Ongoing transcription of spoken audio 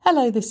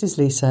Hello, this is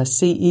Lisa,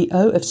 CEO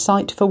of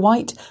Site for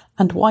Wight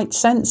and Wight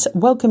Sense,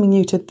 welcoming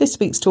you to this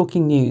week's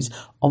Talking News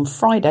on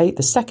Friday,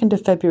 the 2nd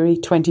of February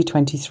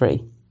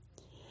 2023.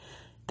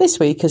 This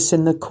week has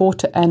seen the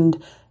quarter-end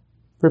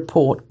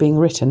report being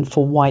written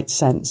for Wight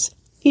Sense.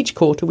 Each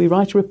quarter we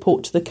write a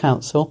report to the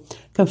Council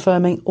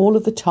confirming all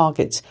of the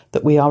targets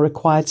that we are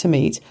required to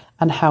meet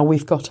and how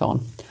we've got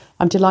on.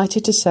 I'm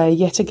delighted to say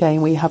yet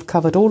again we have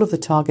covered all of the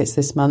targets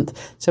this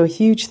month, so a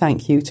huge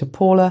thank you to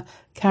Paula,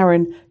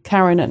 Karen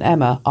and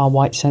Emma, our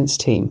Wight Sense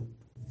team.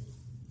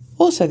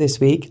 Also this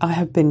week I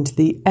have been to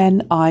the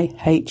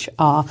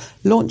NIHR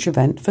launch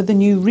event for the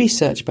new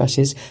research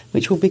buses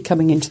which will be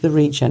coming into the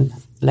region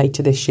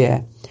later this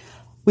year.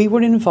 We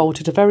were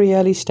involved at a very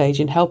early stage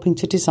in helping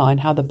to design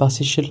how the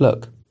buses should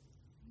look.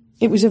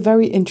 It was a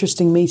very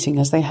interesting meeting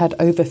as they had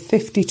over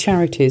 50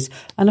 charities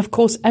and of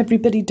course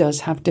everybody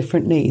does have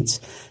different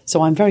needs,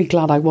 so I'm very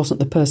glad I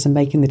wasn't the person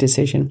making the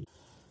decision.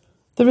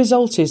 The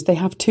result is they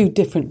have two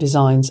different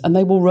designs and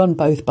they will run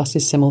both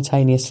buses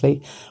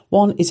simultaneously.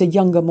 One is a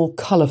younger, more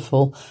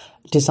colourful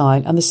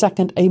design and the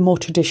second a more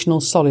traditional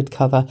solid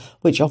cover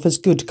which offers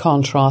good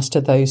contrast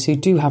to those who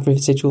do have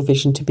residual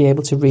vision to be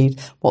able to read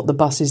what the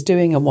bus is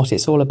doing and what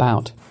it's all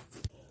about.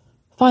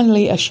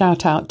 Finally, a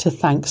shout out to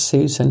thanks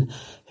Susan,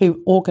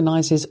 who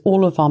organises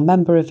all of our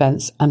member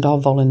events and our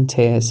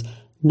volunteers.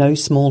 No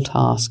small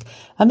task.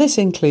 And this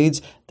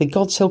includes the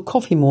Godshill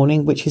Coffee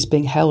Morning, which is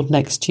being held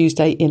next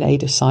Tuesday in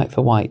aid of Site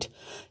for Wight.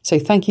 So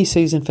thank you,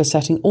 Susan, for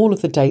setting all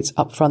of the dates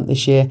up front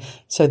this year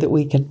so that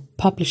we can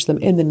publish them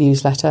in the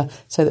newsletter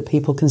so that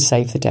people can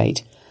save the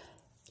date.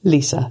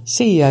 Lisa,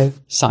 CEO,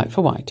 Site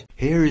for Wight.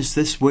 Here is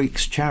this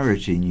week's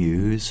charity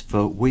news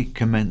for week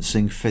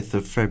commencing 5th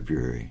of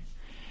February.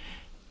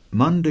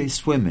 Monday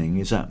swimming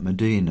is at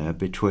Medina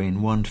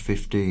between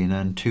 1:15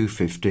 and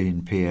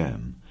 2:15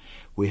 p.m.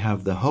 We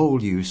have the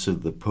whole use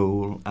of the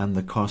pool and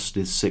the cost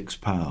is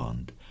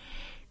 £6.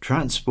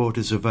 Transport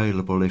is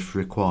available if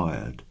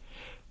required.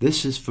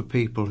 This is for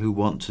people who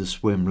want to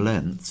swim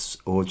lengths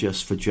or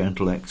just for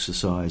gentle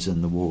exercise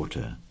in the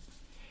water.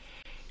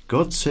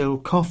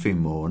 Godshill Coffee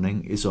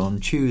Morning is on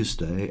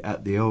Tuesday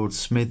at the Old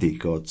Smithy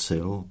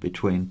Godshill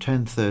between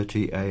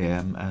 10:30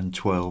 a.m. and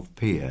 12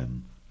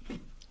 p.m.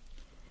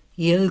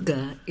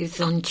 Yoga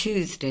is on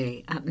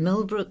Tuesday at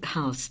Millbrook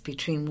House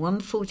between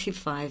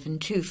 1:45 and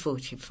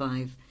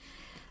 2:45.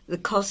 The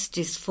cost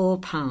is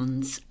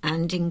 £4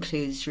 and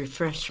includes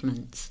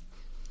refreshments.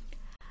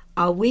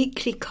 Our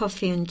weekly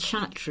coffee and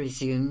chat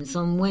resumes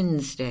on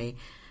Wednesday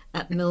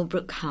at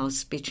Millbrook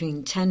House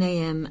between 10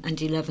 a.m. and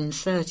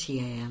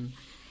 11:30 a.m.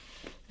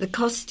 The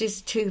cost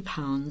is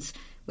 £2,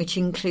 which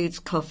includes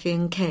coffee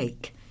and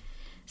cake.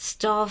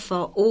 Staff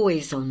are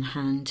always on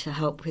hand to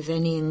help with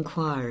any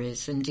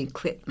inquiries and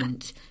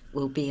equipment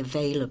will be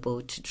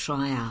available to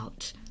try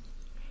out.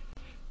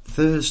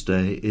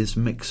 Thursday is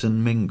Mix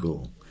and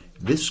Mingle.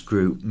 This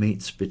group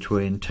meets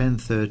between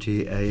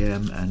 10:30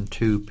 a.m. and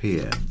 2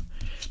 p.m.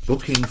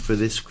 Booking for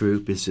this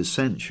group is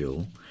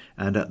essential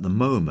and at the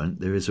moment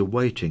there is a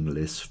waiting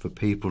list for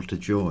people to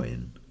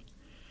join.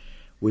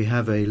 We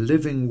have a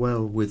Living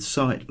Well with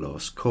Sight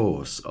Loss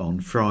course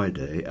on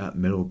Friday at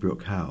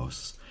Millbrook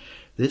House.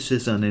 This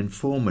is an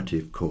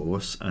informative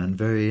course and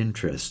very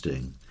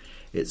interesting.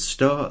 It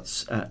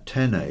starts at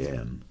 10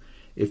 a.m.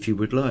 If you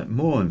would like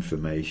more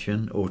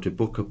information or to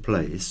book a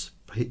place,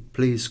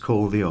 please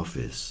call the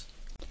office.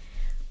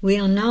 We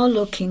are now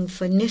looking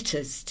for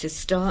knitters to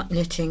start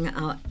knitting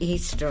our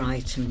Easter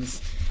items.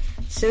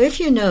 So if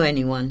you know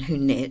anyone who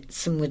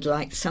knits and would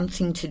like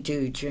something to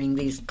do during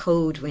these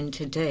cold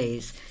winter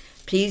days,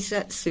 please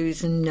let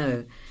Susan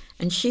know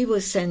and she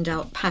will send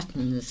out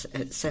patterns,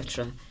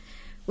 etc.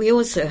 We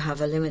also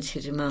have a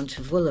limited amount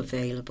of wool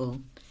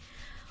available.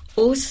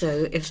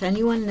 Also, if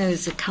anyone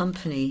knows a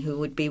company who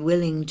would be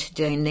willing to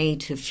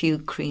donate a few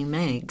cream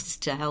eggs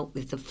to help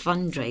with the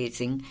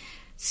fundraising,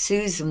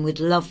 Susan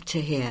would love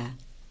to hear.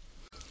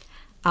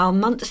 Our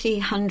monthly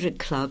 100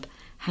 Club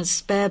has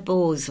spare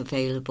balls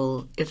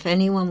available. If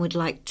anyone would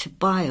like to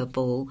buy a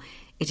ball,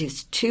 it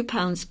is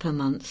 £2 per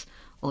month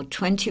or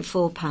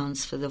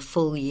 £24 for the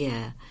full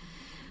year.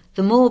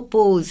 The more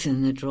balls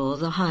in the draw,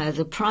 the higher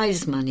the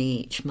prize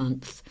money each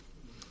month.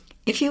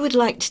 If you would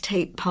like to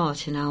take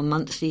part in our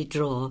monthly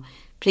draw,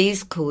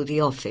 please call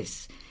the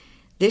office.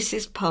 This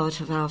is part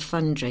of our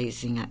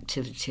fundraising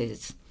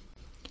activities.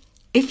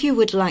 If you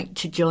would like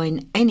to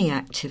join any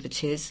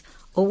activities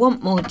or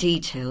want more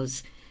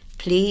details,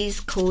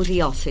 please call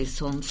the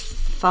office on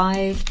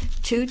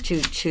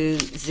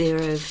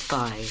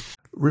 522205.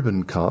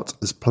 Ribbon cut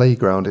as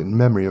playground in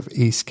memory of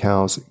East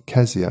Cowes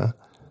Kezia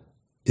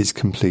is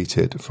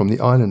completed from the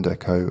Island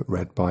Echo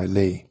read by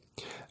Lee.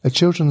 A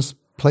children's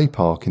play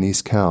park in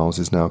East Cowes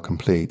is now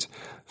complete,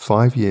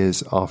 5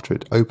 years after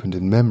it opened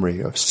in memory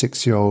of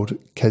 6-year-old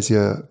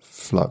Kezia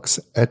Flux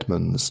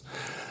Edmonds.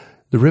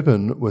 The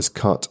ribbon was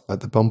cut at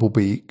the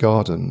Bumblebee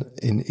Garden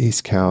in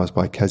East Cowes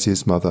by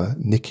Kezia's mother,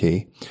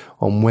 Nikki,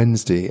 on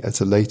Wednesday as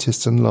the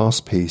latest and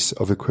last piece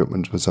of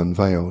equipment was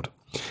unveiled.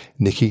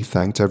 Nikki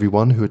thanked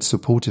everyone who had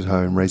supported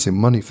her in raising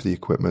money for the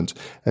equipment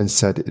and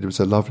said it was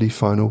a lovely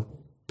final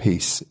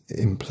piece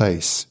in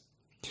place.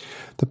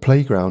 The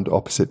playground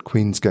opposite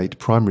Queensgate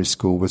Primary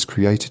School was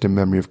created in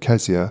memory of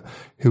Kezia,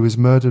 who was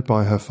murdered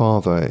by her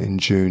father in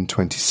June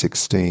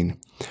 2016.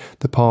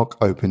 The park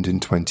opened in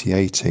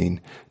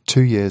 2018,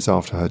 2 years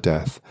after her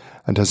death,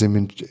 and has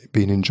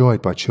been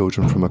enjoyed by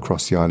children from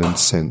across the island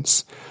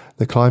since.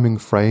 The climbing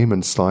frame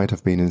and slide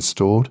have been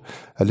installed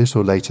a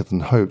little later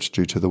than hoped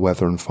due to the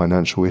weather and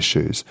financial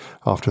issues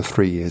after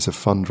 3 years of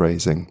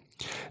fundraising.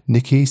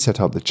 Nikki set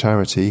up the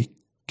charity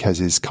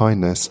Kezia's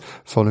Kindness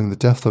following the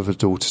death of her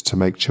daughter to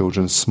make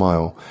children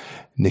smile.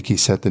 Nikki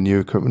said the new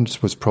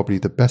equipment was probably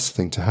the best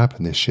thing to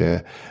happen this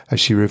year, as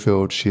she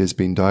revealed she has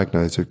been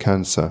diagnosed with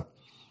cancer.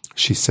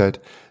 She said,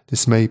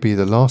 "This may be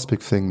the last big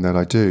thing that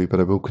I do, but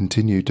I will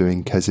continue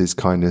doing Kezia's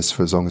Kindness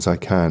for as long as I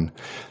can.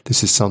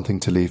 This is something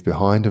to leave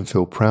behind and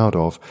feel proud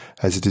of,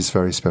 as it is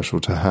very special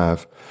to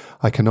have.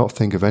 I cannot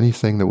think of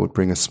anything that would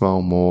bring a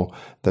smile more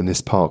than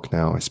this park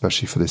now,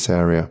 especially for this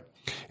area.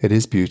 It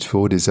is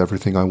beautiful, it is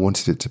everything I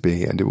wanted it to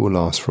be, and it will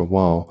last for a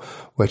while,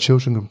 where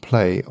children can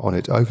play on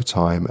it over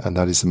time, and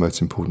that is the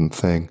most important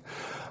thing.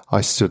 I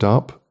stood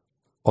up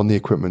on the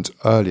equipment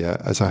earlier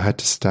as I had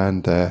to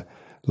stand there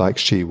like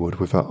she would,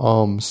 with her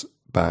arms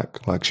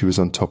back like she was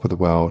on top of the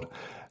world,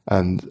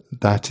 and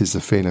that is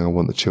the feeling I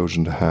want the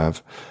children to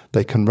have.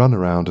 They can run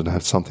around and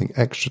have something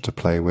extra to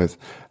play with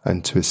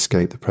and to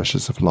escape the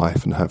pressures of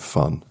life and have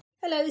fun."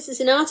 Hello, this is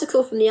an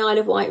article from the Isle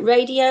of Wight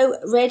Radio,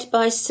 read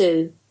by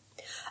Sue.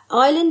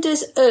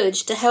 Islanders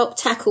urged to help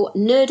tackle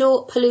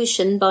nurdle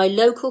pollution by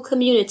local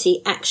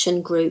community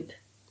action group.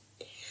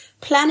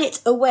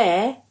 Planet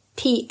Aware,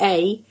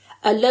 PA,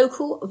 a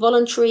local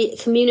voluntary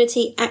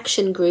community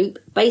action group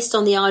based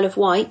on the Isle of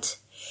Wight,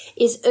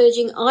 is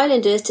urging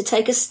islanders to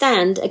take a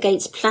stand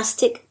against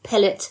plastic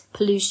pellet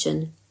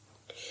pollution.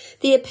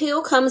 The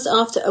appeal comes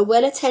after a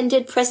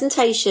well-attended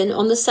presentation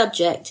on the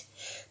subject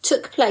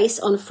took place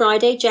on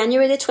Friday,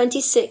 January the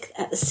 26th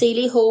at the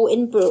Seeley Hall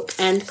in Brook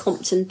and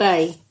Compton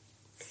Bay.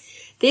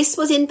 This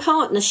was in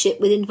partnership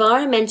with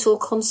environmental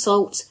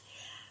consult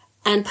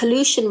and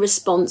pollution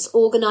response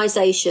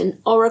organisation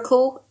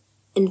Oracle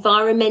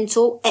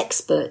Environmental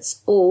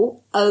Experts, or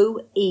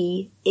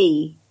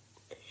OEE.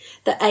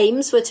 The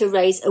aims were to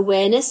raise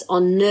awareness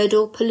on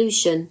nurdle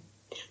pollution,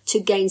 to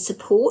gain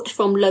support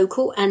from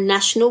local and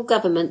national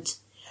government,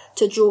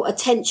 to draw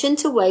attention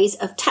to ways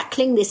of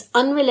tackling this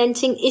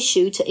unrelenting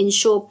issue to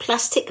ensure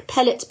plastic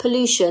pellet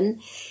pollution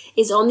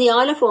is on the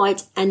Isle of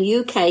Wight and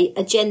UK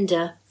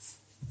agenda.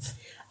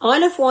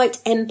 Isle of Wight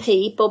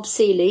MP Bob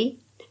Seeley,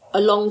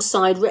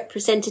 alongside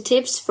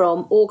representatives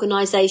from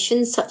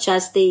organisations such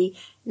as the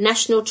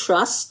National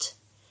Trust,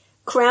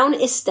 Crown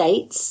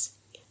Estates,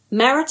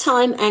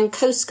 Maritime and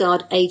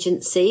Coastguard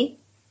Agency,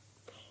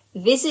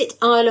 Visit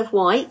Isle of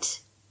Wight,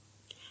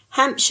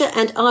 Hampshire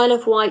and Isle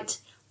of Wight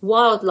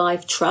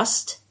Wildlife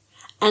Trust,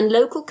 and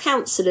local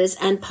councillors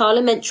and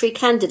parliamentary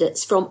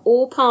candidates from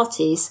all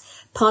parties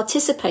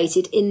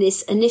participated in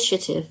this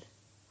initiative.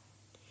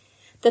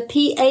 The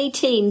PA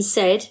team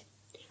said,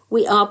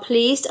 "We are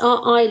pleased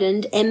our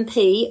island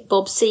MP,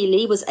 Bob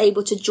Seeley, was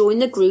able to join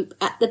the group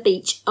at the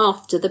beach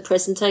after the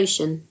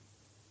presentation.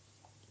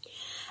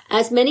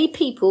 As many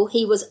people,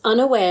 he was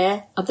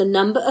unaware of the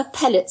number of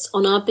pellets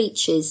on our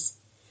beaches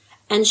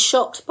and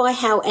shocked by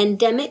how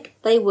endemic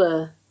they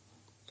were.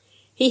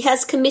 He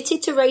has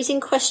committed to raising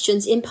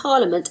questions in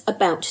Parliament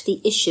about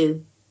the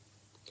issue.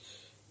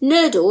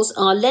 Nurdles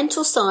are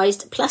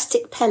lentil-sized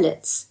plastic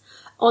pellets,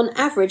 on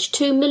average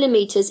 2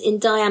 millimetres in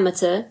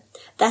diameter,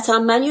 that are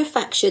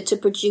manufactured to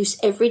produce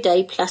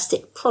everyday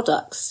plastic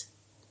products.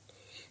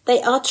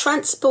 They are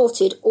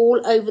transported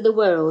all over the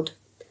world.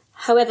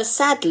 However,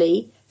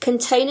 sadly,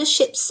 container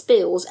ship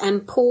spills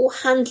and poor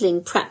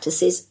handling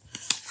practices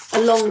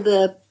along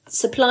the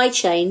supply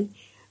chain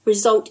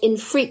result in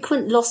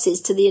frequent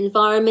losses to the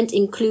environment,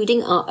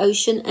 including our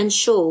ocean and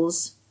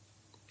shores."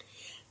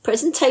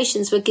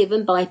 Presentations were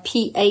given by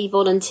PA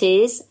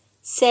volunteers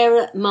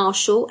Sarah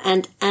Marshall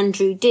and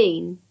Andrew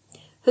Dean,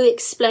 who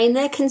explained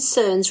their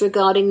concerns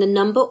regarding the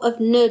number of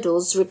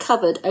nurdles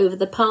recovered over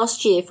the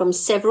past year from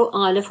several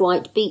Isle of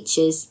Wight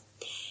beaches,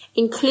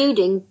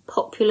 including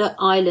popular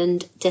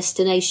island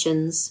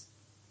destinations.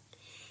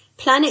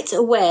 Planet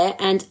Aware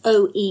and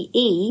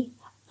OEE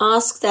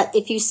ask that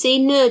if you see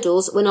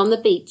nurdles when on the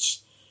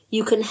beach,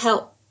 you can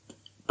help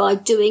by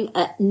doing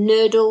a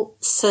nurdle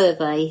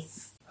survey.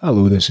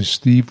 Hello, this is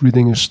Steve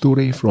reading a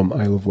story from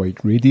Isle of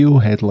Wight Radio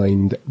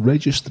headlined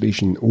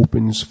 "Registration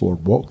Opens for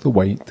Walk the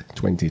Wight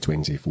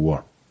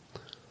 2024.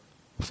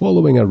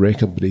 Following a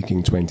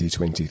record-breaking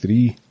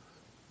 2023,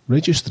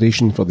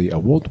 registration for the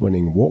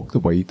award-winning Walk the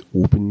Wight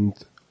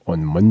opened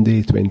on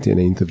Monday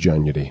 29th of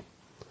January.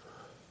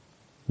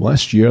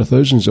 Last year,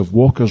 thousands of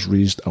walkers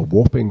raised a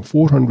whopping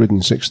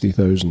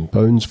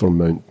 £460,000 for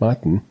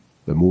Mountbatten,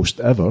 the most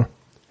ever,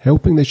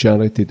 helping the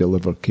charity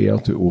deliver care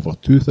to over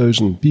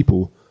 2,000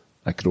 people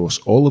across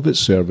all of its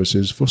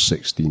services for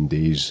 16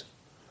 days.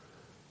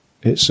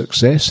 Its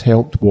success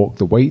helped Walk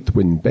the Wight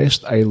win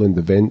Best Island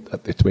Event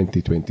at the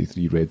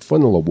 2023 Red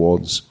Funnel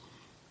Awards,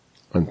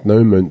 and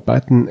now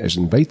Mountbatten is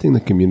inviting the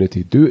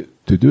community to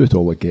do it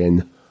all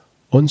again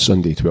on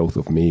Sunday 12th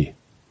of May.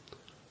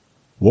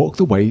 Walk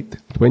the Wight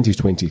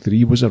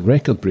 2023 was a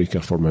record breaker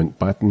for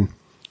Mountbatten,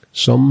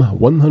 some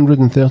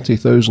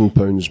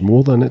 £130,000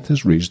 more than it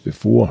has raised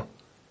before,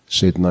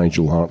 said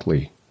Nigel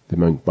Hartley, the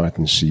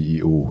Mountbatten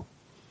CEO.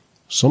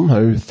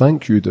 Somehow,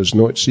 thank you does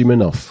not seem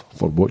enough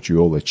for what you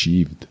all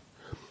achieved.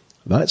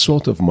 That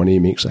sort of money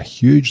makes a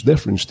huge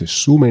difference to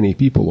so many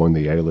people on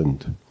the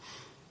island.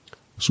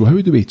 So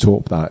how do we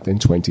top that in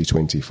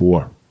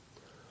 2024?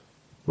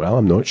 Well,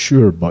 I'm not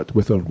sure, but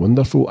with our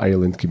wonderful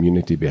island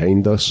community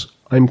behind us,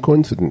 I'm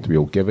confident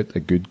we'll give it a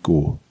good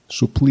go.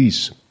 So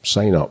please,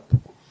 sign up.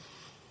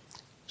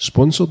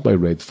 Sponsored by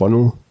Red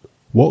Funnel,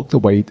 Walk the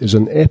Wight is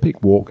an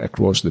epic walk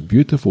across the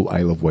beautiful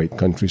Isle of Wight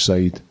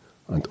countryside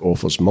and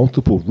offers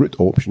multiple route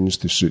options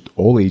to suit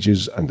all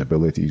ages and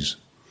abilities.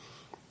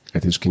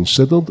 It is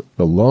considered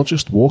the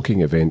largest walking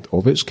event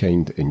of its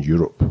kind in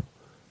Europe.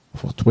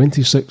 For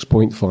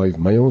 26.5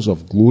 miles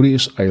of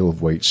glorious Isle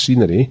of Wight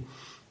scenery,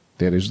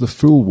 there is the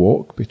full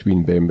walk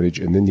between Bembridge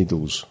and the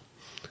Needles.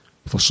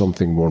 For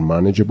something more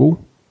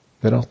manageable,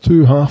 there are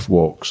 2 half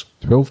walks,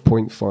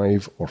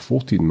 12.5 or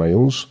 14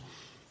 miles,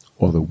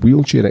 or the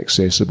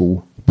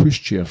wheelchair-accessible,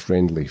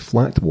 pushchair-friendly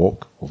flat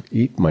walk of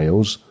 8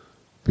 miles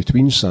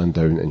between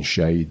Sandown and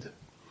Shide.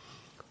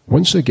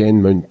 Once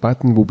again,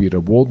 Mountbatten will be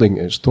rewarding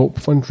its top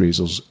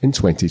fundraisers in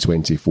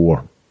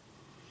 2024.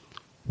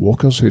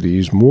 Walkers who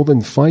raise more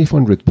than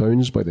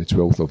 £500 by the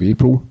 12th of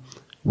April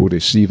will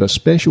receive a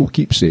special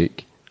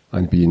keepsake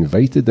and be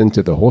invited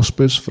into the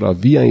hospice for a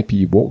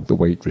VIP Walk the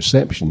Wight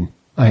reception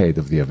ahead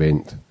of the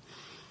event.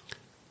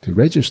 To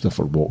register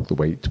for Walk the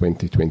Wight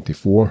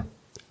 2024,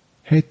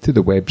 head to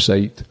the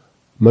website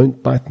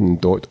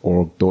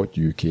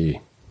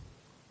mountbatten.org.uk.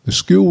 The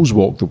school's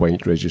Walk the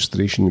Wight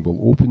registration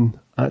will open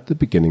at the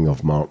beginning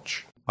of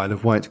March. Isle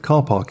of Wight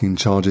car parking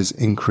charges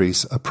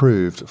increase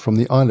approved from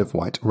the Isle of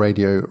Wight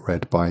radio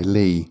read by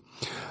Lee.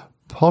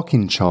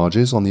 Parking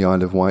charges on the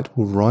Isle of Wight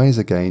will rise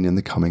again in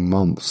the coming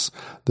months.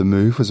 The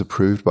move was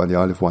approved by the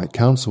Isle of Wight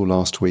Council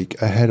last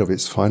week ahead of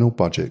its final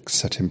budget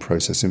set in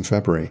process in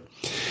February.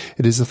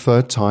 It is the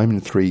third time in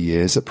 3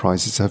 years that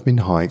prices have been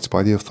hiked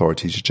by the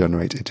authority to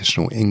generate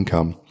additional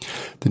income.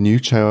 The new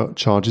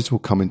charges will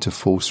come into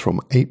force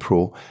from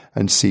April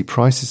and see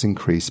prices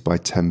increase by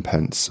 10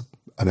 pence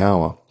an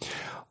hour.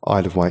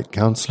 Isle of Wight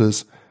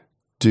councillors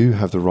do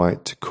have the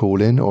right to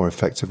call in or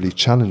effectively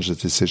challenge the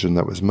decision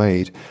that was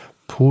made,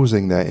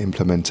 pausing their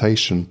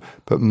implementation,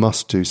 but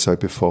must do so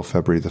before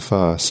February the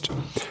 1st.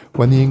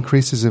 When the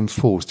increase is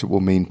enforced, it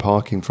will mean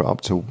parking for up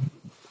to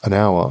an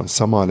hour on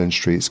some island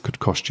streets could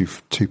cost you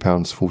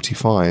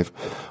 £2.45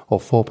 or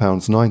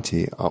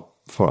 £4.90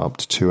 for up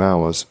to 2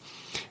 hours.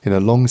 In a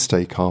long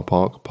stay car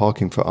park,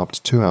 parking for up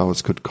to 2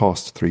 hours could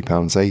cost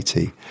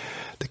 £3.80.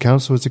 The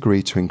council has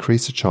agreed to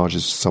increase the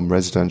charges for some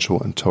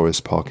residential and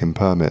tourist parking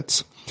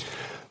permits.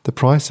 The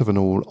price of an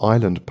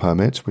all-island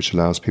permit, which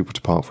allows people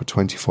to park for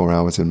 24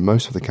 hours in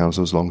most of the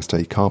council's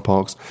long-stay car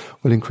parks,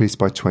 will increase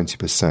by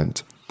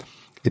 20%.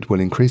 It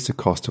will increase the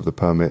cost of the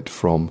permit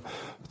from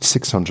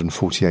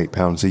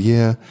 £648 a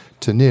year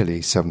to nearly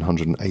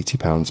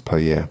 £780 per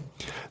year.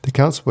 The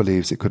council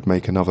believes it could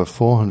make another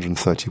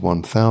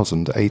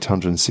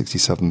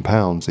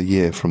 £431,867 a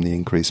year from the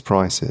increased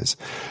prices.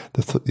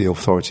 The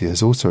authority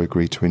has also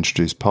agreed to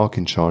introduce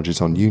parking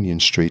charges on Union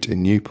Street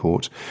in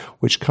Newport,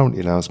 which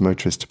currently allows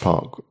motorists to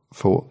park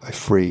for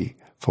free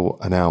for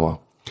an hour.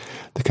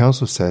 The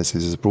council says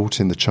it has brought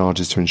in the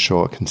charges to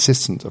ensure a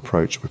consistent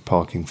approach with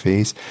parking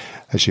fees,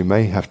 as you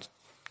may have to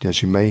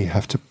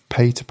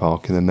pay to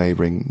park in the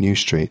neighbouring New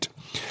Street.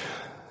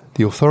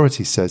 The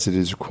authority says it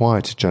is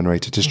required to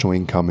generate additional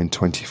income in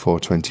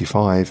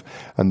 24-25,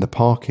 and the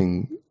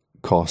parking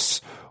costs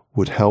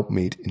would help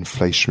meet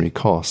inflationary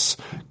costs,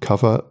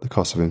 cover the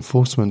cost of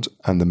enforcement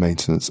and the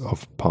maintenance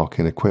of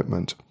parking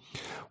equipment.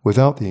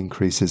 Without the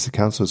increases, the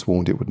council has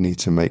warned it would need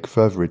to make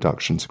further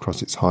reductions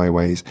across its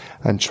highways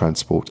and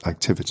transport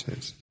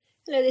activities.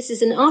 Hello, this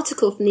is an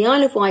article from the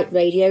Isle of Wight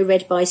radio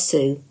read by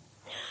Sue.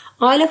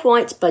 Isle of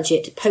Wight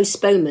budget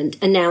postponement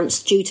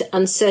announced due to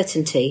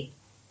uncertainty.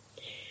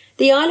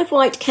 The Isle of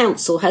Wight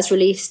Council has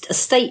released a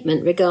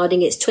statement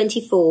regarding its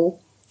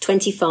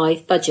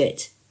 24-25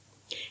 budget.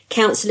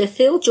 Councillor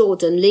Phil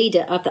Jordan,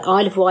 leader of the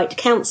Isle of Wight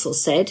Council,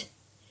 said,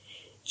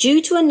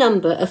 "Due to a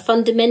number of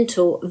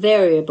fundamental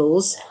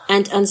variables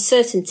and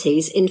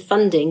uncertainties in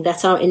funding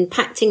that are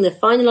impacting the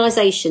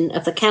finalisation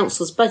of the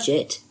Council's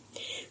budget,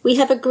 we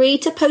have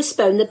agreed to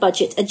postpone the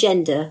budget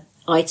agenda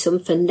item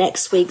for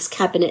next week's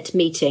Cabinet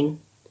meeting.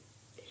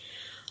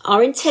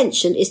 Our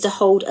intention is to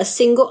hold a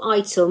single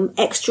item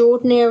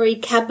extraordinary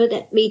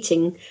Cabinet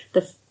meeting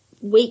the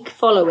week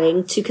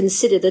following to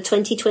consider the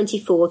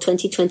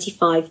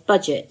 2024-2025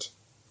 budget.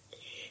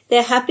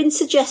 There have been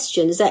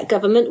suggestions that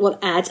government will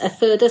add a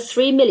further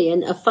 $3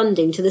 million of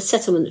funding to the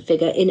settlement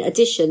figure in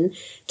addition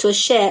to a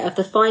share of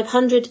the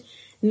 $500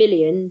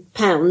 million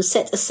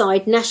set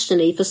aside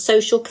nationally for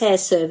social care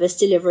service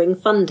delivering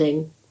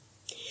funding.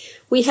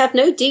 We have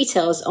no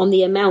details on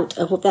the amount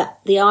of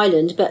the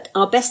island, but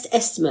our best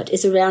estimate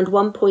is around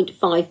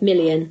 1.5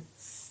 million.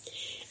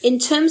 In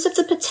terms of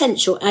the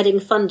potential adding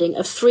funding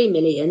of 3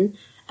 million,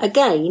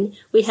 again,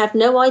 we have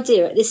no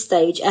idea at this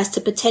stage as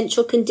to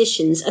potential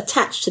conditions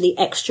attached to the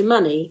extra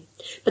money,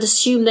 but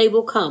assume they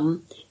will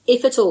come,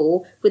 if at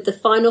all, with the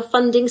final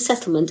funding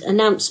settlement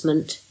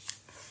announcement.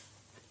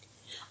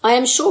 I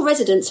am sure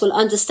residents will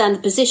understand the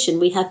position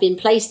we have been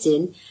placed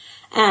in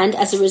and,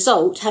 as a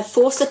result, have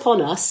forced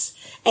upon us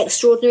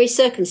extraordinary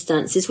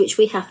circumstances which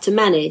we have to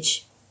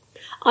manage.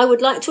 I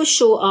would like to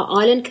assure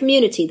our island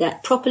community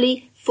that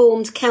properly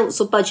formed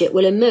council budget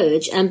will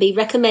emerge and be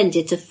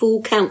recommended to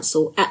full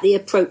council at the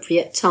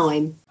appropriate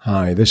time.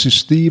 Hi, this is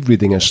Steve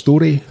reading a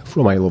story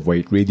from Isle of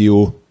Wight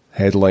Radio,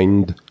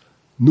 headlined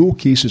No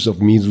Cases of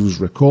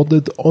Measles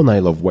Recorded on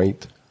Isle of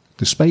Wight,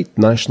 despite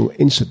National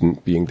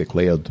Incident being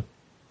declared.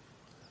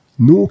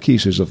 No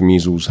cases of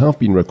measles have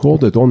been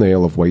recorded on the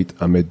Isle of Wight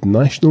amid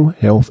National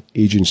Health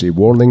Agency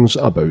warnings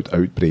about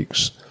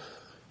outbreaks.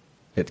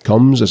 It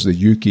comes as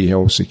the UK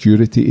Health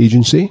Security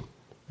Agency,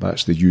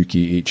 that's the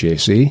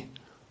UKHSA,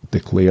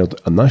 declared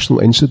a national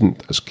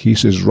incident as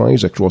cases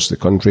rise across the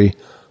country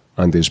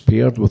and is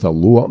paired with a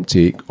low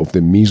uptake of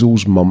the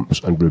measles,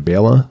 mumps and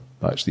rubella,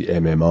 that's the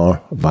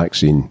MMR,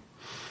 vaccine.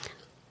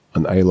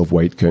 An Isle of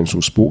Wight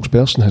Council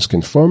spokesperson has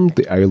confirmed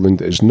the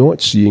island is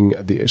not seeing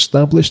the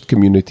established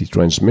community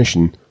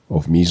transmission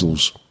of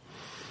measles.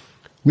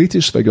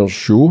 Latest figures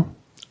show,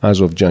 as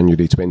of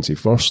January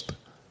 21st,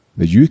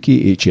 the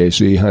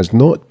UKHSA has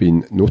not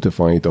been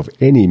notified of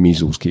any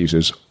measles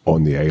cases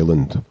on the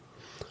island.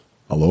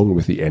 Along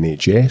with the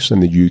NHS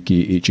and the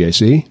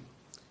UKHSA,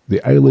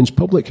 the island's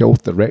Public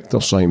Health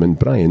Director Simon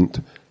Bryant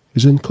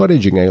is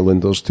encouraging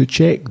islanders to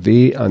check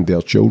they and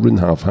their children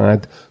have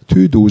had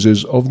 2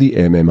 doses of the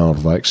MMR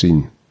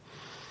vaccine.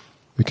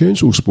 The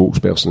council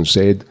spokesperson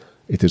said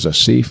it is a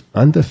safe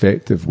and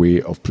effective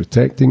way of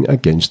protecting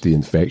against the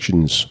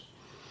infections.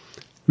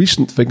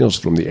 Recent figures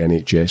from the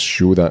NHS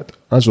show that,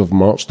 as of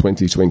March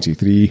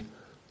 2023,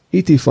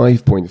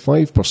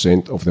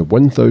 85.5% of the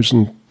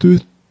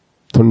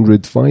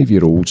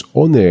 1,205-year-olds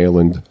on the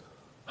island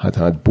had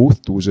had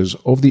both doses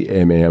of the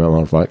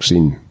MMR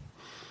vaccine.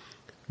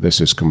 This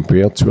is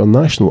compared to a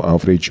national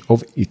average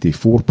of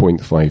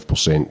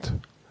 84.5%.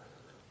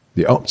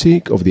 The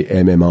uptake of the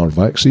MMR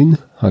vaccine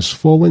has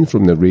fallen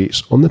from the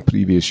rates on the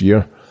previous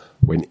year,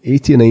 when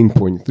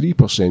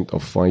 89.3%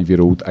 of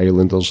 5-year-old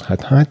islanders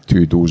had had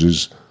 2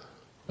 doses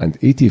and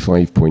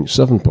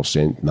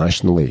 85.7%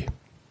 nationally.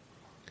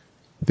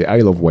 The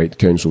Isle of Wight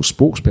Council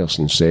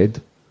spokesperson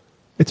said,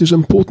 "It is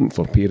important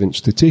for parents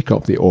to take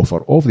up the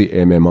offer of the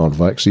MMR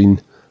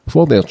vaccine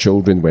for their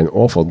children when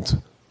offered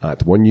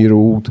at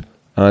 1-year-old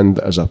and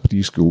as a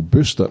preschool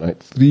booster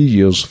at 3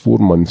 years 4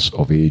 months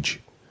of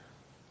age.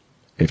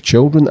 If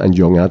children and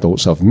young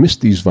adults have missed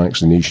these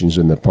vaccinations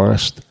in the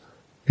past,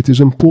 it is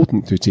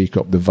important to take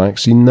up the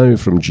vaccine now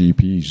from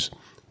GPs,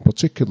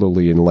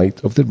 particularly in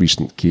light of the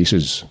recent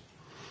cases."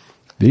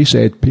 They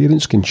said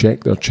parents can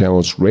check their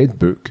child's Red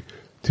Book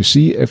to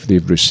see if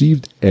they've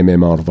received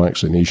MMR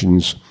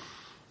vaccinations,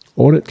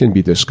 or it can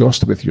be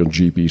discussed with your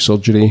GP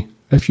surgery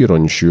if you're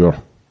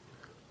unsure.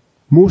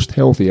 Most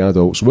healthy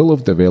adults will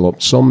have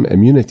developed some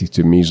immunity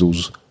to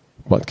measles,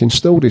 but can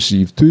still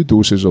receive 2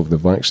 doses of the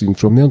vaccine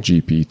from their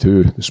GP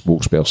too, the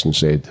spokesperson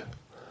said.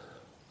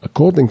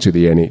 According to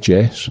the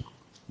NHS,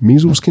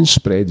 measles can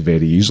spread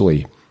very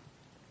easily,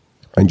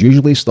 and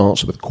usually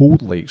starts with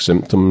cold-like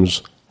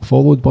symptoms,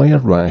 followed by a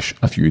rash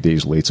a few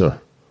days later.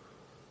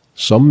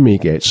 Some may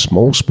get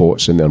small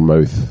spots in their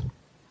mouth.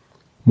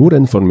 More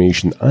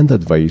information and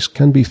advice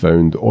can be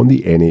found on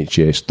the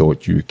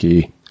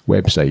nhs.uk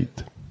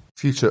website.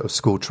 Future of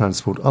school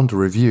transport under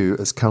review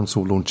as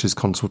Council launches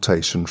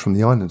consultation from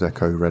the Island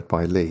Echo, read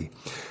by Lee.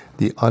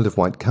 The Isle of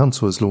Wight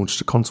Council has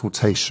launched a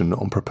consultation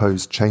on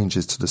proposed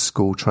changes to the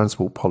school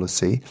transport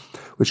policy,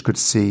 which could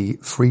see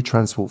free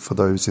transport for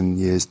those in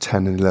years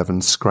 10 and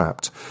 11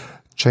 scrapped,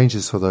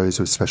 changes for those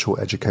with special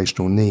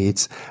educational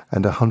needs,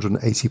 and a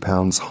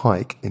 £180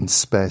 hike in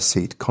spare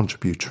seat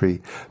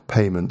contributory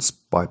payments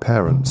by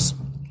parents.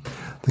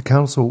 The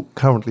Council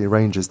currently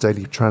arranges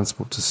daily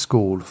transport to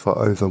school for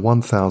over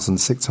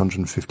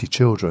 1,650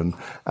 children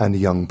and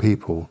young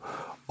people.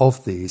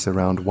 Of these,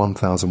 around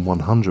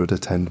 1,100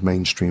 attend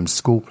mainstream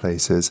school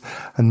places,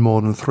 and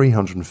more than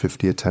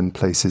 350 attend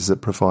places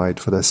that provide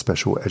for their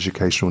special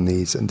educational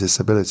needs and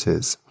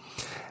disabilities,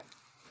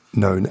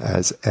 known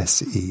as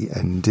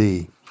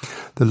SEND.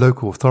 The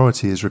local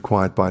authority is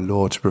required by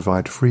law to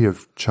provide free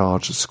of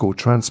charge school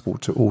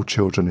transport to all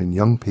children and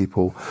young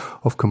people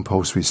of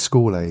compulsory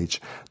school age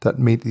that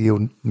meet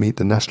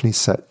the nationally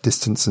set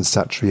distance and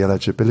statutory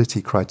eligibility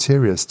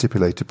criteria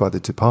stipulated by the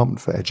Department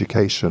for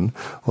Education,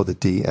 or the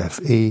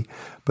DFE,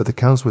 but the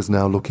Council is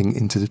now looking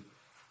into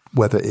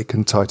whether it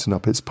can tighten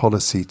up its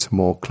policy to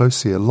more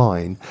closely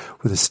align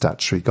with the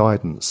statutory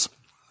guidance.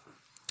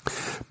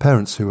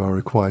 Parents who are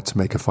required to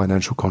make a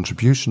financial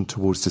contribution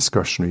towards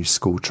discretionary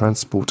school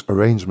transport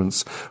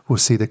arrangements will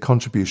see their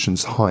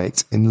contributions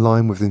hiked in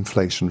line with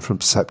inflation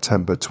from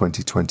September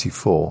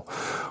 2024,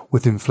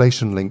 with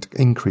inflation-linked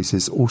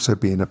increases also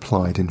being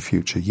applied in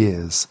future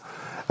years.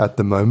 At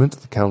the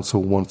moment, the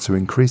Council wants to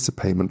increase the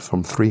payment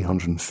from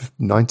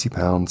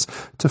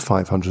 £390 to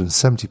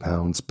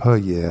 £570 per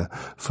year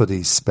for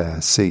these spare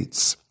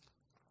seats.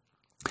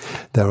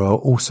 There are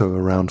also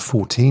around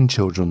 14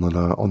 children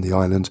on the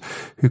island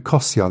who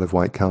cost the Isle of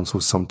Wight Council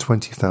some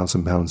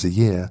 £20,000 a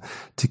year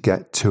to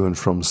get to and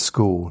from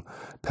school.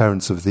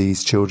 Parents of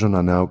these children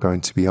are now going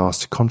to be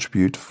asked to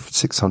contribute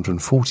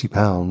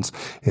 £640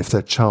 if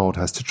their child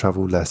has to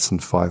travel less than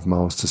 5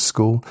 miles to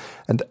school,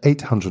 and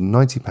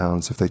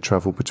 £890 if they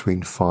travel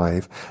between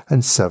 5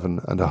 and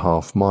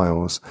 7.5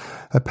 miles.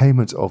 A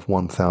payment of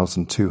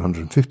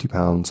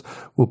 £1,250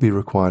 will be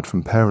required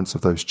from parents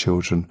of those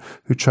children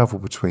who travel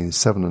between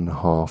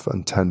 7.5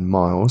 and 10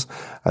 miles,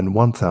 and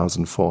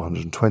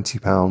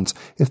 £1,420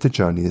 if the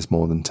journey is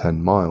more than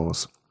 10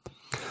 miles.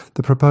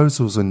 The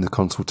proposals in the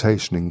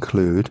consultation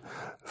include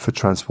for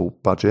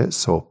transport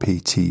budgets, or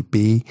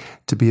PTB,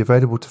 to be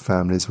available to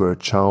families where a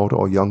child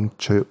or young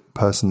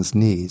person's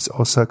needs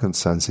or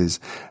circumstances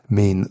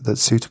mean that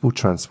suitable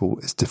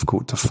transport is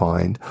difficult to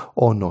find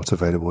or not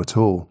available at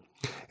all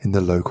in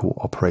the local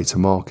operator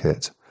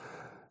market.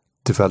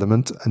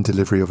 Development and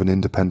delivery of an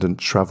independent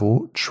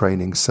travel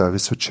training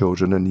service for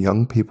children and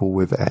young people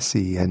with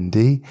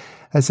SEND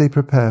as they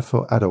prepare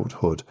for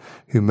adulthood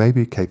who may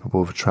be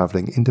capable of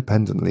travelling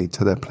independently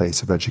to their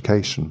place of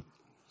education.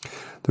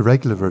 The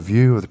regular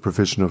review of the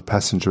provision of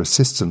passenger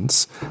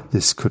assistance,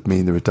 this could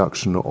mean the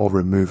reduction or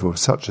removal of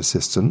such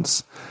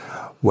assistance,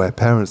 where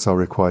parents are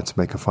required to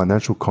make a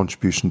financial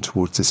contribution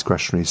towards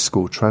discretionary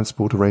school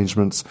transport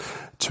arrangements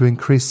to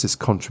increase this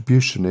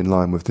contribution in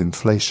line with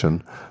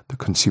inflation, the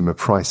Consumer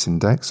Price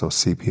Index, or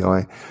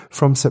CPI,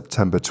 from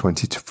September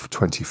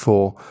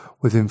 2024,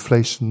 with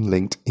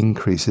inflation-linked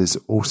increases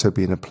also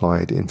being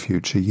applied in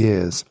future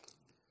years.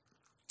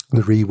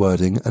 The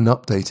rewording and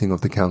updating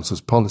of the Council's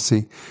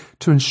policy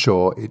to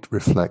ensure it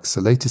reflects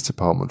the latest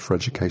Department for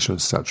Education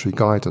statutory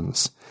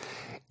guidance.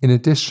 In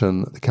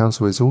addition, the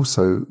Council is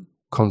also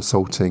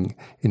consulting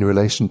in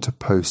relation to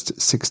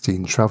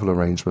post-16 travel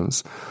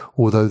arrangements,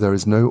 although there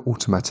is no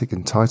automatic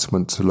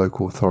entitlement to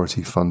local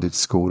authority-funded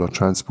school or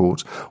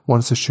transport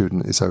once a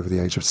student is over the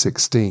age of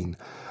 16.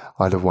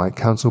 Isle of Wight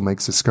Council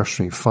makes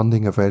discretionary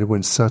funding available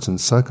in certain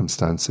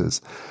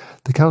circumstances.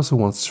 The Council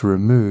wants to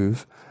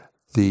remove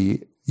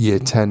the Year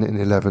 10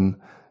 and 11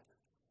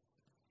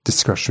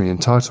 discretionary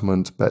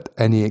entitlement, but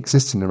any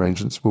existing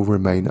arrangements will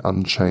remain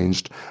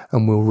unchanged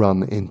and will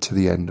run into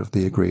the end of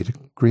the agreed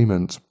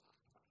agreement.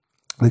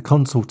 The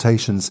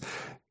consultations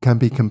can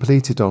be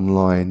completed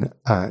online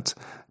at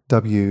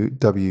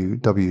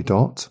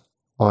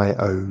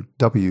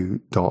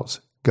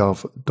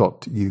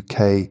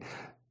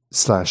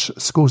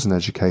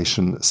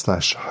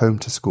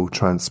www.iow.gov.uk/schools-and-education/home-to-school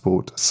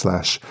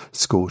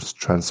transport/schools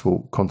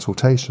transport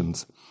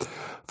consultations.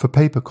 For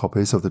paper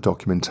copies of the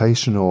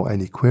documentation or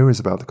any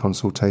queries about the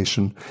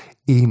consultation,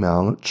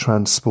 email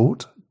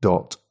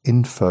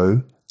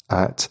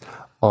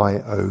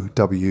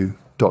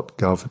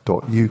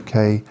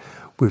transport.info@iow.gov.uk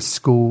with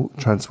School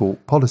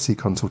Transport Policy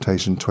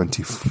Consultation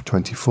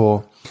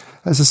 2024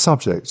 as a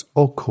subject,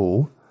 or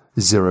call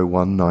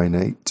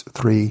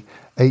 01983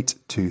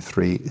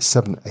 823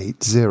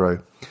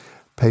 780.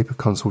 Paper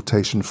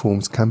consultation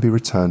forms can be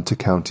returned to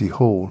County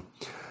Hall.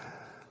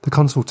 The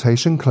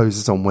consultation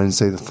closes on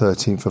Wednesday the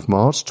 13th of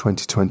March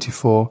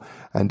 2024,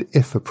 and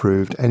if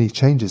approved, any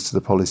changes to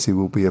the policy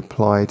will be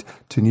applied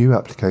to new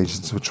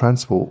applications for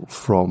transport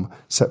from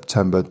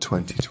September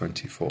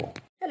 2024.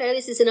 Hello,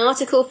 this is an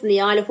article from the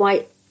Isle of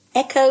Wight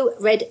Echo,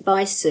 read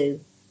by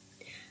Sue.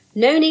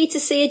 No need to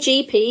see a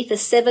GP for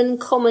 7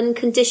 common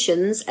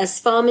conditions as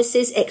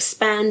pharmacies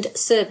expand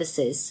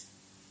services.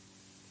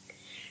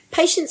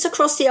 Patients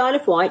across the Isle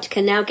of Wight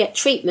can now get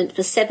treatment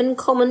for 7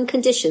 common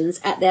conditions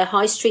at their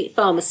high street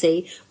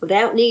pharmacy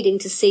without needing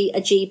to see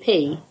a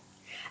GP,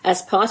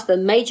 as part of a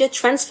major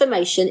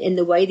transformation in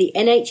the way the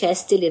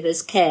NHS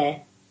delivers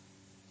care.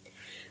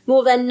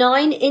 More than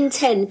 9 in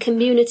 10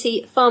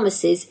 community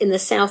pharmacies in the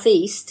South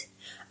East,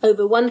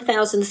 over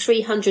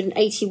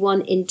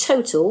 1,381 in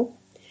total,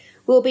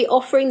 will be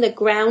offering the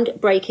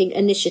groundbreaking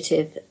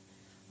initiative,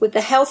 with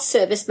the health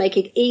service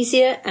making it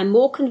easier and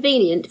more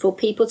convenient for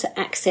people to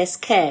access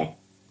care.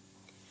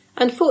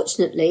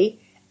 Unfortunately,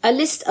 a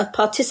list of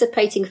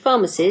participating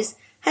pharmacies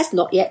has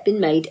not yet been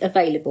made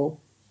available.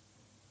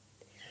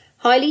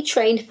 Highly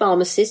trained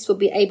pharmacists will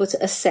be able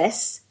to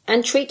assess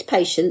and treat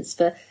patients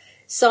for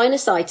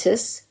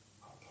sinusitis,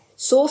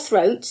 sore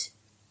throat,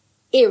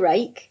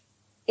 earache,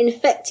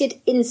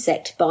 infected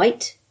insect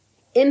bite,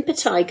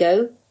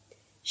 impetigo,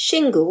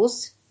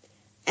 shingles,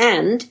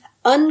 and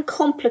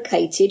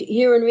uncomplicated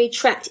urinary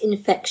tract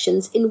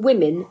infections in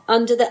women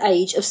under the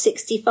age of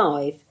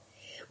 65,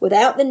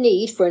 without the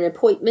need for an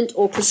appointment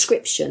or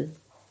prescription.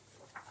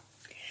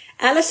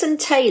 Alison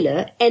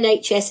Taylor,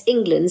 NHS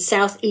England's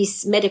South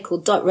East Medical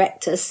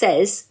Director,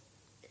 says,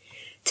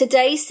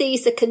 "Today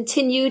sees the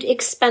continued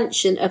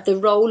expansion of the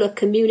role of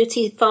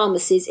community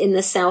pharmacies in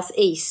the South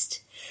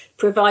East,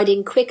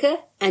 providing quicker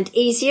and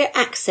easier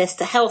access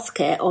to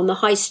healthcare on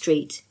the high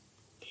street,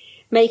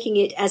 making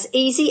it as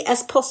easy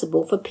as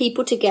possible for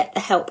people to get the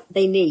help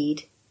they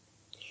need.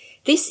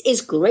 This is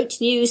great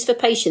news for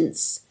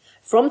patients.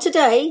 From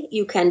today,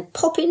 you can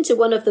pop into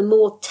one of the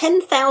more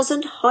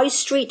 10,000 high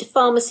street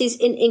pharmacies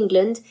in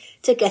England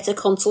to get a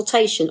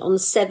consultation on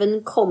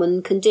 7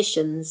 common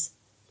conditions,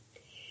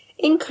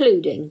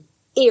 including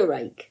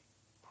earache,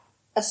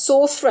 a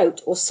sore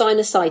throat or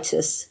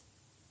sinusitis,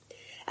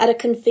 at a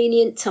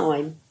convenient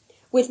time,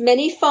 with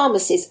many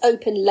pharmacies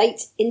open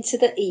late into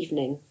the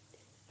evening.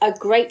 A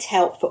great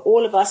help for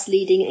all of us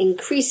leading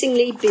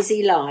increasingly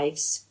busy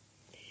lives."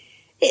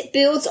 It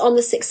builds on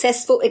the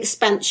successful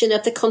expansion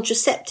of the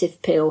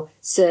contraceptive pill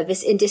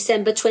service in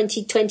December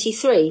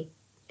 2023,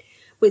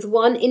 with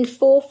 1 in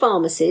 4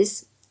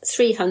 pharmacies,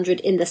 300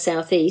 in the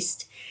South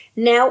East,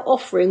 now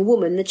offering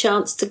women the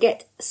chance to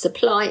get a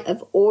supply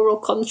of oral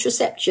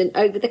contraception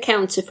over the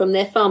counter from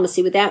their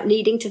pharmacy without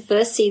needing to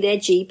first see their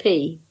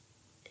GP.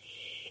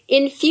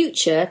 In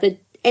future, the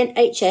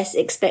NHS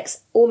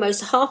expects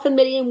almost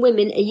 500,000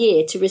 women a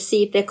year to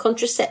receive their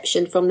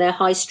contraception from their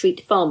high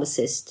street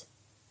pharmacist.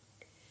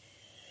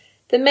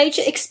 The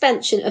major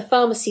expansion of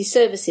pharmacy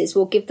services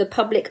will give the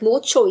public more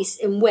choice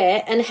in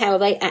where and how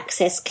they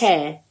access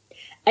care,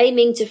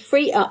 aiming to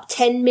free up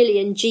 10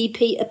 million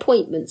GP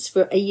appointments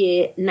for a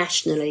year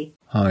nationally.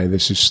 Hi,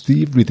 this is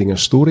Steve reading a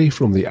story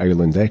from the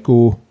Island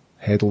Echo,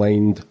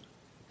 headlined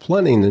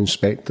Planning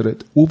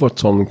Inspectorate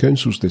Overturn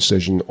Council's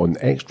Decision on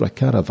Extra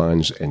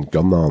Caravans in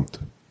Gurnard.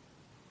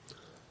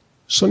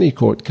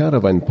 Sunnycourt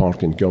Caravan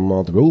Park in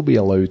Gurnard will be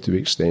allowed to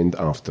extend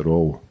after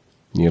all,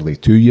 nearly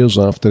 2 years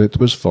after it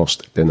was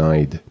first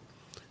denied.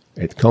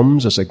 It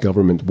comes as a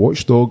government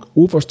watchdog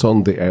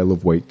overturned the Isle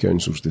of Wight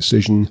Council's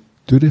decision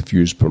to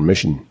refuse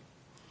permission.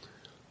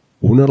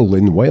 Owner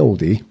Lynn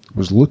Wildey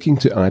was looking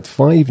to add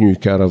 5 new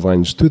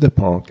caravans to the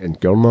park in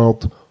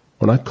Gurnard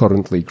on a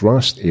currently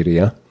grassed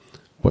area,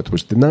 but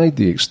was denied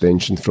the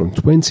extension from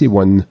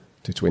 21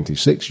 to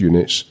 26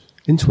 units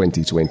in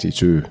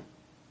 2022.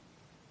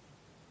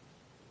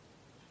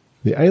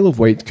 The Isle of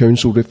Wight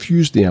Council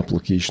refused the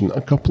application a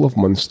couple of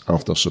months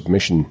after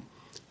submission,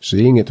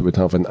 saying it would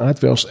have an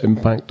adverse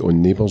impact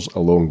on neighbours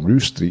along Rue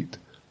Street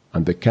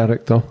and the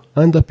character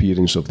and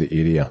appearance of the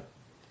area.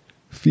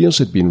 Fears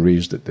had been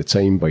raised at the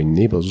time by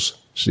neighbours,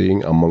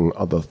 saying, among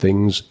other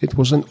things, it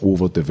was an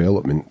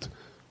overdevelopment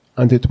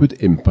and it would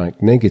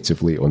impact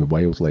negatively on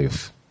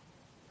wildlife.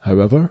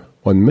 However,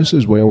 on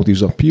Mrs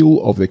Wildey's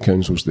appeal of the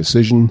Council's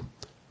decision,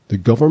 the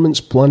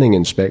government's planning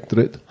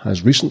inspectorate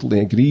has recently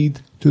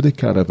agreed to the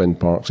caravan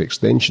park's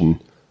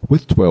extension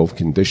with 12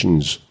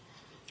 conditions.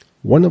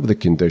 One of the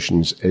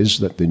conditions is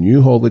that the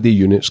new holiday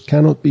units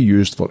cannot be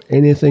used for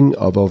anything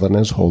other than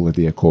as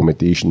holiday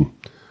accommodation.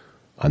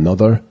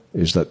 Another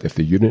is that if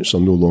the units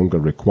are no longer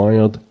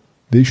required,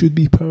 they should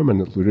be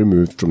permanently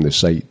removed from the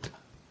site.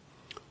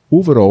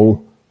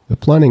 Overall, the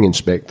planning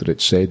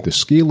inspectorate said the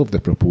scale of the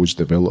proposed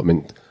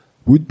development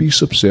would be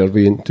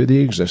subservient to the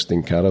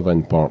existing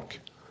caravan park.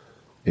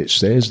 It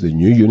says the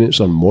new units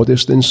are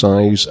modest in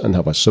size and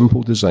have a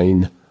simple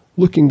design,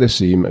 looking the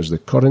same as the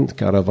current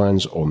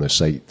caravans on the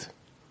site.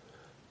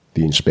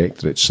 The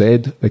inspectorate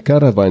said the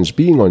caravans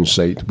being on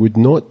site would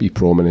not be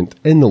prominent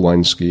in the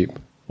landscape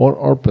or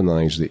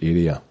urbanise the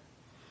area.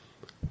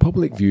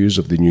 Public views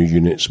of the new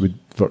units would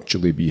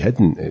virtually be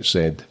hidden, it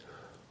said,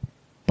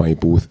 by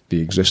both the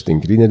existing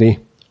greenery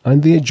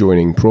and the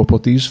adjoining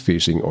properties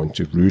facing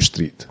onto Rue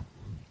Street.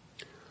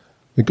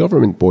 The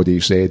government body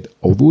said,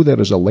 although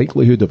there is a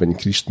likelihood of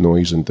increased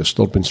noise and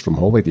disturbance from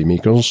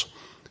holidaymakers,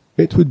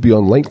 it would be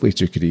unlikely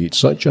to create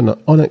such an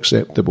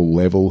unacceptable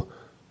level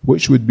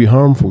which would be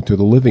harmful to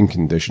the living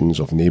conditions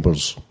of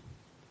neighbours.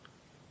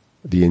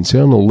 The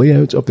internal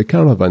layout of the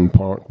caravan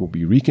park will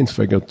be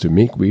reconfigured to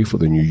make way for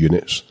the new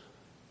units,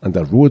 and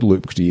a road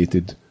loop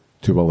created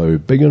to allow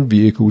bigger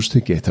vehicles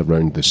to get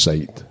around the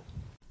site.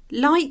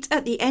 Light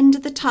at the end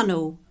of the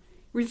tunnel.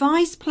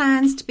 Revised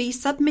plans to be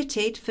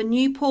submitted for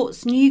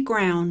Newport's new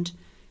ground.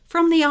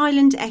 From the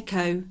Island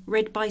Echo,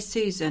 read by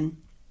Susan.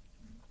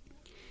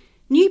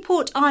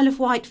 Newport Isle of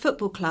Wight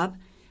Football Club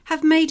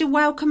have made a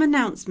welcome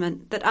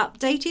announcement that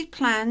updated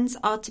plans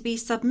are to be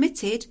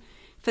submitted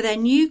for their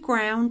new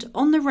ground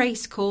on the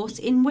racecourse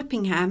in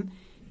Whippingham,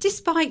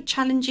 despite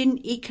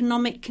challenging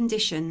economic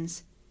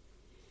conditions.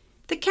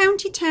 The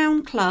County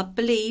Town Club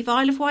believe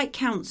Isle of Wight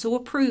Council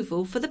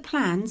approval for the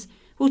plans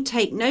will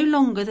take no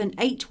longer than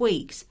 8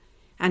 weeks,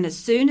 and as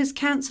soon as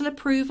council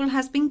approval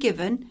has been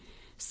given,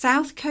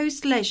 South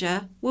Coast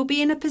Leisure will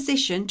be in a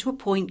position to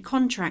appoint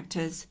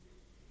contractors.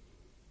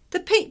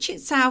 The pitch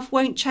itself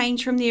won't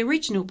change from the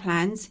original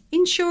plans,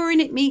 ensuring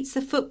it meets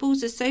the Football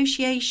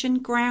Association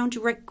ground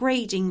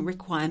grading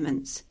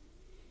requirements.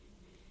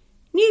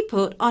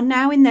 Newport are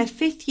now in their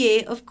 5th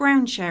year of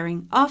ground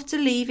sharing after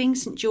leaving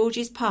St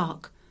George's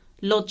Park,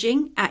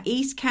 lodging at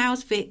East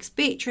Cowes-Vic's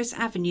Beatrice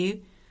Avenue,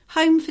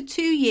 home for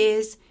 2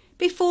 years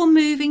before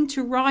moving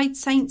to Ryde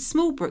St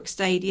Smallbrook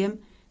Stadium,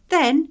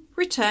 then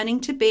returning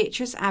to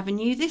Beatrice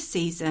Avenue this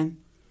season.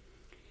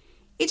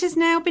 It has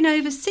now been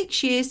over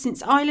 6 years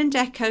since Island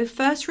Echo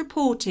first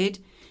reported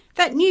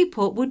that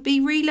Newport would be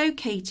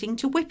relocating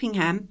to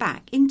Whippingham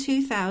back in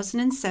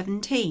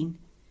 2017.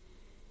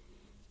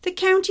 The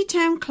County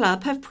Town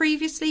Club have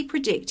previously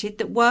predicted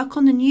that work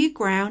on the new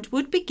ground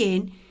would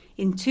begin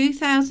in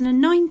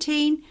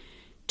 2019,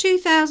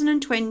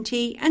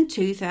 2020 and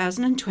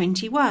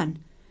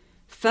 2021.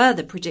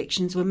 Further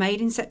predictions were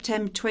made in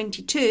September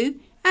 22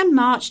 and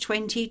March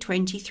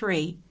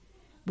 2023.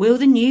 Will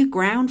the new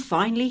ground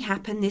finally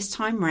happen this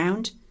time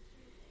round?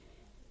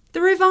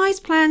 The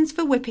revised plans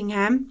for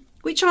Whippingham,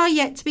 which are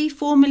yet to be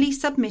formally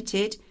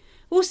submitted,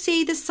 will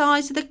see the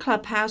size of the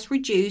clubhouse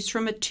reduced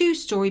from a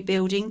 2-storey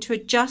building to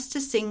just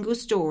a single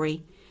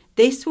storey.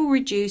 This will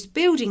reduce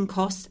building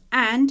costs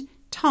and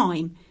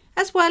time,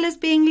 as well as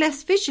being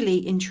less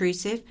visually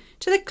intrusive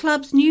to the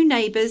club's new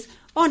neighbours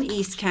on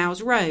East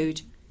Cowes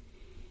Road.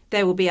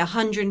 There will be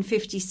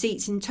 150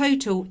 seats in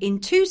total in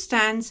 2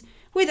 stands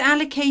with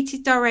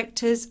allocated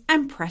directors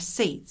and press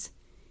seats.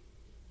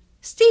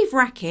 Steve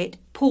Rackett,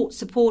 Port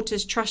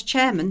Supporters Trust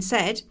Chairman,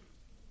 said,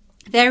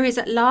 "There is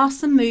at last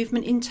some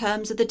movement in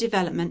terms of the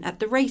development at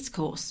the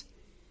racecourse.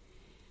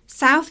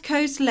 South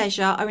Coast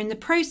Leisure are in the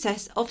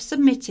process of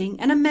submitting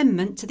an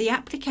amendment to the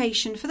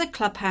application for the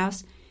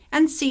clubhouse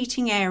and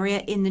seating area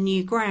in the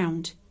new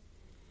ground.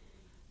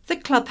 The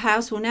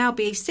clubhouse will now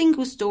be a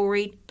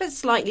single-storied but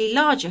slightly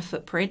larger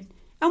footprint,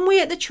 and we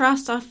at the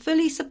Trust are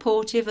fully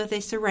supportive of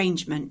this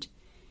arrangement.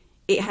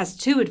 It has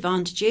 2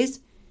 advantages: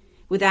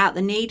 without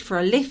the need for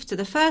a lift to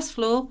the first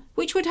floor,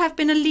 which would have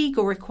been a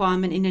legal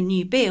requirement in a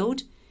new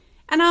build,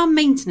 and our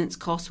maintenance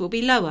costs will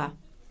be lower.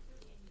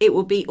 It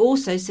will be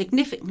also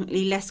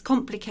significantly less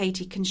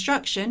complicated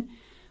construction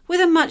with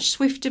a much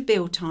swifter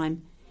build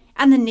time,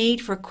 and the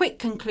need for a quick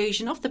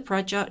conclusion of the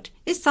project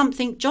is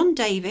something John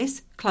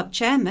Davis, club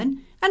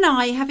chairman, and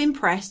I have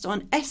impressed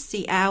on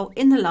SCL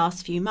in the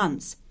last few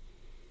months.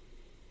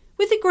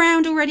 With the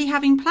ground already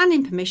having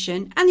planning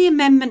permission and the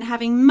amendment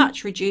having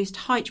much reduced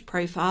height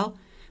profile,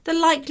 the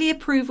likely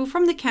approval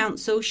from the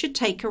council should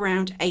take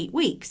around 8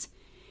 weeks,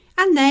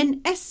 and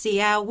then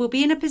SCL will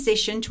be in a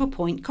position to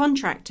appoint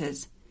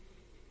contractors.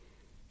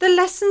 The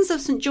lessons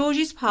of St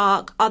George's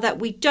Park are that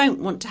we don't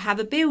want to have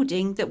a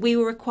building that we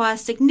will require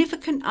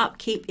significant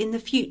upkeep in the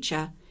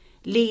future,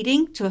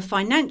 leading to a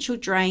financial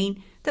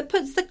drain that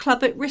puts the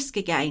club at risk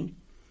again.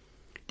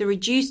 The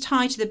reduced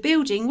height of the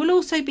building will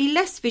also be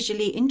less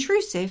visually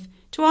intrusive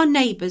to our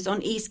neighbours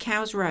on East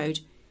Cowes Road,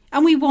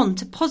 and we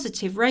want a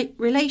positive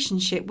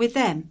relationship with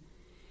them.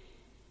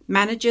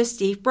 Manager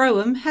Steve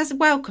Brougham has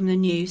welcomed the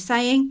news,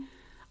 saying,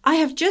 "I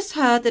have just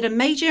heard that a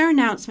major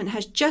announcement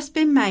has just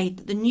been made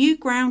that the new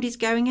ground is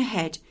going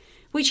ahead,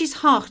 which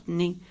is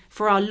heartening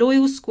for our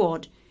loyal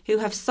squad who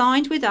have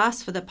signed with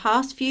us for the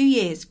past few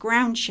years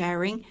ground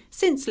sharing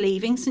since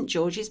leaving St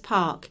George's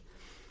Park."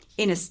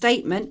 In a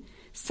statement,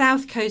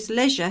 South Coast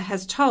Leisure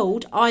has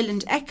told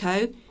Island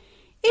Echo,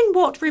 "In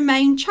what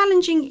remain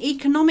challenging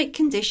economic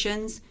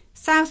conditions,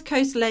 South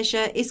Coast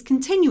Leisure is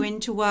continuing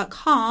to work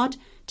hard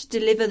to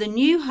deliver the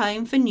new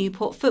home for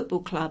Newport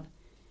Football Club.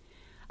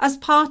 As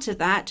part of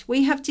that,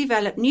 we have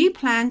developed new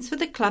plans for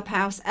the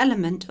clubhouse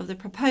element of the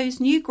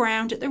proposed new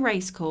ground at the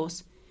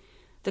racecourse.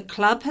 The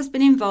club has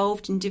been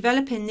involved in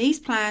developing these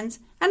plans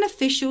and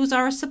officials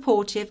are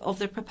supportive of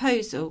the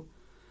proposal.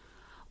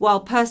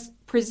 While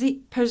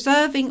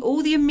preserving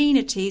all the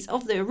amenities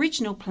of the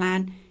original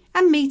plan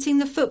and meeting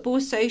the Football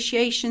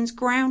Association's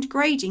ground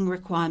grading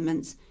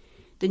requirements,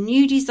 the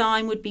new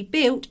design would be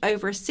built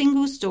over a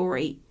single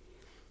storey.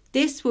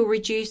 This will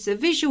reduce the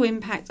visual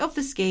impact of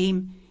the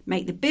scheme,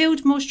 make the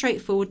build more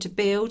straightforward to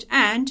build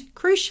and,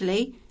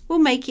 crucially, will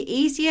make it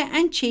easier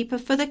and cheaper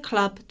for the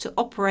club to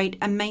operate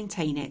and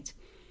maintain it.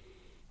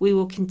 We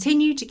will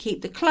continue to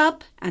keep the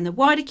club and the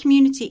wider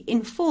community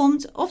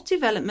informed of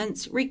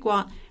developments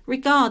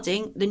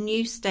regarding the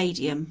new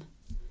stadium."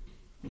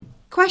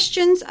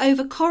 Questions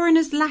over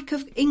coroner's lack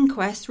of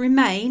inquest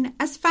remain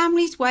as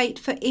families wait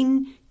for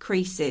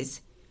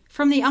increases.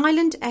 From the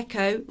Island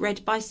Echo,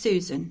 read by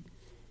Susan.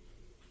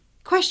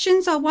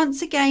 Questions are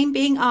once again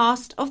being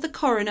asked of the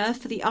coroner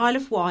for the Isle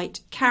of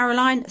Wight,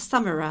 Caroline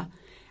Summerer,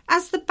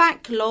 as the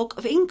backlog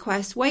of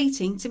inquests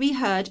waiting to be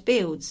heard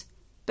builds,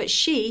 but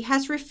she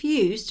has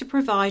refused to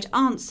provide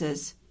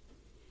answers.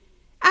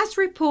 As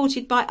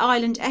reported by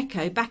Island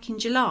Echo back in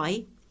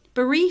July,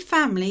 bereaved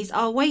families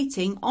are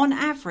waiting on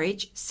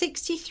average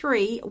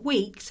 63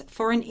 weeks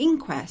for an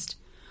inquest,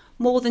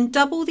 more than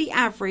double the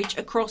average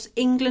across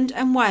England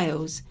and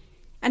Wales,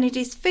 and it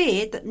is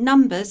feared that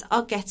numbers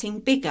are getting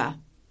bigger.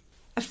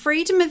 A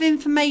Freedom of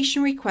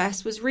Information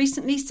request was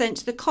recently sent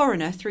to the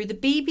coroner through the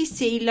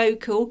BBC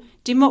Local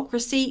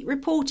Democracy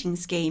Reporting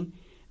Scheme,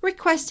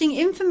 requesting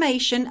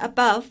information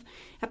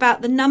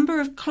about the number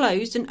of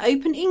closed and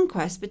open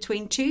inquests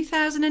between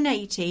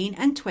 2018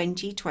 and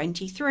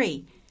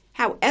 2023.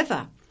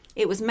 However,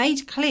 it was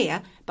made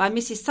clear by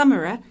Mrs.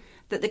 Summerer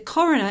that the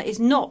coroner is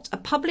not a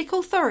public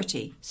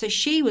authority, so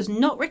she was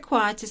not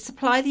required to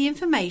supply the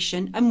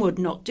information and would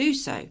not do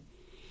so.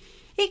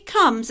 It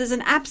comes as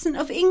an absence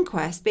of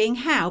inquest being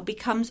held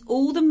becomes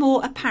all the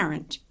more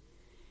apparent.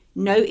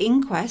 No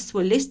inquests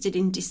were listed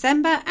in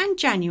December and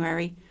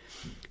January,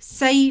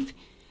 save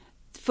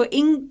for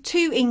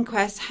two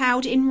inquests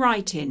held in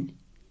writing.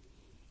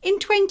 In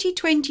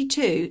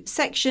 2022,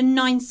 Section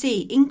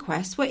 9C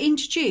inquests were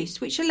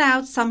introduced, which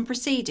allowed some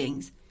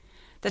proceedings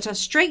that are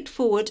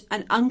straightforward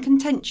and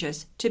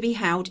uncontentious to be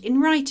held in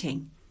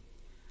writing.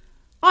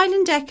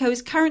 Island Echo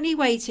is currently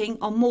waiting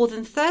on more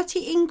than 30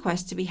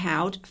 inquests to be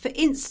held for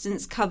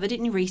incidents covered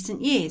in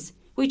recent years,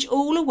 which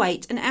all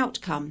await an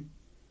outcome.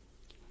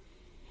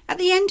 At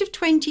the end of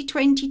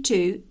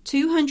 2022,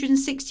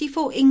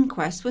 264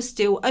 inquests were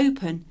still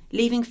open,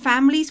 leaving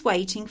families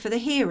waiting for the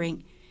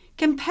hearing,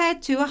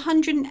 compared to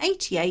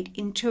 188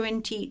 in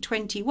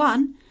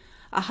 2021,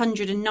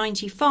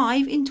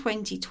 195 in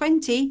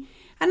 2020,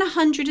 and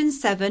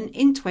 107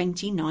 in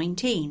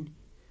 2019.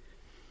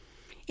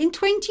 In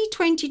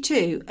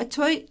 2022, a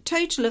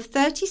total of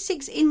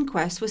 36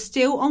 inquests were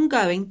still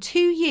ongoing 2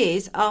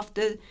 years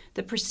after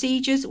the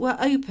procedures were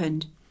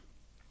opened,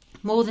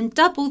 more than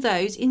double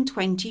those in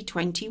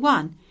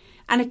 2021,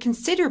 and a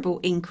considerable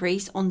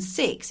increase on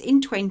 6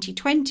 in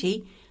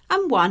 2020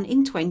 and 1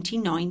 in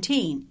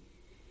 2019.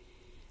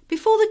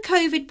 Before the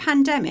COVID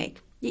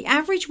pandemic, the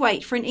average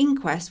wait for an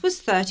inquest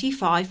was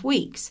 35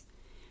 weeks,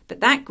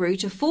 but that grew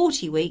to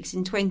 40 weeks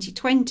in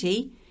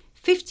 2020,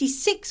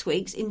 56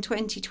 weeks in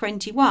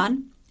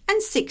 2021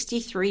 and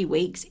 63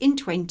 weeks in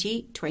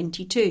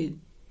 2022.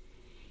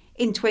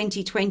 In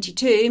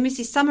 2022,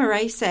 Mrs.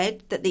 Summeray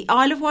said that the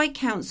Isle of Wight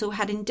Council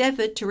had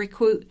endeavoured to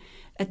recruit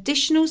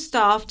additional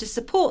staff to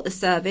support the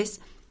service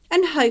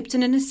and hoped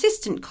an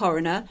assistant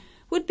coroner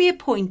would be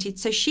appointed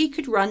so she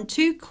could run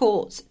 2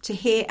 courts to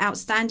hear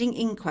outstanding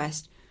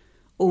inquests.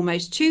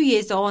 Almost 2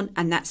 years on,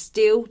 and that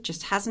still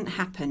just hasn't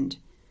happened.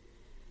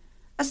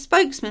 A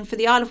spokesman for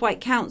the Isle of Wight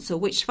Council,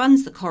 which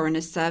funds the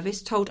coroner's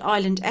service, told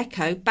Island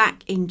Echo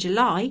back in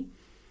July,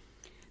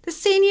 "The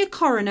senior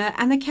coroner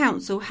and the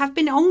council have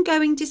been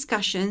ongoing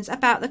discussions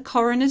about the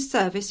coroner's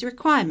service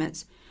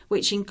requirements,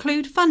 which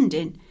include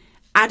funding,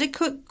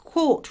 adequate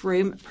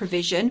courtroom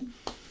provision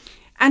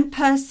and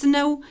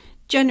personnel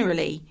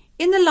generally,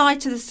 in the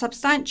light of the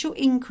substantial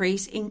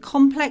increase in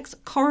complex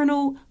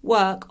coronal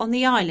work on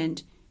the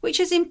island, which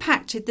has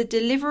impacted the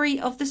delivery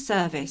of the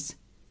service."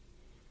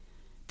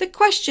 The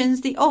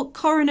questions the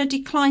coroner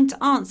declined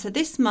to answer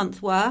this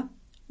month were: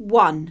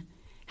 1.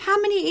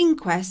 How many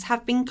inquests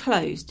have been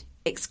closed,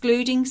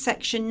 excluding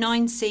Section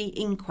 9C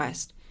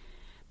inquest,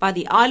 by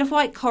the Isle of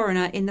Wight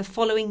coroner in the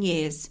following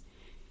years: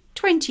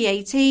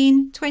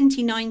 2018,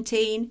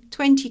 2019,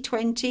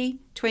 2020,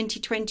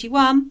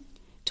 2021,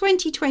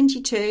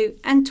 2022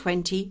 and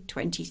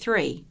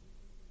 2023.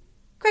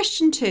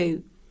 Question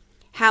 2.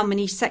 How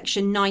many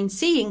Section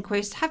 9C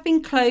inquests have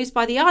been closed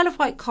by the Isle of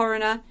Wight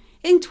coroner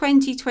in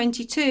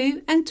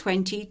 2022 and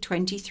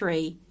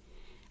 2023?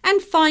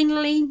 And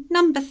finally,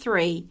 number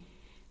 3,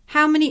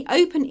 how many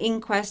open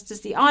inquests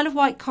does the Isle of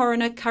Wight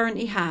coroner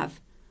currently have?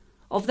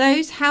 Of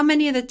those, how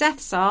many of the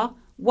deaths are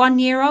 1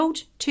 year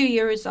old, 2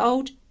 years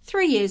old,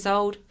 3 years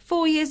old,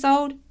 4 years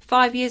old,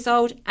 5 years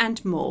old,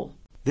 and more?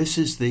 This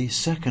is the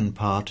second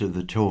part of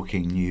the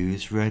Talking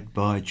News, read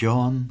by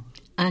John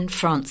and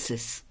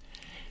Francis.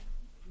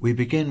 We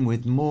begin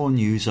with more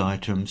news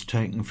items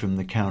taken from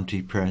the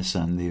County Press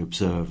and the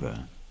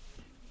Observer.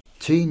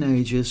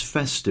 Teenagers'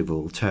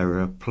 Festival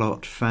Terror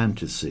Plot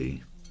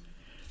Fantasy.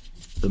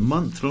 The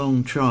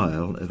month-long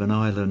trial of an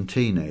island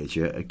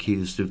teenager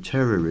accused of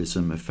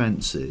terrorism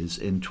offences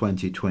in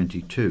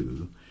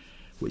 2022,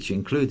 which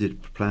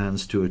included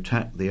plans to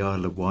attack the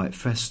Isle of Wight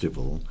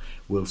Festival,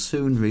 will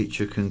soon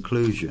reach a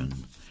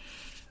conclusion.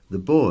 The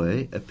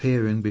boy,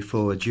 appearing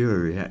before a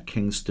jury at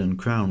Kingston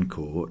Crown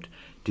Court,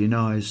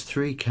 denies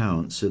 3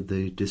 counts of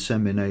the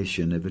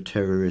dissemination of a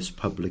terrorist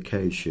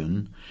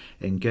publication,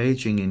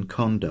 engaging in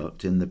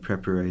conduct in the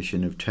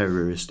preparation of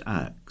terrorist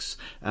acts,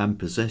 and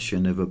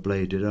possession of a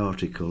bladed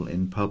article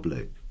in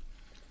public.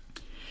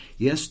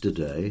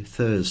 Yesterday,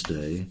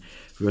 Thursday,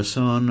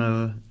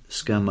 Rossano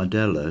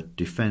Scamadella,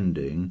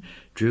 defending,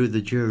 drew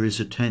the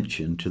jury's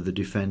attention to the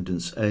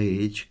defendant's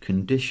age,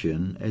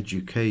 condition,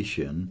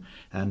 education,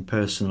 and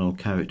personal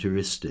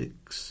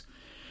characteristics.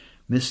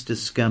 Mr.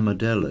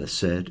 Scamadella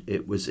said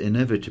it was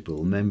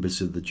inevitable members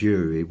of the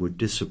jury would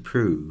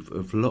disapprove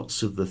of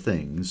lots of the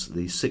things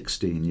the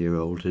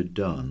 16-year-old had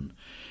done,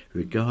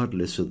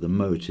 regardless of the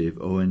motive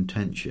or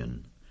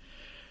intention.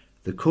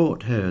 The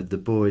court heard the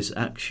boy's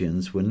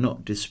actions were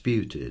not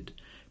disputed,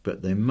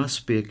 but they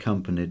must be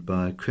accompanied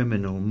by a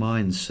criminal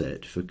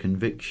mindset for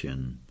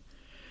conviction.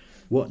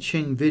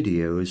 Watching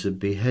videos of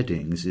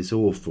beheadings is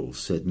awful,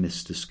 said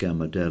Mr.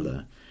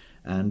 Scamadella,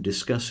 and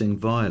discussing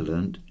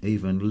violent,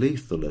 even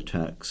lethal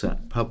attacks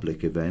at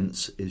public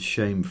events is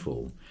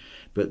shameful,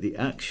 but the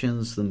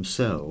actions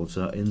themselves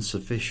are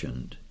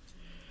insufficient.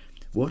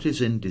 What is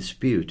in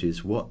dispute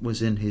is what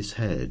was in his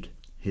head.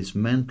 his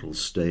mental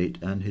state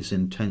and his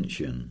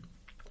intention.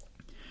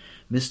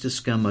 Mr.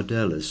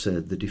 Scamardella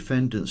said the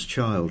defendant's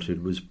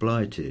childhood was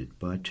blighted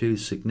by two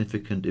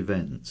significant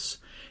events,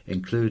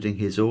 including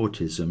his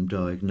autism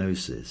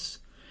diagnosis.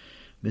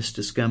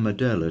 Mr.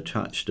 Scamardella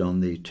touched on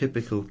the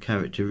typical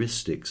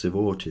characteristics of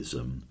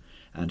autism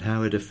and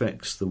how it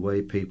affects the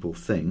way people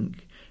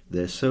think,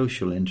 their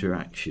social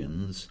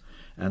interactions,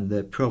 and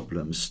their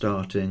problems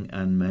starting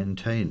and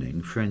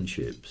maintaining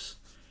friendships.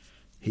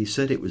 He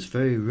said it was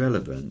very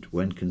relevant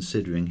when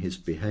considering his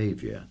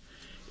behaviour,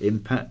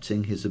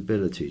 impacting his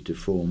ability to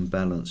form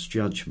balanced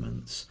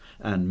judgments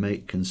and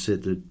make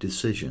considered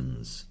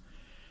decisions.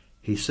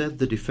 He said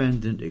the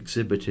defendant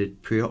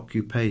exhibited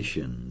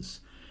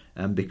preoccupations,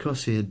 and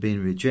because he had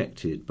been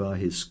rejected by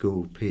his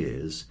school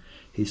peers,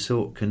 he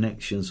sought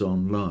connections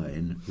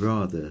online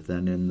rather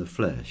than in the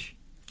flesh.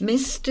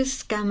 Mr.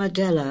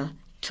 Scamardella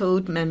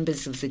told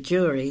members of the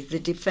jury the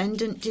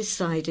defendant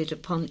decided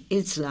upon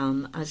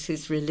Islam as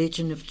his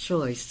religion of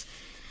choice,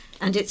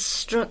 and its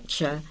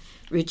structure,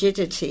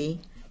 rigidity,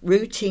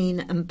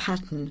 routine and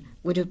pattern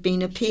would have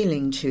been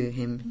appealing to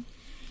him.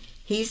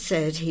 He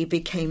said he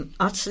became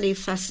utterly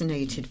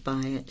fascinated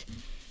by it.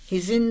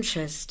 His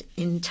interest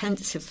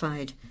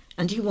intensified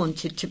and he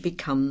wanted to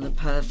become the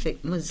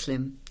perfect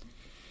Muslim.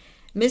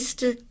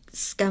 Mr.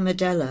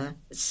 Scamardella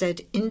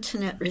said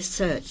internet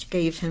research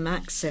gave him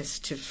access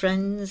to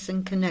friends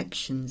and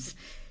connections,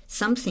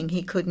 something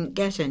he couldn't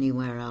get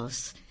anywhere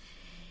else.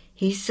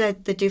 He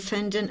said the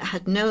defendant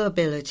had no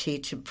ability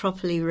to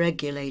properly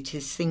regulate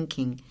his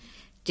thinking,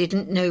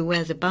 didn't know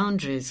where the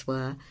boundaries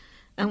were,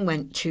 and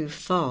went too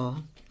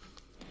far.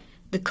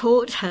 The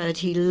court heard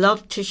he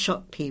loved to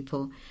shock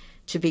people,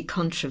 to be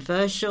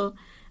controversial,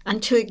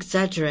 and to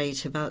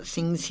exaggerate about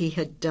things he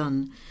had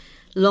done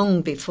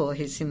long before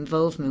his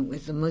involvement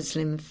with the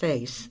Muslim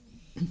faith.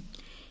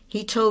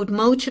 He told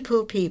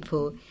multiple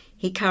people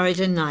he carried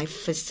a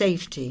knife for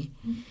safety.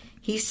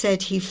 He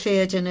said he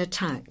feared an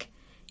attack,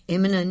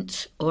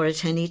 imminent or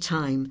at any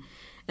time,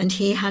 and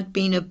he had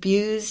been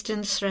abused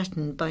and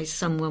threatened by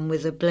someone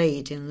with a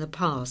blade in the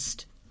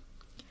past.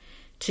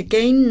 To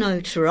gain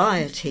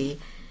notoriety,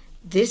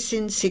 this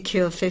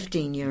insecure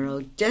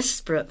 15-year-old,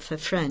 desperate for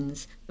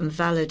friends and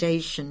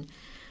validation,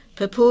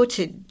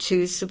 purported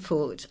to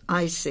support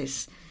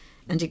ISIS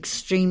and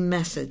extreme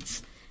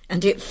methods,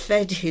 and it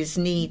fed his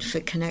need for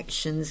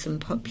connections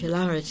and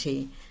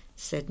popularity,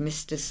 said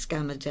Mr.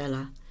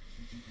 Scamardella.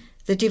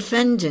 The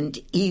defendant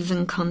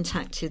even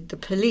contacted the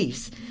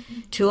police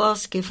to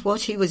ask if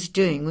what he was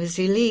doing was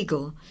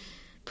illegal,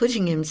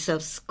 putting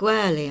himself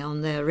squarely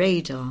on their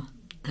radar,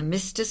 and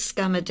Mr.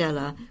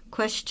 Scamardella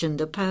questioned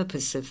the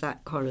purpose of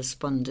that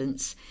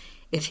correspondence,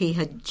 if he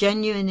had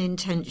genuine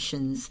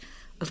intentions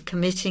of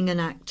committing an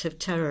act of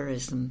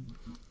terrorism.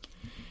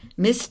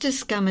 Mr.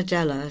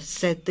 Scamardella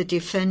said the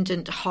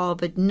defendant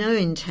harboured no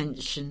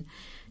intention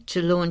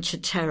to launch a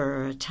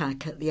terror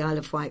attack at the Isle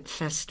of Wight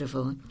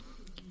festival.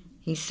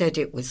 He said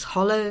it was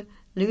hollow,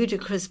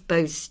 ludicrous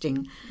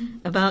boasting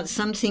about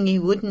something he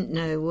wouldn't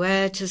know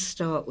where to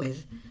start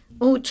with,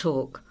 or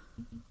talk,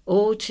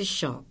 or to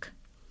shock.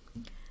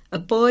 A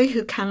boy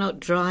who cannot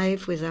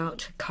drive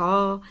without a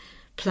car,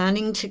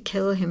 planning to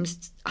kill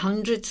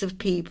hundreds of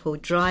people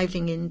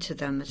driving into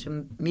them at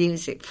a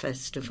music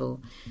festival,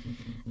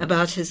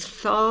 about as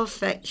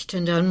far-fetched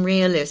and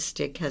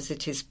unrealistic as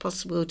it is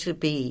possible to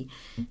be,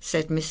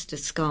 said Mr.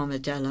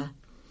 Scamardella.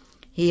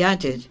 He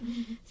added,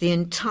 the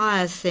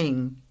entire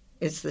thing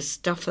is the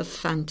stuff of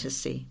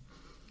fantasy.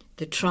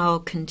 The trial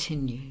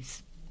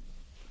continues.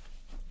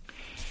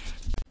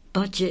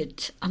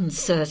 Budget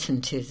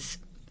uncertainties.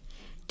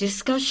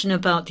 Discussion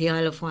about the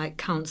Isle of Wight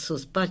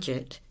Council's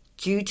budget,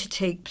 due to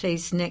take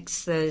place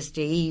next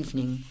Thursday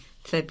evening,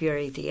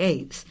 February the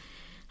 8th,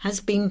 has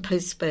been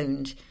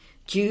postponed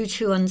due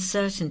to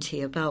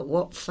uncertainty about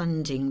what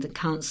funding the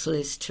council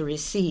is to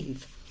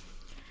receive.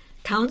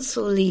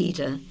 Council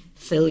leader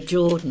Phil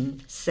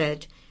Jordan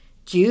said,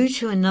 due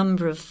to a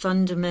number of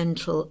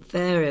fundamental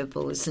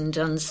variables and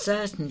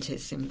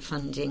uncertainties in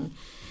funding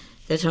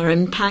that are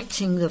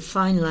impacting the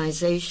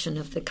finalisation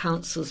of the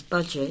council's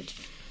budget,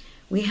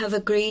 we have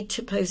agreed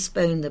to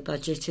postpone the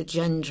budget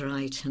agenda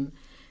item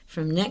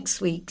from next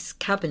week's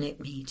Cabinet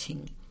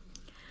meeting.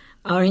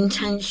 Our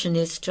intention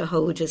is to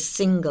hold a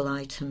single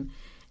item,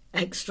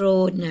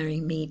 extraordinary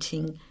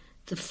meeting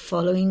the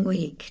following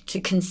week to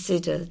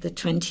consider the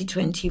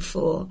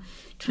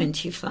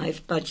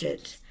 2024-25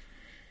 budget.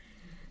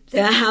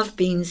 There have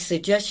been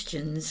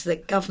suggestions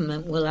that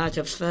government will add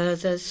a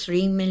further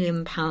 £3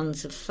 million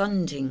of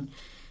funding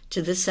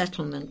to the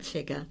settlement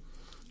figure,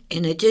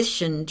 in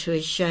addition to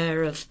a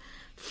share of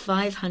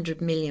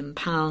 £500 million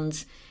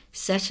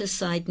set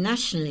aside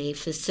nationally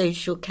for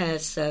social care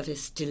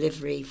service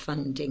delivery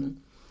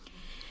funding.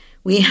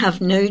 We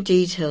have no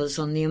details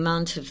on the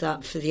amount of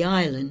that for the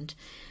island,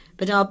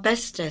 but our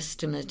best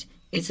estimate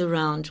is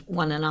around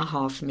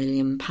 £1.5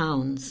 million.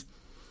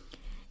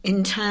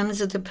 In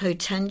terms of the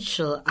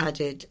potential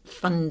added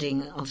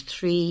funding of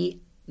 £3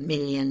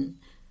 million,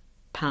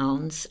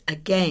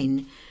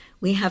 again,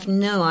 we have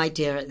no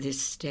idea at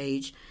this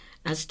stage,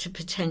 as to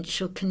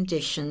potential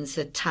conditions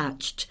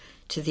attached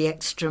to the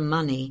extra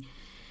money,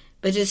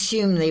 but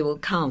assume they will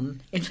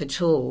come, if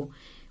at all,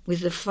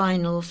 with the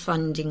final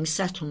funding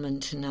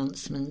settlement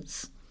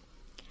announcements.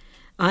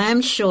 I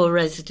am sure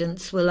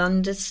residents will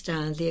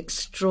understand the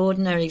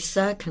extraordinary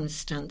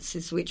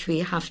circumstances which we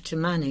have to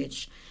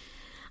manage.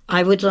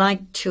 I would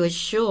like to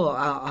assure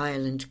our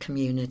island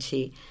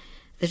community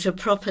that a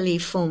properly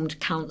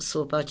formed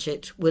council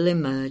budget will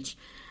emerge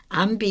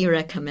and be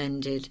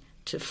recommended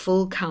to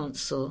full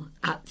council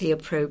at the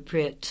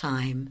appropriate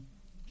time.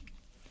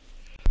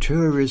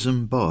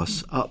 Tourism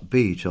Boss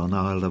Upbeat on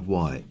Isle of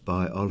Wight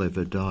by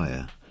Oliver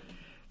Dyer.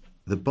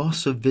 The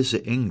boss of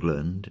Visit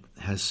England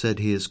has said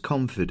he is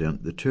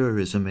confident the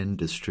tourism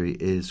industry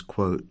is,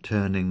 quote,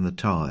 turning the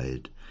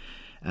tide,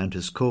 and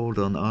has called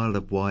on Isle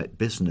of Wight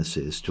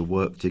businesses to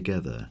work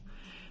together.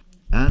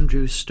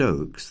 Andrew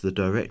Stokes, the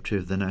director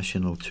of the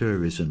National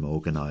Tourism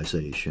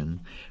Organisation,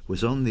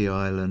 was on the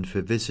island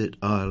for Visit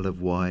Isle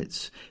of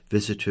Wight's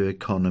Visitor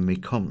Economy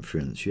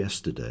Conference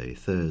yesterday,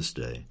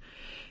 Thursday.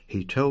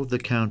 He told the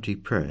county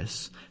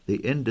press the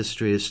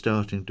industry is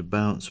starting to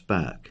bounce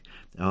back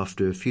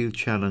after a few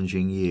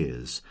challenging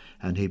years,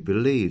 and he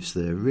believes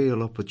there are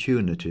real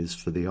opportunities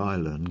for the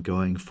island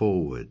going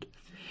forward.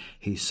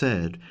 He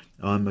said,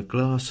 "I'm a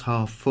glass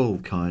half full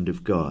kind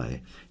of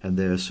guy, and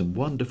there are some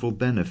wonderful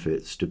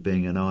benefits to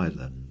being an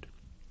island.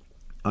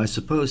 I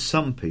suppose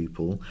some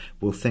people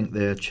will think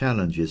there are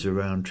challenges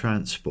around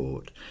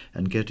transport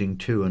and getting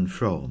to and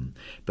from,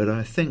 but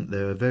I think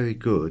there are very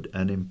good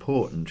and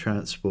important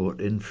transport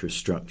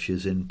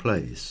infrastructures in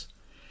place."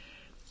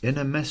 In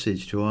a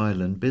message to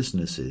island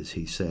businesses,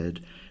 he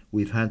said,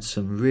 "We've had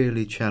some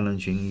really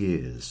challenging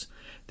years.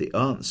 The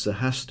answer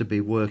has to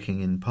be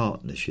working in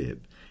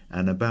partnership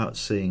and about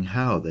seeing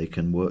how they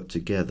can work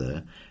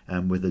together,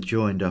 and with a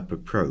joined-up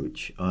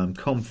approach, I am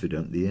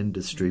confident the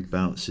industry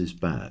bounces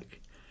back."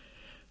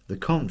 The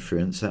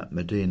conference at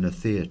Medina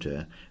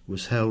Theatre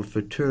was held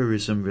for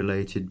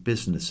tourism-related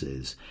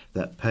businesses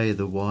that pay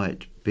the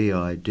Wight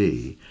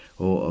BID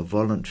or are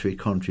voluntary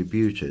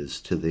contributors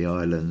to the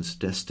island's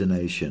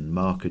destination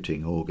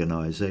marketing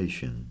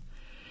organisation.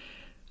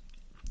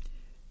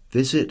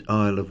 Visit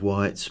Isle of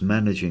Wight's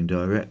Managing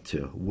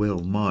Director,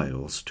 Will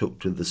Miles, took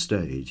to the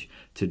stage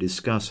to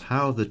discuss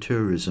how the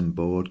Tourism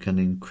Board can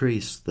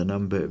increase the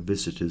number of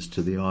visitors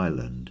to the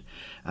island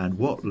and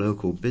what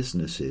local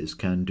businesses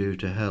can do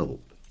to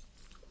help.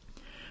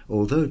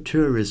 Although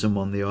tourism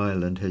on the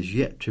island has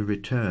yet to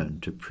return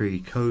to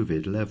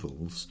pre-COVID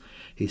levels,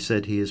 he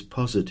said he is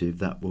positive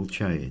that will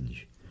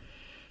change.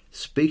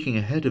 Speaking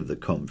ahead of the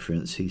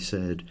conference, he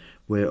said,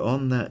 "We're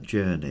on that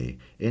journey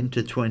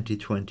into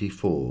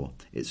 2024.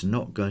 It's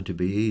not going to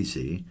be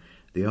easy.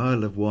 The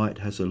Isle of Wight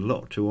has a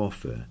lot to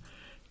offer.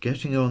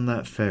 Getting on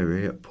that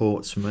ferry at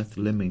Portsmouth,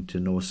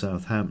 Lymington or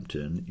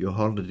Southampton, your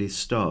holiday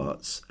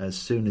starts as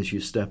soon as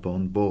you step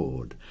on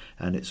board,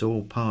 and it's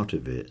all part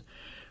of it.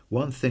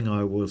 One thing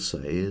I will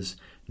say is,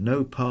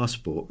 no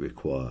passport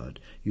required.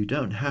 You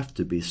don't have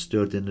to be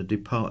stood in a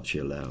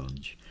departure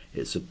lounge.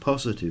 It's a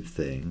positive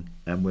thing,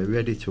 and we're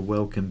ready to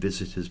welcome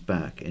visitors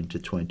back into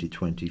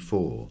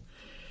 2024.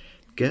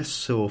 Guests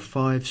saw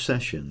 5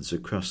 sessions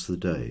across the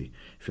day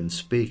from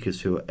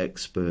speakers who are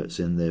experts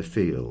in their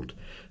field,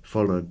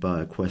 followed by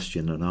a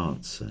question and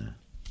answer.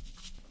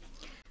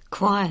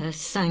 Choir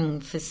sang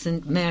for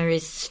St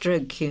Mary's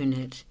Stroke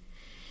Unit.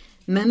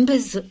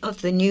 Members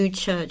of the New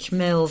Church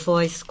Male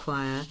Voice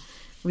Choir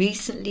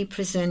recently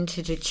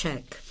presented a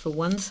cheque for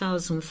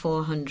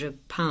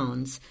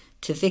 £1,400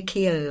 to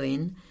Vicky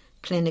Owen,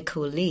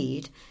 clinical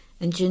lead,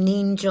 and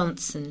Janine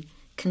Johnson,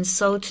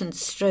 consultant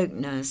stroke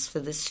nurse for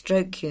the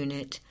stroke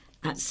unit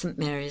at St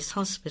Mary's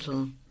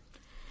Hospital.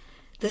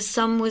 The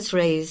sum was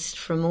raised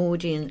from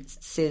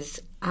audiences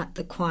at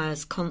the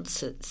choir's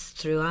concerts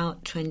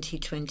throughout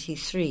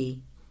 2023.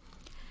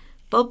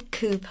 Bob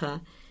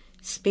Cooper,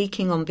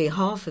 speaking on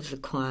behalf of the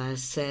choir,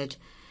 said,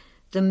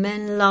 "The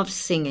men love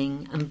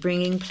singing and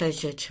bringing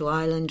pleasure to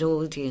island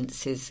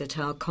audiences at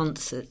our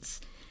concerts.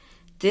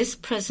 This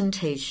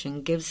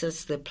presentation gives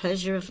us the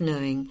pleasure of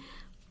knowing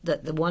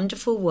that the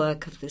wonderful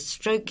work of the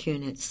stroke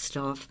unit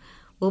staff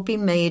will be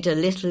made a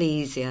little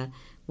easier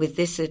with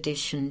this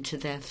addition to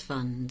their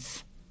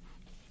funds."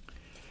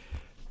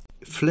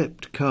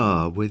 Flipped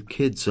car with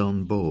kids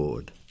on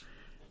board.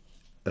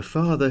 A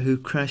father who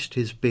crashed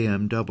his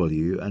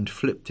BMW and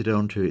flipped it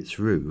onto its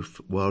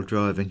roof while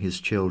driving his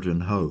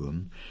children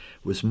home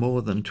was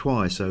more than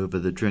twice over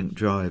the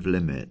drink-drive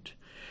limit.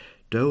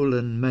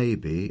 Dolan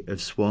Maybe of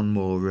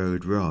Swanmore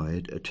Road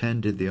Ride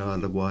attended the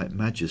Isle of Wight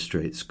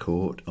Magistrates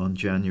Court on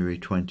January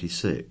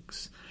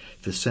 26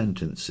 for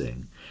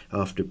sentencing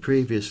after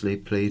previously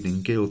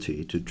pleading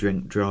guilty to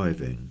drink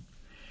driving.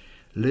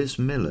 Liz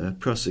Miller,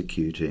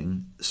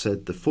 prosecuting,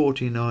 said the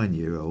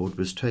 49-year-old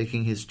was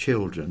taking his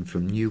children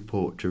from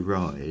Newport to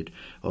Ryde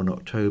on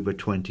October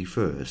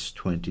 21,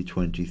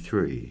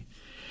 2023.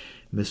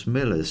 Miss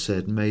Miller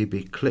said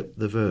Maybe clipped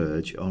the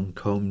verge on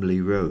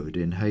Comley Road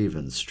in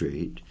Haven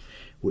Street,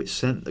 which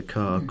sent the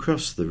car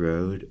across the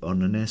road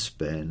on an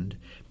S-bend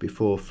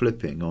before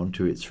flipping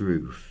onto its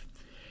roof.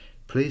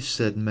 Police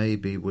said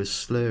Maybe was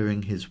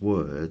slurring his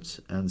words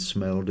and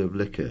smelled of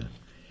liquor.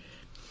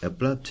 A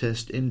blood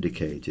test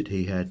indicated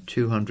he had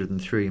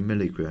 203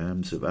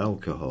 milligrams of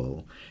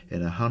alcohol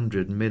in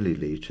 100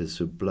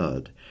 millilitres of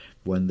blood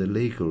when the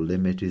legal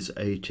limit is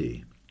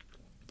 80.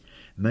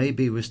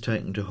 Maybe was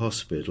taken to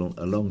hospital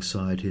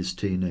alongside his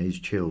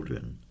teenage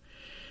children.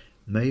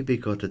 Maybe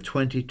got a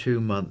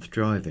 22-month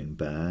driving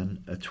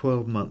ban, a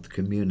 12-month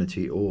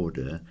community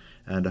order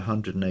and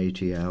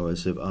 180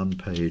 hours of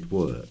unpaid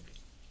work.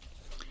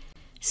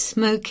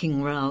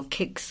 Smoking row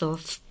kicks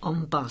off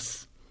on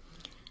bus.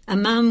 A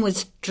man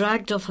was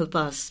dragged off a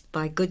bus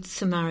by Good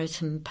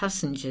Samaritan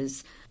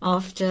passengers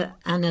after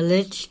an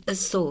alleged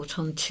assault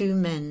on two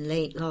men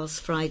late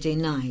last Friday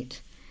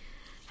night.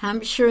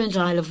 Hampshire and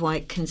Isle of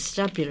Wight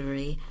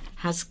Constabulary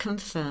has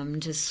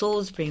confirmed a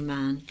Salisbury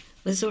man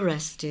was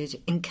arrested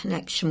in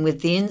connection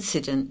with the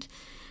incident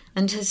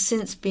and has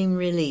since been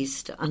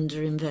released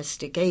under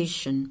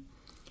investigation.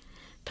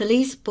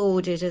 Police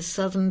boarded a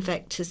Southern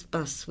Vectors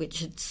bus which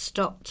had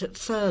stopped at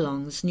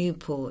Furlongs,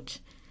 Newport.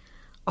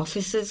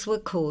 Officers were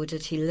called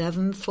at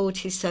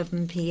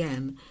 11:47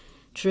 p.m.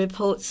 to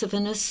reports of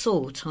an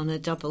assault on a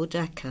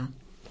double-decker.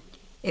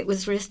 It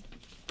was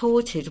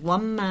reported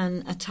one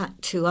man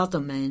attacked two other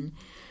men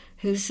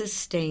who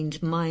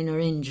sustained minor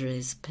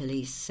injuries,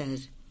 police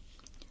said.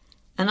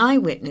 An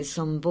eyewitness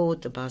on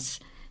board the bus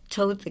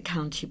told the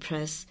county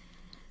press,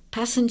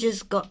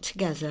 "Passengers got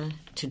together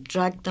to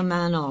drag the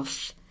man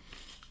off.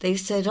 They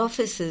said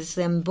officers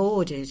then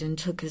boarded and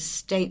took a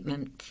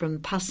statement from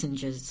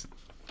passengers."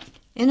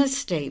 In a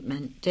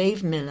statement,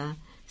 Dave Miller,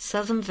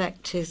 Southern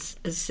Vectors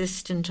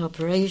Assistant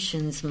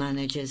Operations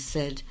Manager,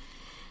 said,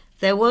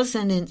 "There was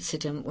an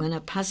incident when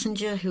a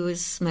passenger who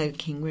was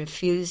smoking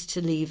refused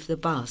to leave the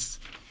bus.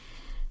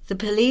 The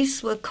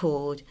police were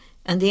called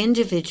and the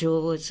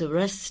individual was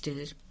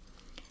arrested.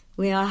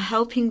 We are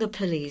helping the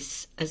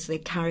police as they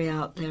carry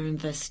out their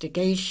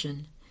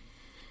investigation."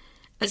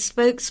 A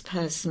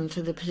spokesperson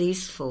for the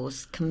police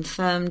force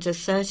confirmed a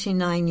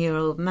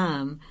 39-year-old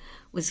man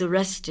was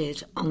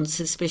arrested on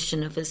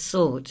suspicion of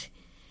assault.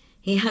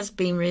 He has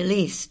been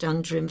released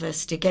under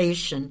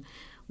investigation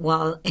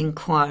while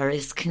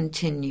inquiries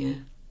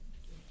continue.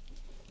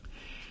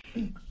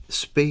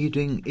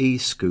 Speeding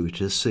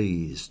e-scooter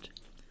seized.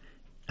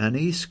 An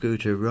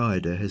e-scooter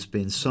rider has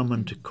been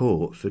summoned to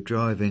court for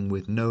driving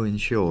with no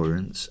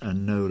insurance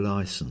and no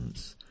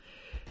licence.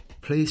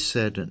 Police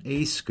said an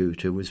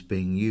e-scooter was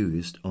being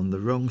used on the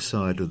wrong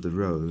side of the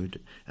road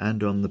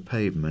and on the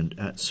pavement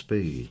at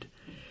speed.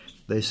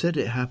 They said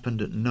it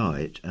happened at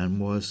night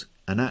and was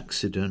an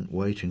accident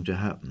waiting to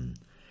happen.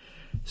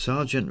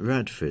 Sergeant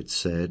Radford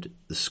said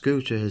the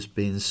scooter has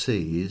been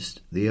seized,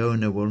 the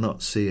owner will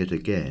not see it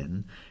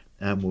again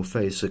and will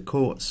face a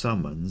court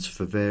summons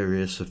for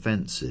various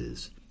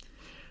offences.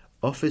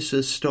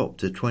 Officers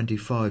stopped a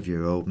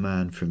 25-year-old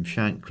man from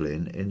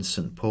Shanklin in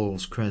St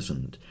Paul's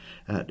Crescent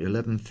at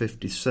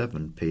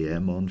 11:57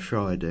 p.m. on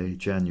Friday,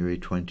 January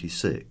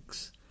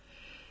 26.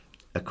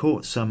 A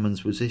court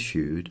summons was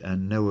issued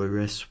and no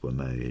arrests were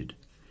made.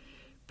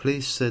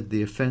 Police said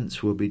the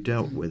offence will be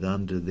dealt with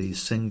under the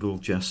single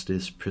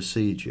justice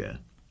procedure.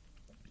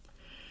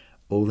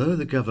 Although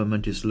the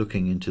government is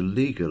looking into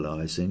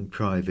legalising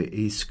private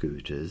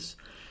e-scooters,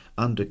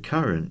 under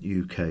current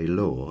UK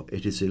law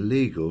it is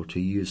illegal to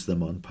use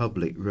them on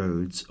public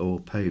roads or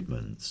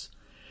pavements.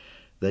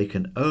 They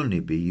can only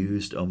be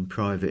used on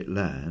private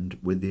land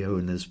with the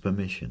owner's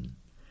permission.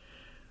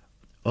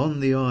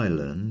 On the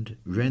island,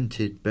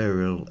 rented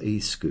Beryl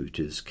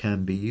e-scooters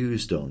can be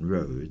used on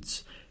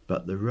roads,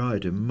 but the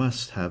rider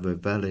must have a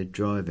valid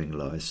driving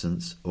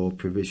licence or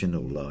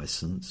provisional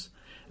licence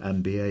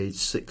and be aged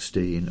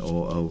 16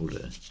 or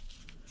older.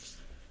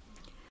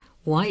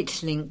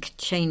 Wight link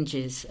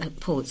changes at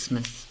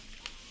Portsmouth.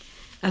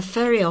 A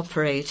ferry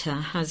operator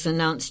has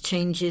announced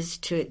changes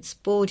to its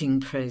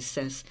boarding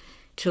process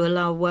to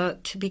allow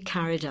work to be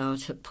carried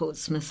out at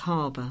Portsmouth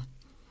Harbour.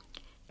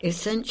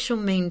 Essential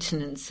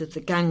maintenance of the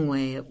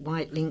gangway at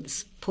Wight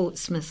Link's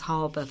Portsmouth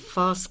Harbour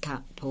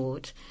Fastcat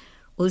port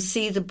will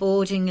see the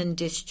boarding and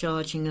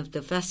discharging of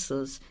the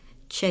vessels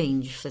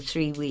change for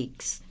 3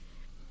 weeks.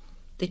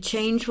 The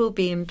change will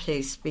be in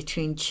place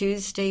between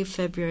Tuesday,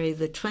 February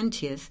the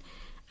 20th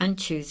and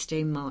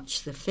Tuesday,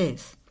 March the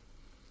 5th.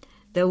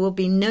 There will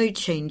be no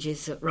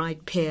changes at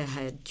Ryde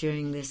Pierhead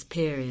during this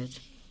period.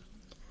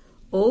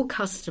 All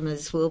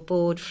customers will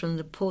board from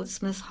the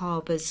Portsmouth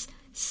Harbour's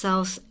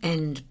South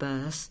End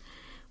berth,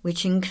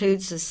 which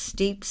includes a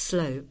steep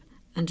slope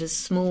and a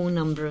small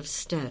number of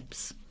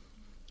steps.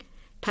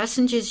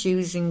 Passengers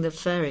using the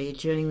ferry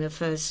during the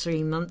first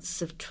 3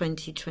 months of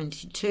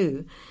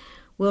 2022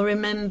 will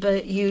remember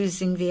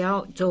using the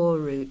outdoor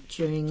route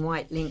during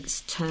Wight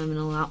Link's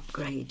terminal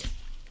upgrade.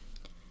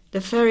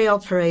 The ferry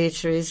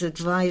operator is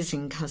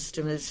advising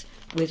customers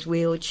with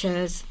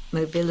wheelchairs,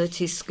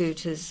 mobility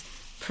scooters,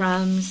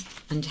 prams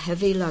and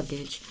heavy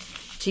luggage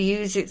to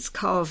use its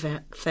car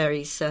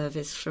ferry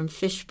service from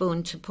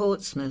Fishbourne to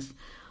Portsmouth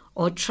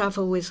or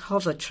travel with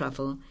hover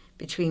travel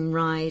between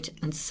Ryde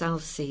and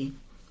Southsea.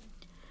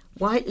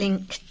 Wight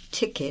Link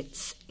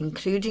tickets,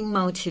 including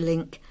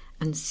multi-link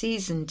and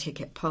season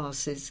ticket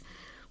passes,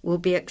 will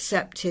be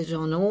accepted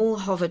on all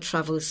hover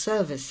travel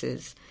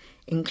services,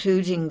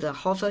 including the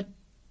hover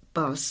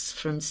bus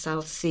from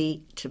Southsea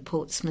to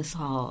Portsmouth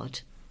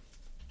Hard.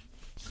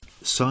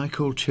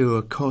 Cycle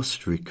tour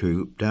cost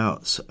recoup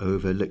doubts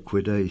over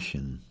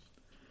liquidation.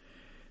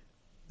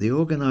 The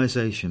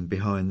organisation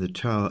behind the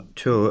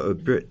Tour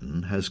of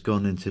Britain has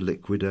gone into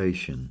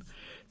liquidation,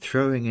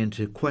 throwing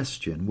into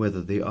question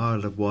whether the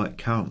Isle of Wight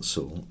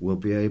Council will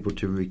be able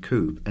to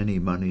recoup any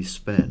money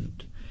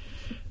spent.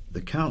 The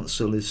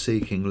council is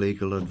seeking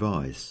legal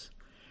advice.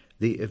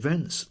 The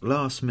event's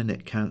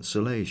last-minute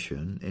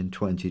cancellation in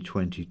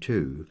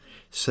 2022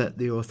 set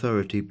the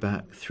authority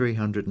back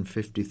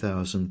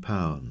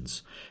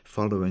 £350,000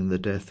 following the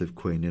death of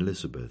Queen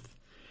Elizabeth.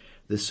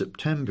 The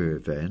September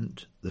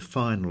event, the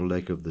final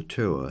leg of the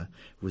tour,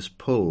 was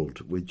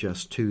pulled with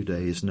just 2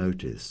 days'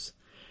 notice.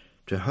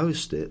 To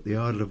host it, the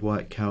Isle of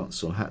Wight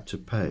Council had to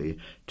pay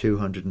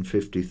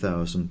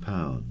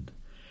 £250,000.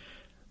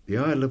 The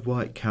Isle of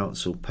Wight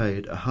Council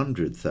paid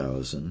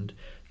 £100,000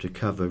 to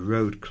cover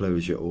road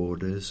closure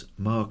orders,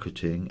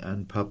 marketing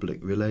and public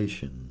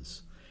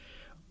relations.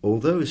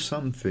 Although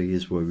some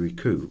fees were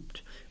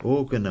recouped,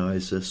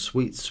 organiser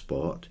Sweet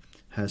Spot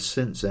has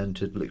since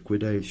entered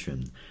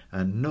liquidation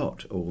and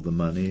not all the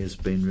money has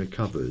been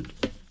recovered.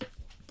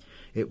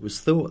 It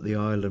was thought the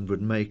island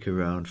would make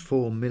around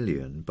 £4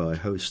 million by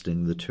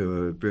hosting the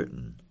Tour of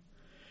Britain.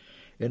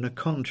 In a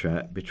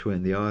contract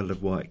between the Isle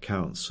of Wight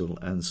Council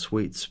and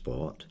Sweet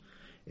Spot,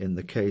 in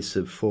the case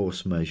of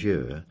force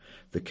majeure,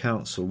 the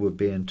council would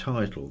be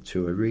entitled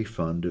to a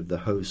refund of the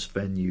host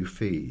venue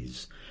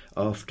fees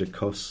after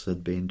costs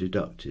had been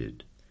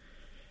deducted.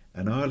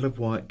 An Isle of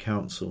Wight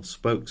Council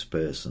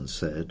spokesperson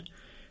said,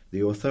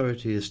 "The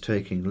authority is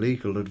taking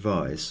legal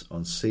advice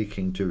on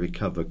seeking to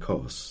recover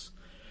costs.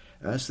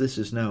 As this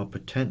is now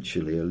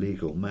potentially a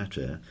legal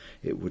matter,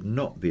 it would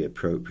not be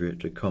appropriate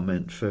to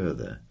comment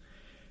further.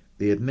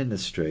 The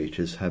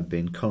administrators have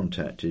been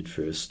contacted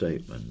for a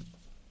statement."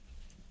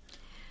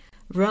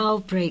 Row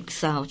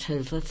breaks out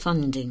over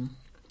funding.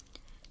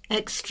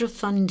 Extra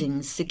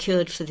funding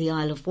secured for the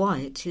Isle of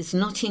Wight is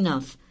not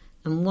enough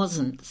and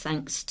wasn't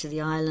thanks to the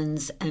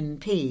island's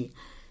MP,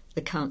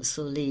 the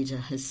council leader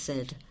has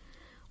said,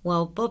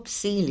 while Bob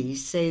Seeley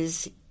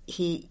says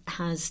he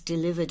has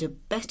delivered a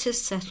better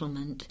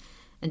settlement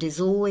and is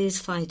always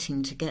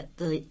fighting to get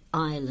the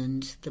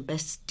island the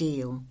best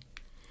deal.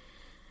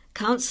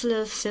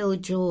 Councillor Phil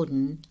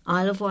Jordan,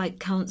 Isle of Wight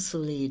council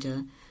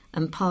leader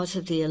and part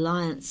of the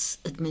Alliance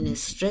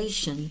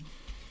administration,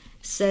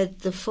 said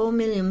the £4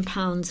 million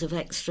of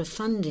extra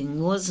funding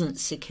wasn't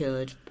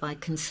secured by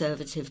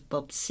Conservative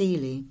Bob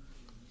Seeley.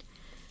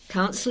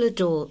 Councillor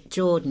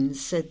Jordan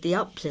said the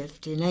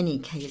uplift, in any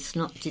case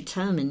not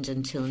determined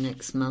until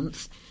next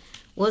month,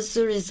 was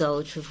the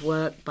result of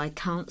work by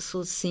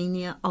council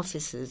senior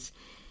officers,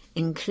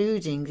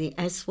 including the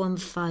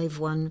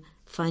S151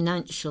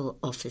 financial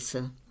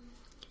officer.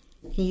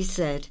 He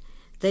said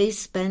they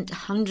spent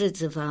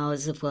hundreds of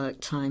hours of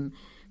work time,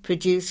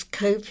 produced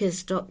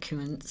copious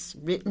documents,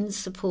 written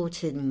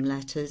supporting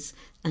letters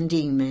and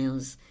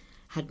emails,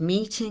 had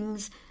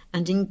meetings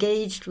and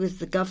engaged with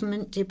the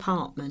government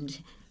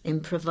department in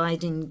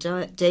providing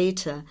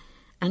data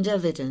and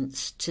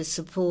evidence to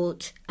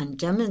support and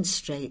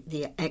demonstrate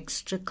the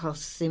extra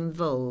costs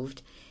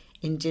involved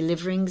in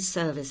delivering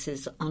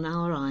services on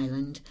our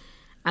island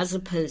as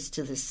opposed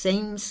to the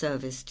same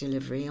service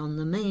delivery on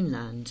the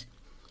mainland.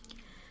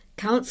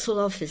 Council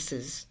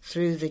officers,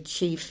 through the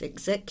Chief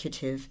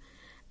Executive,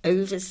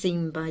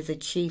 overseen by the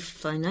Chief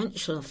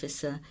Financial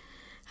Officer,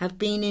 have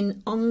been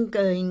in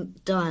ongoing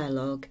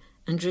dialogue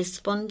and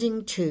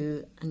responding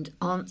to and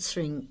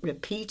answering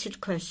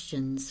repeated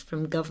questions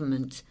from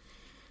government,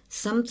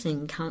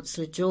 something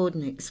Councillor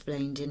Jordan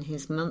explained in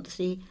his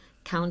monthly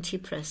County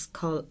Press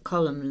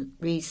column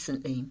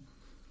recently.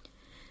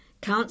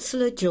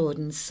 Councillor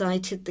Jordan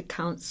cited the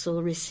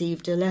council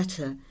received a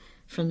letter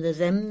from the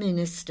then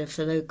Minister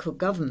for Local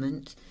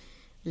Government,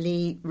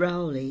 Lee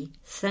Rowley,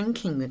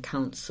 thanking the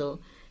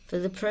council for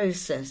the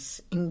process,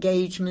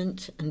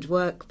 engagement and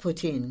work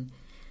put in,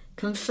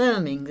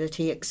 confirming that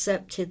he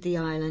accepted the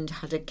island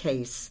had a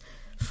case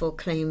for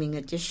claiming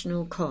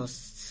additional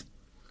costs.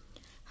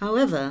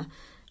 However,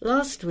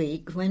 last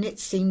week, when it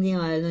seemed the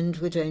island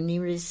would only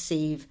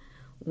receive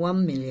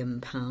 £1 million,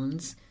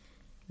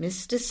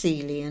 Mr.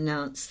 Seeley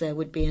announced there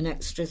would be an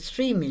extra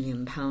 £3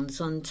 million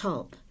on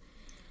top.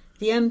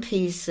 The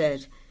MP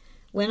said,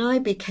 "When I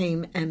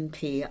became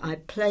MP, I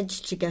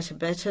pledged to get a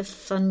better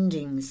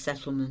funding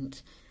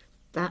settlement.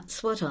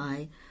 That's what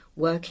I,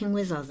 working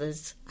with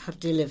others, have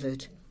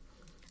delivered.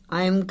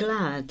 I am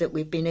glad that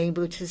we've been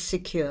able to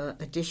secure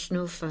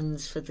additional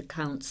funds for the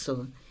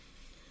council.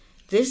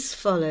 This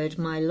followed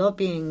my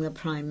lobbying the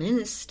Prime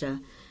Minister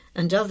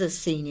and other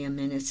senior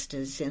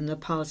ministers in the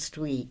past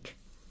week.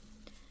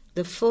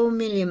 The £4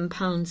 million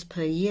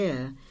per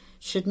year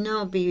should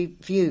now be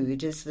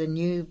viewed as the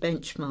new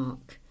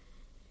benchmark.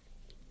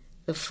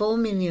 The £4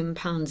 million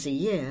a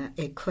year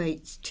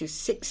equates to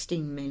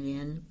 £16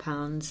 million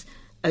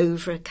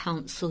over a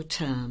council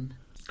term.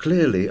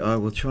 Clearly, I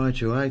will try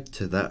to add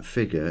to that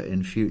figure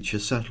in future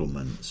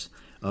settlements.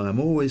 I am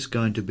always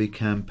going to be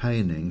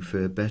campaigning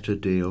for a better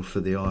deal for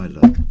the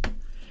island.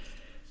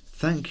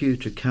 Thank you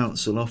to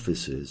council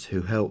officers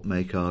who helped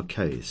make our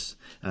case,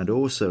 and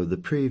also the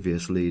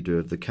previous leader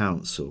of the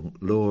council,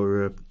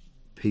 Laura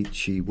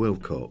Peachy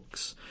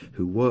Wilcox,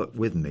 who worked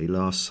with me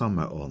last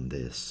summer on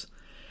this.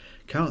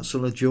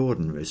 Councillor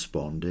Jordan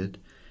responded,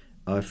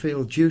 I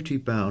feel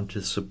duty-bound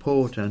to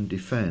support and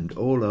defend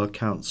all our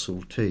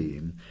council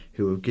team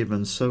who have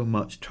given so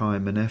much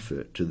time and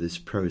effort to this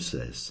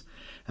process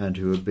and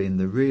who have been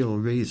the real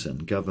reason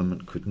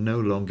government could no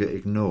longer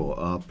ignore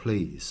our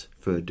pleas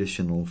for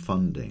additional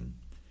funding.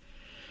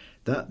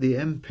 That the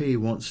MP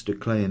wants to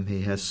claim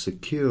he has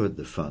secured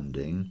the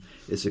funding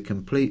is a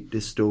complete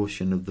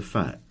distortion of the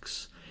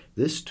facts.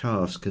 This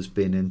task has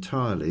been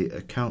entirely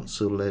a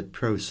council-led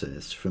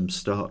process from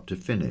start to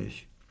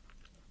finish.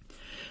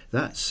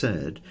 That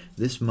said,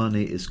 this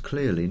money is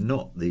clearly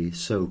not the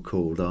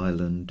so-called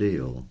island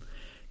deal.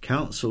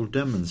 Council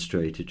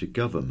demonstrated to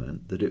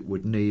government that it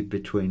would need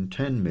between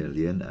 10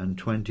 million and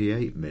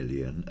 28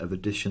 million of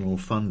additional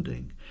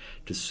funding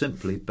to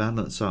simply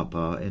balance up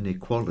our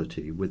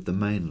inequality with the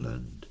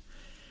mainland.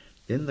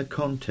 In the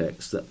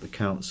context that the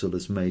Council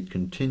has made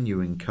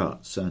continuing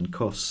cuts and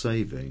cost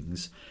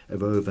savings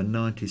of over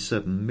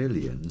 97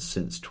 million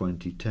since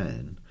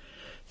 2010,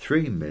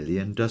 3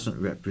 million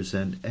doesn't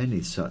represent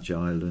any such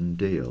island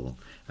deal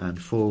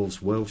and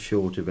falls well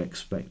short of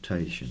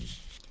expectation.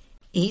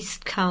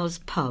 East Cowes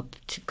pub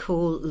to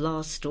call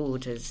last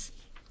orders.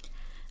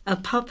 A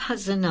pub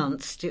has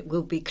announced it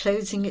will be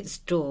closing its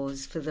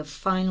doors for the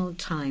final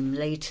time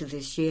later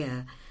this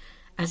year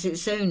as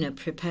its owner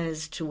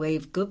prepares to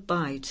wave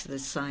goodbye to the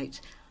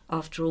site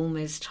after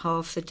almost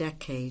half a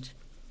decade.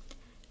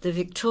 The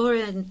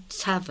Victorian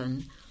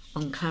Tavern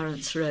on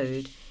Clarence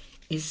Road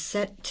is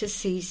set to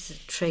cease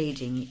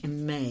trading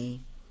in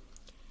May.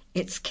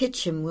 Its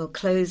kitchen will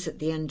close at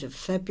the end of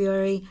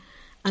February,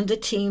 and the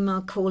team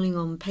are calling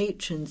on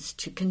patrons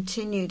to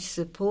continue to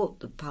support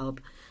the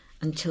pub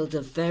until the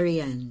very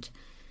end.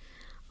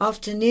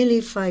 After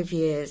nearly 5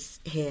 years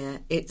here,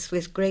 it's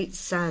with great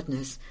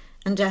sadness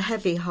and a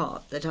heavy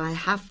heart that I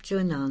have to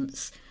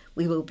announce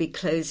we will be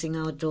closing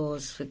our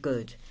doors for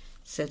good,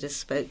 said a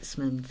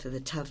spokesman for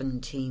the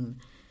tavern team.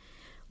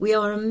 We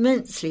are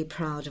immensely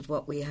proud of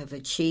what we have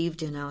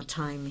achieved in our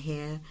time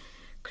here,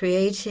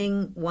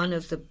 creating one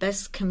of the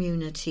best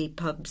community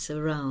pubs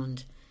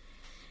around.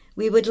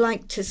 We would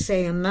like to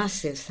say a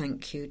massive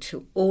thank you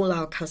to all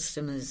our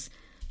customers,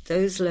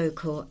 those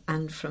local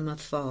and from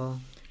afar.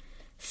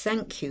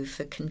 Thank you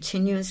for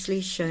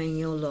continuously showing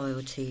your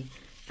loyalty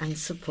and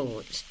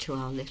support to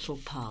our little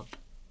pub.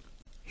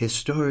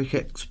 Historic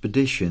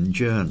Expedition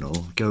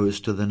Journal goes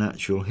to the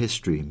Natural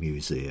History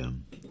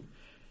Museum.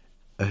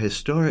 A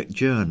historic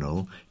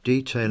journal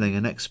detailing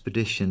an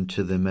expedition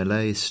to the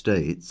Malay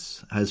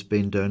States has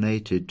been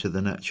donated to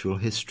the Natural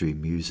History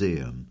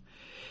Museum.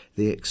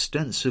 The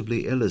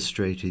extensively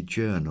illustrated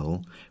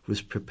journal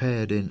was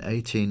prepared in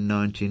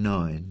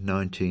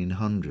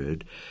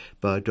 1899-1900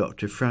 by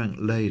Dr. Frank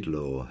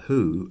Laidlaw,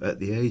 who, at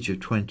the age of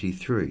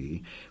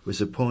 23,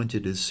 was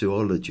appointed as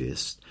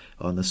zoologist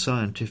on a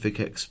scientific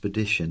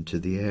expedition to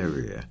the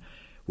area,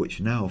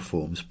 which now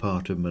forms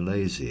part of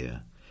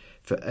Malaysia.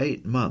 For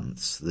 8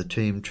 months, the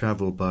team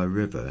travelled by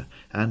river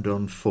and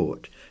on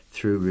foot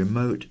through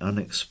remote,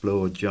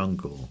 unexplored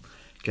jungle,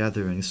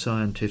 gathering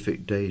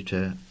scientific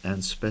data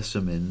and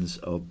specimens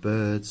of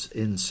birds,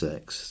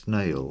 insects,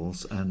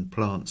 snails and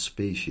plant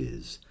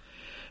species.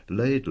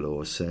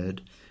 Laidlaw said,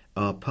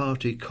 "Our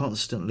party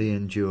constantly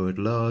endured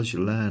large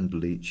land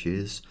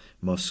leeches,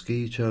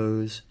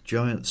 mosquitoes,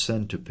 giant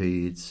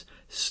centipedes,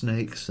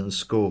 snakes and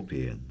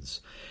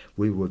scorpions.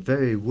 We were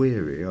very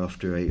weary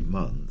after 8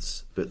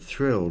 months, but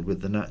thrilled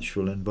with the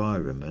natural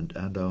environment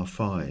and our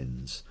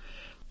finds.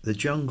 The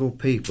jungle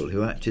people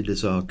who acted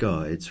as our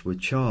guides were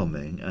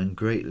charming and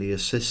greatly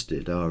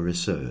assisted our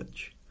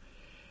research."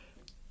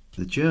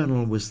 The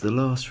journal was the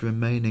last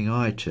remaining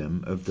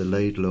item of the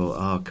Laidlaw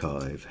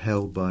archive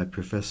held by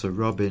Professor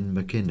Robin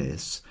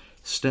McInnes,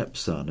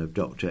 stepson of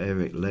Dr.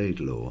 Eric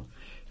Laidlaw,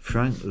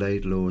 Frank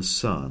Laidlaw's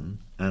son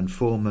and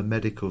former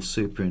medical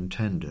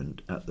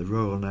superintendent at the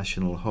Royal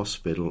National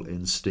Hospital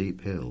in Steep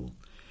Hill.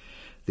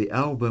 The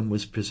album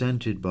was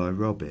presented by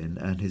Robin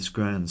and his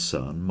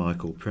grandson,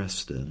 Michael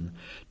Preston,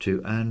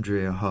 to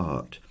Andrea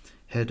Hart,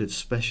 head of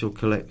Special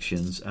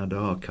Collections and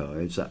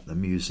Archives at the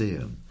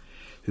museum,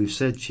 who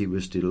said she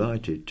was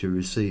delighted to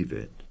receive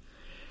it.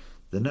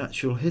 The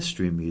Natural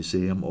History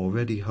Museum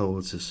already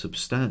holds a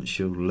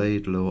substantial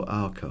Laidlaw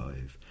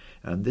archive,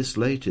 and this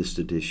latest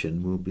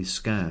edition will be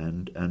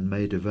scanned and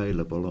made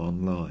available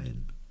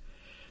online.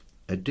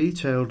 A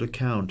detailed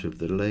account of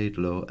the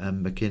Laidlaw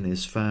and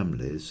McInnes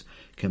families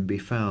can be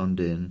found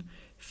in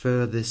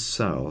furthest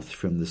south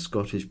from the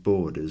Scottish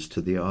borders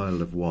to the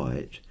Isle of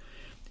Wight,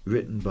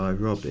 written by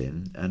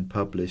Robin and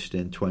published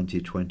in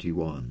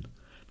 2021.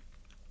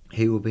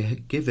 He will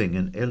be giving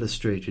an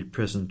illustrated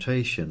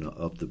presentation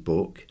of the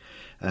book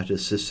at a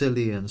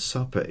Sicilian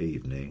supper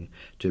evening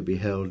to be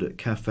held at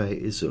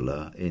Café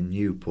Isola in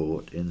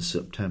Newport in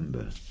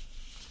September.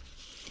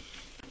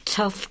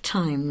 Tough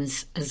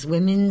times as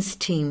women's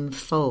team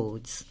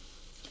folds.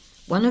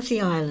 One of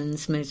the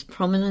island's most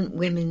prominent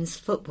women's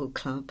football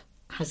club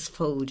has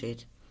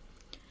folded.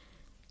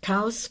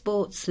 Cowes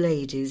Sports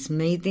ladies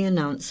made the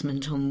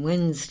announcement on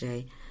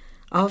Wednesday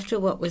after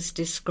what was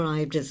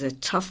described as a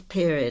tough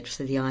period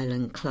for the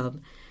island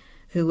club,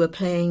 who were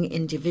playing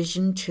in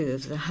Division 2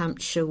 of the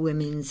Hampshire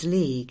Women's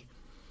League.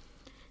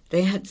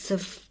 They had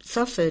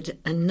suffered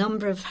a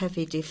number of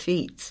heavy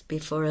defeats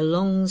before a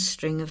long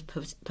string of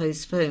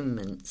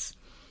postponements.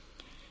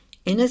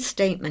 In a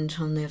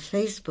statement on their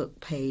Facebook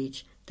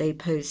page, they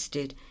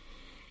posted,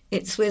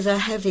 "It's with a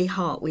heavy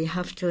heart we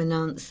have to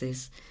announce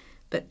this,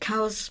 but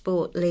Cowes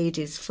Sport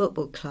Ladies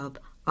Football Club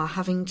are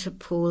having to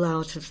pull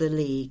out of the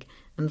league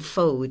and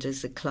fold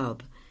as a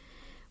club.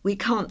 We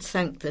can't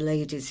thank the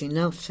ladies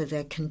enough for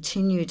their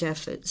continued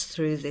efforts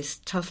through this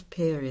tough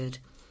period,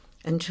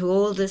 and to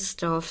all the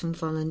staff and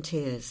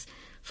volunteers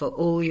for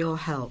all your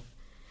help.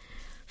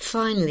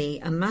 Finally,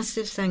 a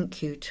massive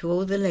thank you to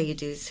all the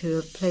ladies who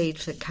have played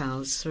for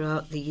Cowes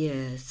throughout the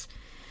years.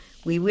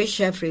 We wish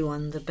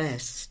everyone the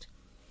best."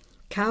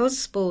 Cowes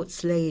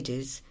Sports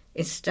Ladies,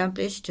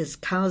 established as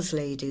Cowes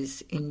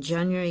Ladies in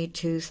January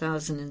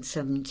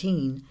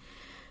 2017,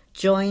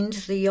 joined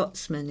the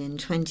Yachtsmen in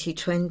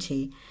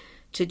 2020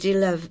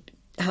 to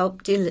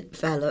help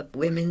develop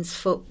women's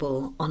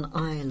football on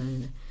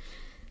Ireland.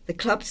 The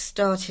club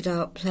started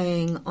out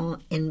playing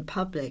in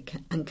public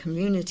and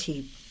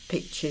community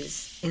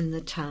pitches in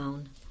the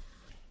town.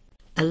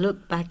 A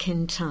look back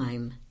in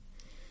time.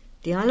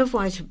 The Isle of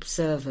Wight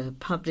Observer,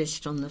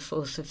 published on the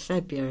 4th of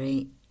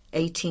February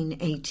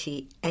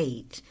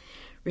 1888,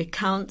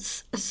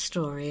 recounts a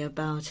story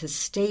about a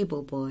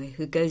stable boy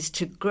who goes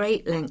to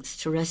great lengths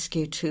to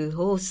rescue 2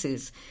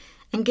 horses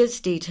and gives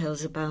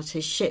details about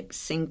a ship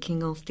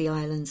sinking off the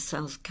island's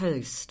south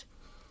coast.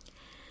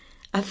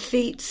 A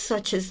feat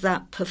such as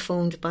that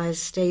performed by a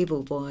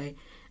stable boy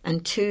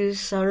and 2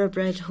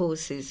 thoroughbred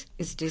horses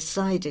is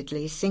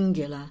decidedly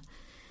singular.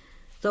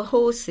 The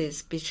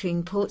horses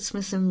between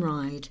Portsmouth and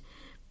Ryde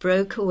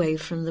broke away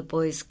from the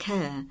boy's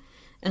care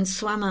and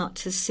swam out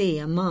to sea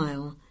a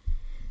mile.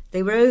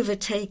 They were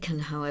overtaken,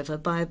 however,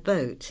 by a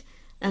boat,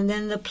 and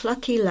then the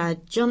plucky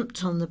lad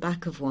jumped on the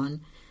back of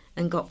one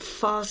and got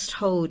fast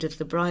hold of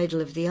the bridle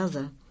of the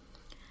other.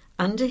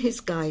 Under his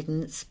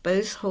guidance,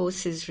 both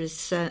horses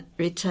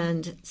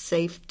returned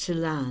safe to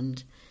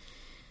land.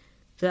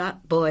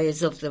 That boy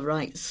is of the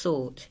right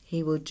sort.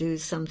 He will do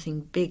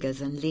something bigger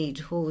than lead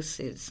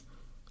horses.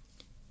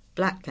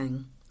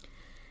 Blackgang.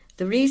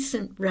 The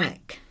recent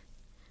wreck.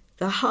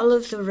 The hull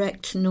of the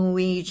wrecked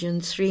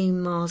Norwegian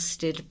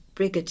 3-masted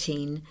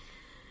brigantine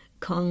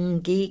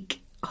Kongeik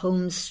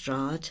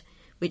Holmstrad,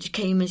 which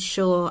came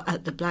ashore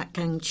at the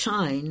Blackgang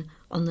Chine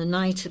on the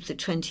night of the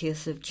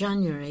 20th of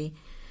January,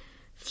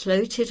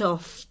 floated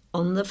off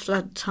on the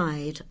flood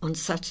tide on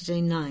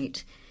Saturday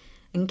night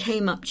and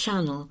came up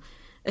channel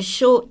a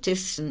short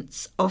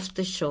distance off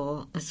the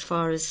shore as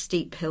far as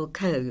Steep Hill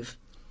Cove.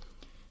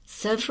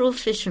 Several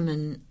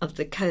fishermen of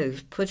the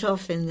cove put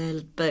off in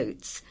their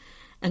boats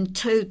and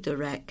towed the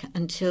wreck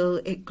until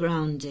it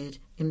grounded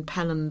in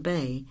Pelham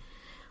Bay,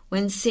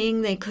 when,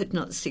 seeing they could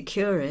not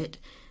secure it,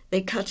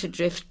 they cut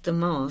adrift the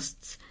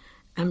masts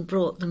and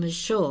brought them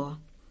ashore.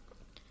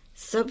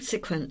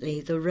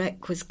 Subsequently, the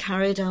wreck was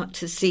carried out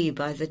to sea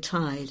by the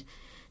tide,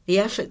 the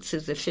efforts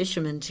of the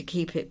fishermen to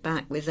keep it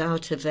back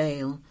without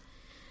avail.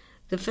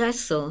 The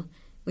vessel,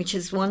 which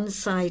is one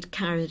side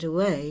carried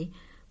away,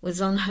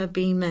 was on her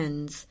beam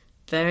ends,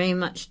 very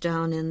much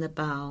down in the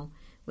bow,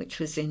 which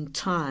was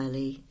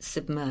entirely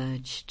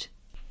submerged.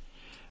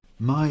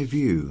 My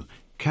View.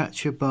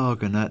 Catch a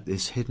Bargain at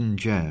This Hidden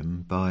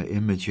Gem by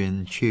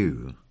Imogen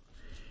Chew.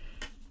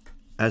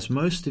 As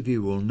most of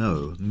you will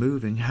know,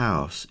 moving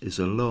house is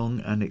a long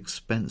and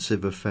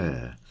expensive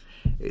affair,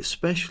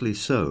 especially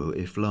so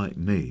if, like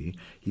me,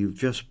 you've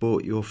just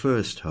bought your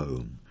first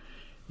home.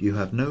 You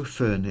have no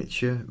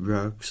furniture,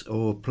 rugs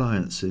or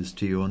appliances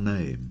to your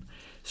name,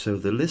 so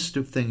the list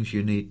of things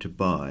you need to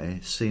buy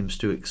seems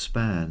to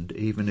expand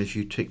even as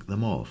you tick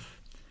them off.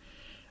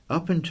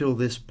 Up until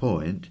this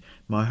point,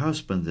 my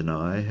husband and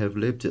I have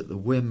lived at the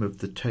whim of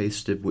the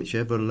taste of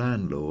whichever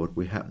landlord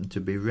we happen to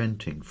be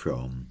renting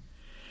from.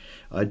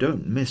 I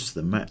don't miss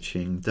the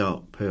matching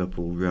dark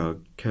purple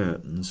rug,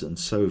 curtains and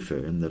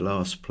sofa in the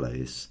last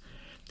place.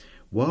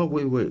 While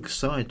we were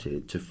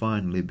excited to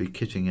finally be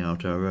kitting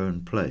out our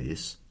own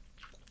place,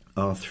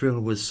 our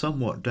thrill was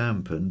somewhat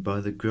dampened by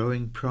the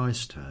growing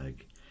price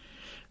tag.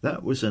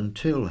 That was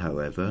until,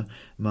 however,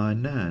 my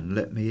nan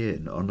let me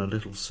in on a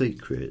little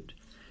secret.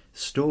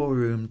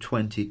 Storeroom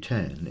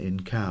 2010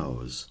 in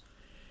Cowes.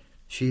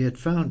 She had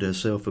found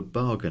herself a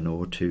bargain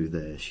or two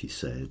there, she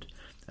said,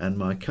 and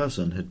my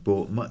cousin had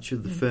bought much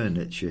of the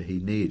furniture he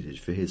needed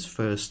for his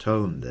first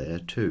home there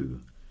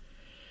too.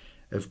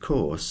 Of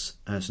course,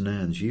 as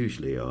Nans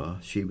usually are,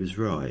 she was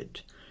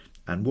right,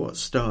 and what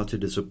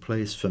started as a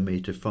place for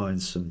me to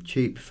find some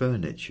cheap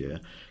furniture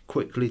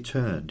quickly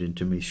turned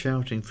into me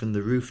shouting from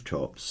the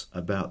rooftops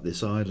about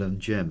this island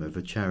gem of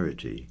a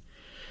charity.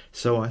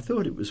 So I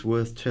thought it was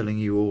worth telling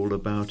you all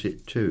about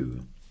it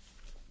too.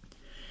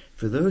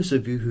 For those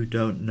of you who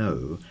don't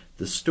know,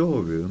 the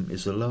storeroom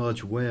is a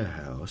large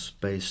warehouse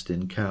based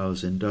in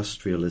Cowes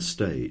Industrial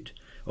Estate,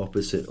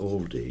 opposite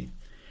Aldi.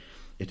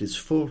 It is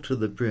full to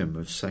the brim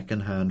of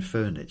second-hand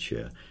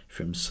furniture,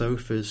 from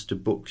sofas to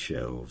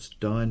bookshelves,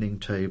 dining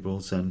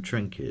tables and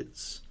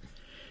trinkets.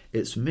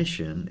 Its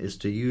mission is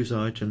to use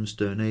items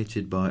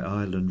donated by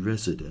island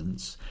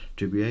residents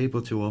to be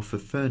able to offer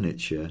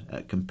furniture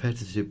at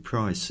competitive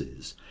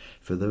prices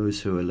for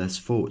those who are less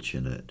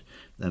fortunate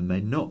and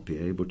may not be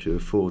able to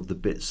afford the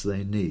bits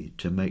they need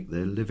to make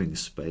their living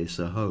space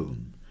a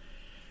home.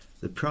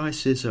 The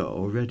prices are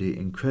already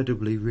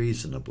incredibly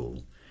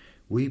reasonable.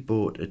 We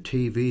bought a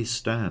TV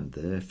stand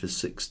there for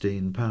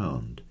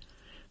 £16,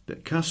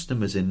 but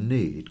customers in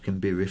need can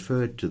be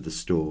referred to the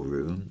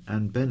storeroom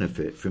and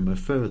benefit from a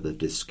further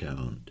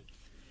discount.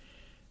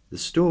 The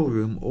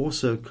storeroom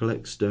also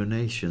collects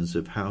donations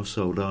of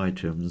household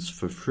items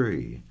for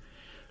free,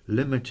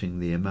 limiting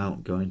the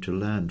amount going to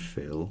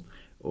landfill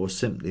or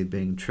simply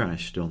being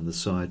trashed on the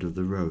side of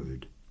the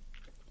road.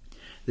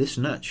 This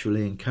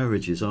naturally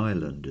encourages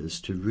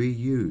islanders to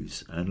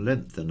reuse and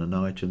lengthen an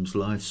item's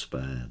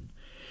lifespan,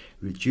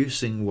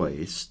 reducing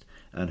waste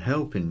and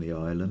helping the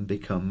island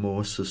become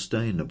more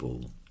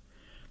sustainable.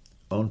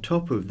 On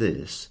top of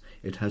this,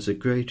 it has a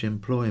great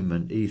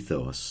employment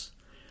ethos.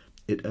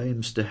 It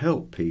aims to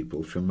help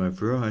people from a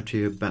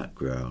variety of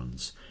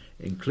backgrounds,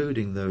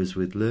 including those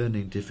with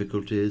learning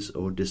difficulties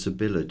or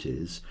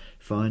disabilities,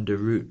 find a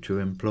route to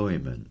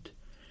employment.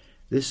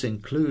 This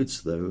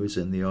includes those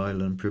in the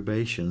Island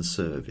Probation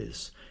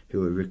Service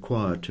who are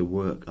required to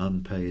work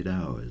unpaid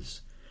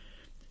hours.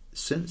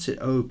 Since it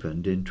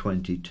opened in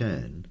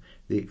 2010,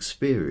 the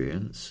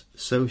experience,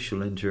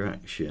 social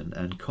interaction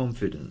and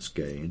confidence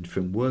gained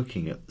from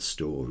working at the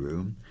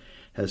storeroom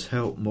has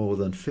helped more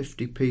than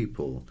 50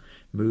 people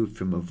move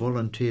from a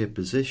volunteer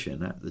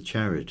position at the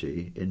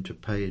charity into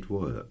paid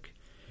work.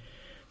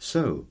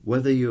 So,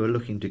 whether you are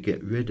looking to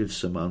get rid of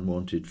some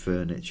unwanted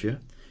furniture,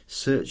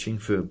 searching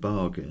for a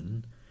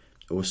bargain,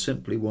 or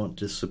simply want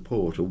to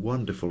support a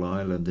wonderful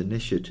island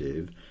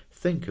initiative,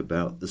 think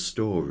about the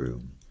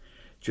storeroom.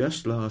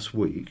 Just last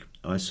week,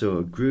 I saw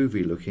a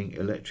groovy-looking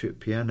electric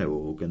piano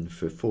organ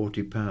for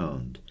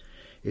 £40.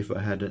 If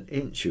I had an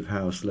inch of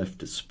house left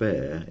to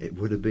spare, it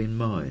would have been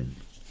mine.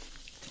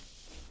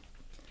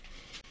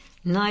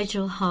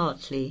 Nigel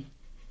Hartley,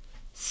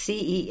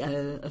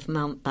 CEO of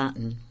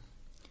Mountbatten.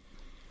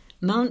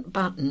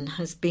 Mountbatten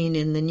has been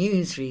in the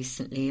news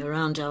recently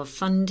around our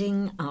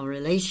funding, our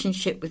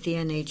relationship with the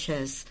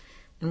NHS,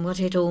 and what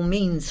it all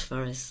means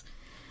for us.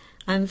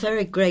 I'm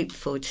very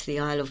grateful to the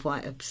Isle of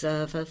Wight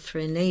Observer for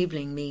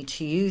enabling me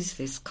to use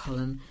this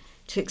column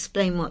to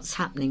explain what's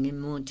happening in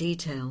more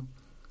detail.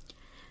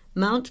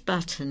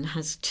 Mountbatten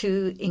has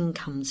two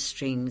income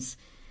streams.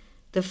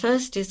 The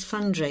first is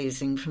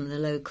fundraising from the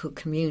local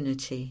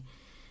community.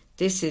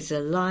 This is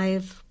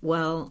alive,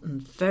 well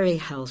and very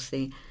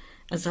healthy,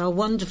 as our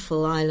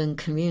wonderful island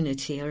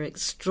community are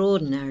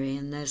extraordinary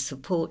in their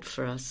support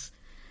for us.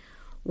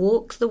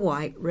 Walk the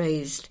Wight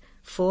raised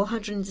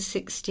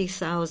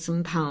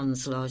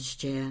 £460,000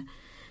 last year,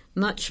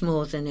 much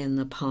more than in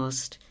the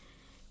past.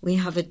 We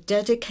have a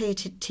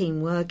dedicated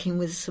team working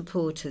with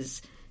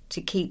supporters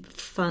to keep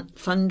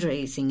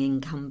fundraising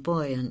income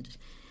buoyant.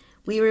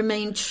 We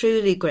remain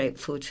truly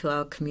grateful to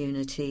our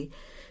community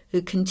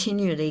who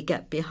continually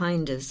get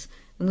behind us,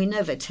 and we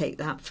never take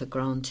that for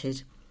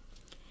granted.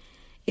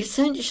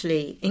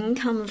 Essentially,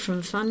 income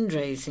from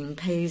fundraising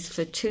pays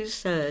for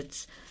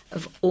 2/3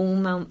 of all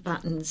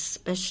Mountbatten's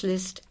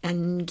specialist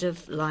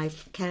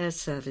end-of-life care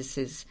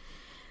services,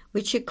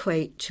 which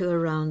equate to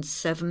around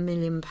 £7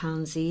 million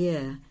a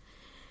year.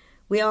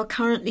 We are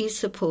currently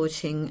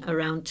supporting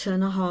around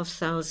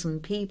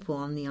 2,500 people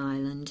on the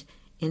island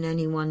in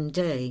any one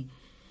day.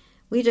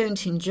 We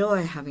don't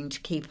enjoy having to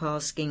keep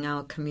asking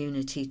our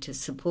community to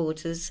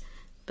support us,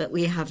 but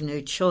we have no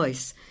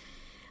choice.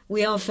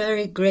 We are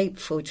very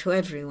grateful to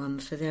everyone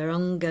for their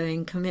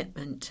ongoing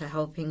commitment to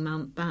helping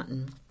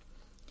Mountbatten.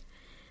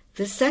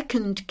 The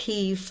second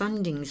key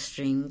funding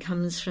stream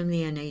comes from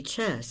the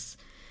NHS.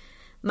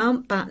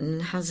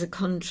 Mountbatten has a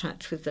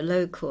contract with the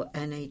local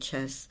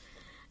NHS,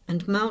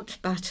 and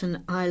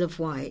Mountbatten Isle of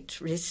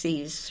Wight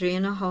receives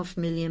 £3.5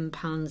 million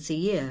a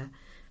year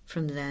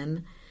from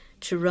them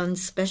to run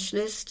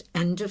specialist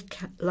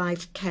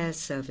end-of-life care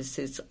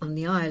services on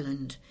the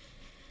island.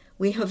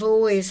 We have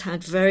always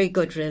had very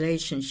good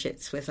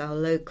relationships with our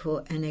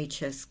local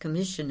NHS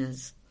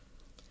commissioners.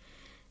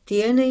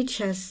 The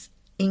NHS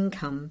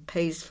income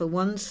pays for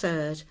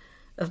 1/3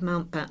 of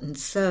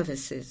Mountbatten's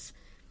services.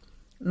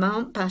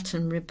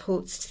 Mountbatten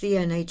reports to the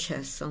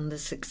NHS on the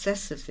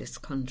success of this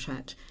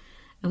contract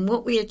and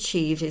what we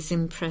achieve is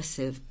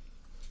impressive.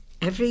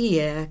 Every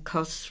year,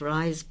 costs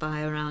rise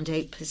by around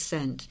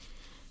 8%.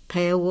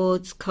 Pay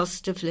awards,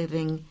 cost of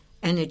living,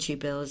 energy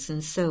bills,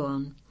 and so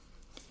on.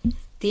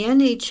 The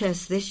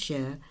NHS this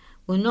year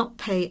will not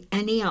pay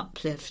any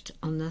uplift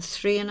on the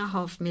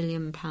 £3.5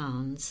 million,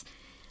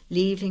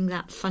 leaving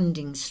that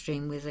funding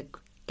stream with a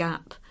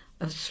gap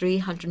of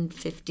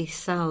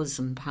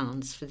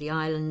 £350,000 for the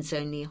island's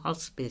only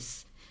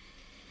hospice.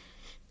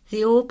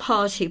 The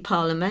all-party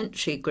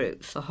parliamentary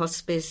group for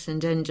hospice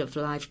and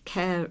end-of-life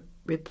care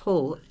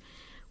report,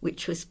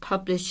 which was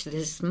published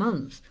this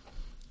month,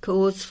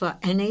 calls for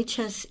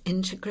NHS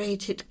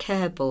integrated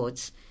care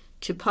boards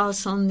to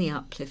pass on the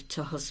uplift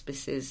to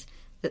hospices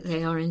that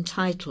they are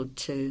entitled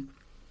to.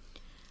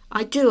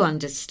 I do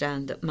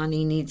understand that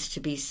money needs to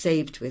be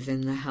saved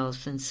within the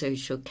health and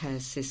social care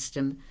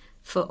system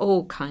for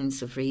all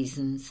kinds of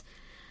reasons.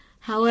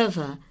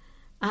 However,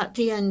 at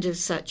the end of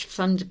such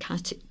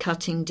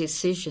fund-cutting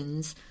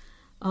decisions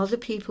are the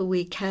people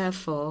we care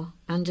for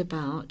and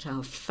about,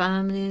 our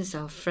families,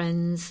 our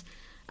friends,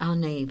 our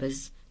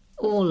neighbours,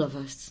 all of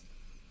us.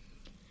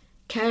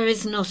 Care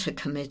is not a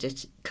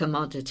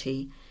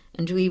commodity,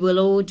 and we will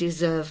all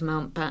deserve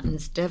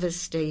Mountbatten's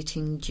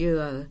devastating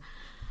duo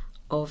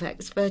of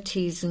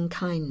expertise and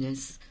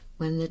kindness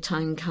when the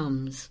time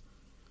comes.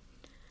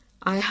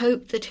 I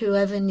hope that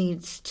whoever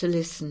needs to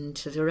listen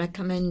to the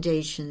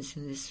recommendations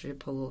in this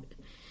report.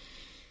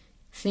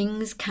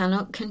 Things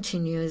cannot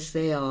continue as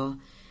they are,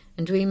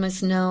 and we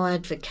must now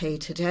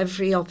advocate at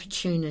every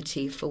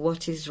opportunity for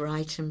what is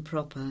right and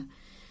proper.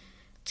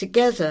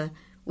 Together,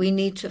 we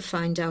need to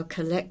find our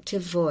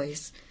collective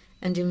voice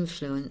and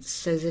influence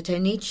so that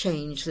any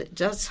change that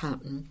does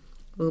happen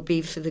will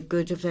be for the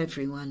good of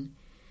everyone.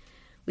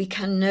 We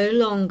can no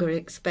longer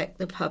expect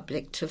the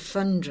public to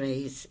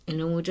fundraise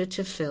in order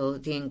to fill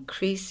the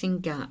increasing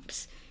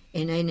gaps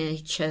in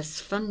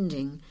NHS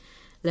funding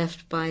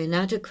left by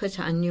inadequate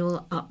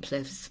annual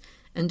uplifts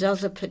and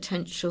other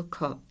potential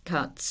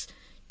cuts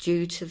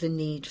due to the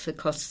need for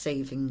cost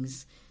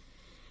savings.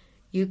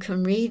 You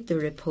can read the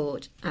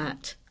report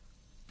at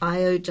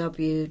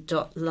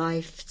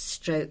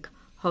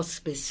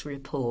iow.life/hospice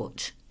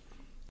report.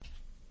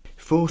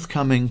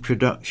 Forthcoming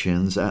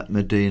productions at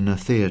Medina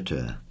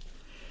Theatre.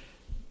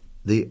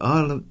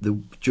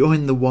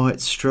 Join the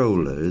Wight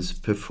Strollers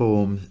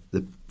perform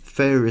the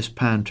fairest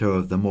panto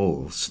of them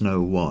all,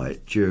 Snow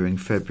White, during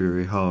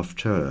February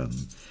half-term.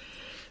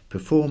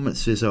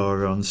 Performances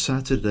are on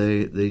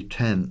Saturday the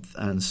 10th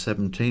and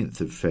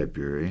 17th of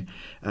February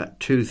at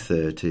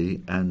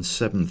 2:30 and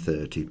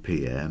 7:30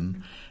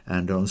 p.m.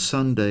 and on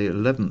Sunday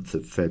 11th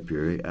of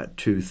February at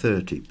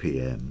 2:30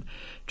 p.m.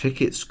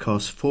 Tickets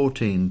cost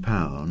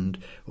 £14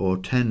 or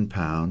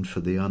 £10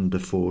 for the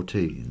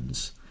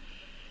under-14s.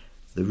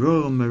 The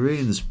Royal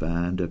Marines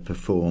Band are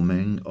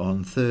performing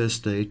on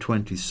Thursday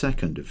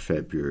 22nd of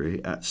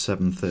February at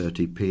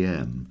 7:30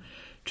 p.m.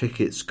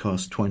 Tickets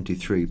cost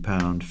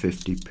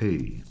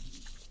 £23.50p.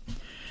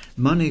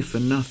 Money for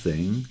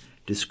Nothing,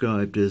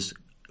 described as,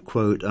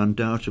 quote,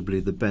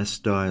 undoubtedly the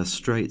best Dire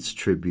Straits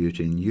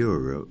tribute in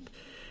Europe,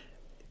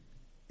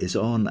 is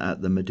on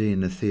at the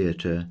Medina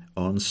Theatre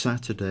on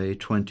Saturday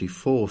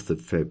 24th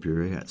of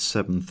February at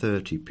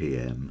 7:30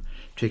 p.m.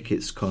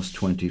 Tickets cost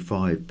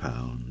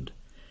 £25.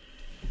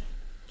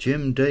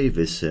 Jim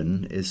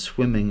Davison is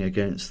swimming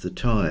against the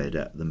tide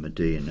at the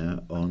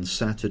Medina on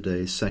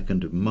Saturday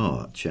 2nd of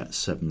March at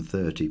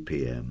 7:30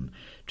 p.m.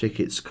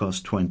 Tickets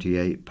cost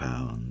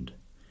 £28.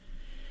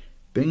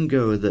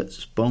 Bingo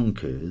That's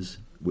Bonkers,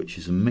 which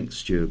is a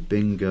mixture of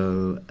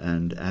bingo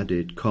and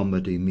added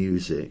comedy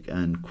music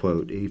and,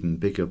 quote, even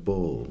bigger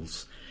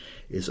balls,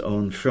 is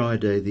on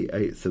Friday the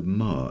 8th of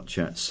March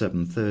at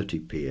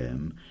 7:30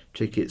 p.m.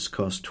 Tickets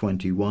cost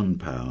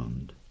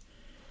 £21.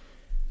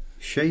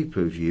 Shape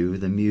of You,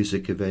 the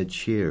music of Ed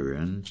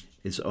Sheeran,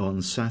 is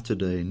on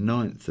Saturday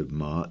 9th of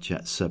March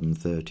at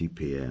 7:30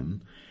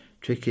 p.m.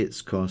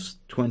 Tickets cost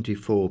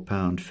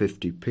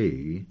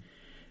 £24.50p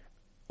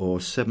or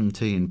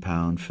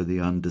 £17 for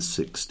the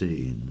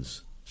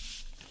under-16s.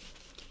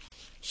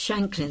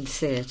 Shanklin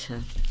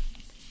Theatre.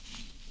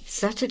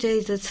 Saturday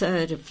the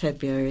 3rd of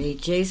February,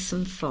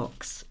 Jason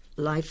Fox,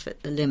 Life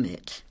at the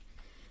Limit.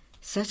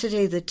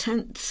 Saturday the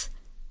 10th,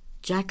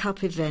 Jack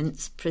Up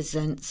Events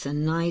presents A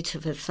Night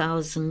of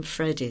 1,000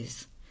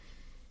 Freddies.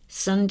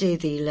 Sunday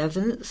the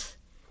 11th,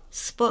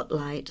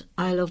 Spotlight,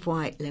 Isle of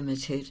Wight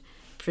Limited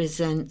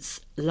presents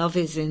Love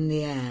is in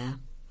the Air.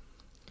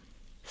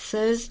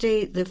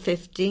 Thursday the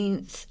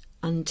 15th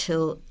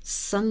until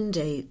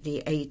Sunday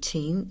the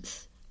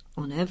 18th,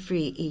 on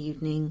every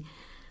evening,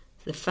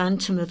 The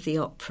Phantom of the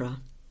Opera.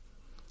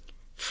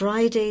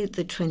 Friday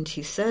the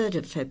 23rd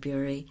of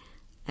February,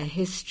 A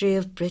History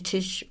of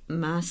British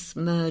Mass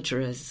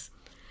Murderers.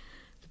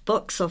 The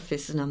box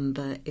office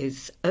number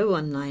is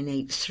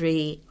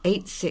 01983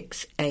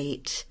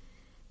 868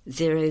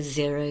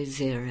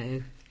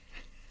 000.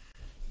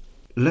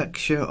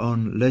 Lecture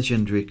on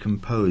Legendary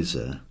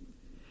Composer.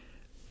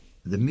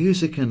 The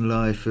music and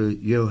life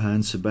of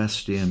Johann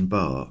Sebastian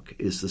Bach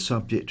is the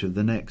subject of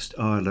the next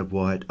Isle of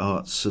Wight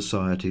Arts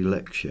Society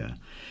lecture.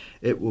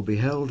 It will be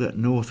held at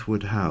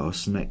Northwood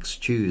House next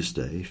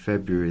Tuesday,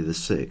 February the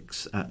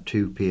 6th at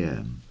 2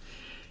 p.m.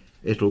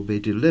 It will be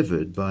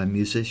delivered by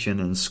musician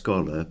and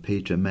scholar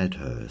Peter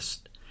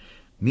Medhurst.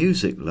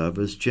 Music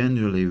lovers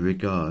generally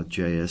regard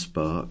J.S.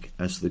 Bach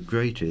as the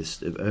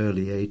greatest of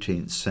early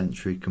 18th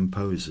century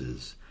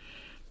composers.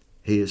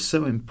 He is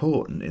so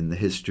important in the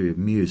history of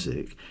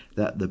music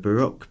that the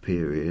Baroque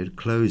period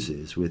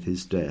closes with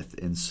his death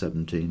in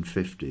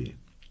 1750.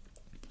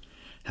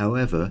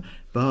 However,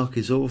 Bach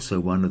is also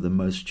one of the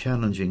most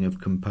challenging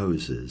of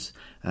composers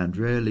and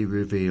rarely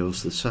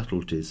reveals the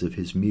subtleties of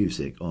his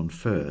music on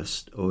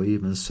first or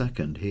even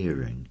second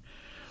hearing,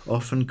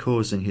 often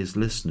causing his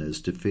listeners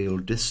to feel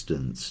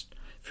distanced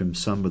from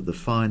some of the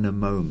finer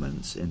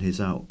moments in his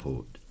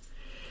output.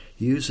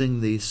 Using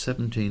the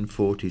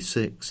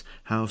 1746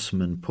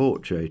 Haussmann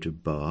portrait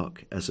of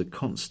Bach as a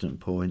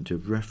constant point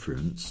of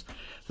reference,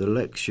 the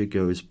lecture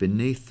goes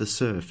beneath the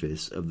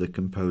surface of the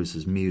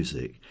composer's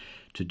music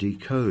to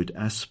decode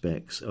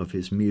aspects of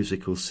his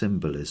musical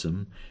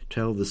symbolism,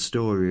 tell the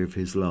story of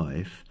his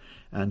life,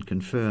 and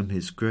confirm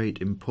his great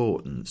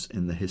importance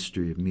in the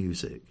history of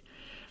music.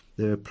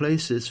 There are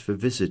places for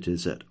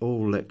visitors at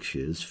all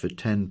lectures for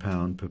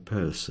 £10 per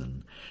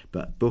person,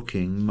 but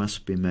booking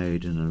must be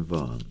made in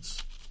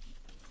advance.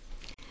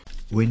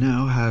 We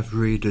now have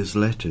readers'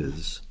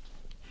 letters.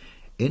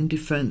 In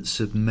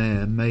defence of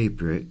Mayor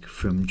Maybrick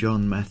from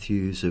John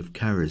Matthews of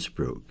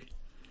Carisbrooke.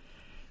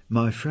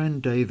 My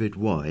friend David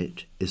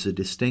Wight is a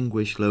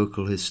distinguished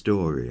local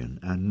historian,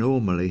 and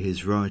normally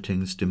his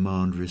writings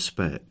demand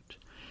respect.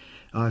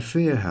 I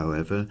fear,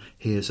 however,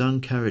 he has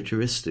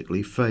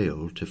uncharacteristically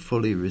failed to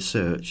fully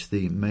research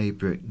the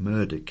Maybrick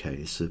murder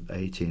case of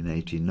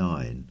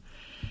 1889,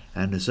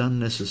 and has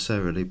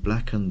unnecessarily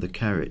blackened the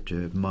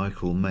character of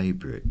Michael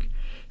Maybrick,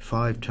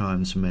 5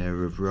 times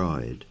Mayor of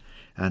Ryde,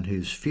 and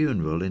whose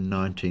funeral in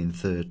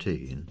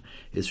 1913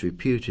 is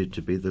reputed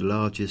to be the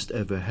largest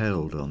ever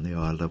held on the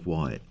Isle of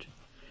Wight.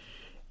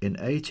 In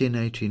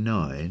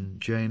 1889,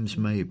 James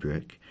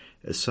Maybrick,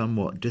 a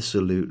somewhat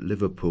dissolute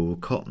Liverpool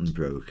cotton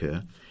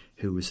broker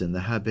who was in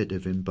the habit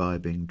of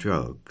imbibing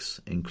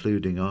drugs,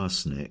 including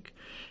arsenic,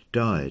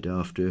 died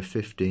after a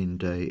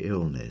 15-day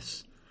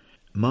illness.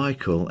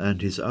 Michael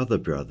and his other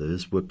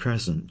brothers were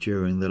present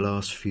during the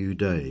last few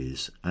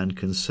days and,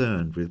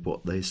 concerned with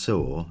what they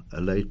saw,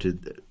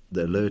 alerted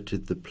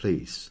the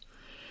police.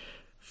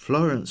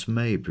 Florence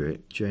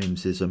Maybrick,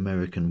 James's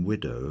American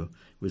widow,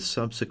 was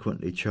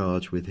subsequently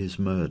charged with his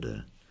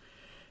murder.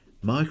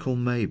 Michael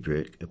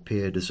Maybrick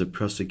appeared as a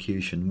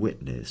prosecution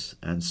witness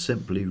and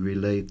simply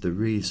relayed the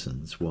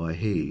reasons why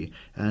he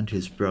and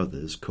his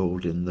brothers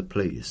called in the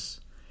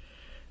police.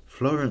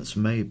 Florence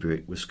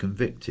Maybrick was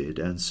convicted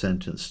and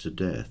sentenced to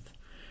death.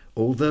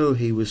 Although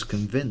he was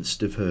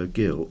convinced of her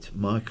guilt,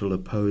 Michael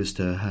opposed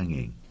her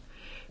hanging.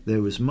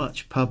 There was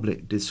much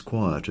public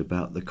disquiet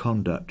about the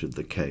conduct of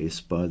the case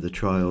by the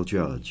trial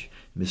judge,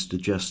 Mr.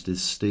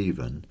 Justice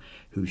Stephen,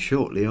 who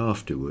shortly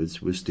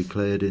afterwards was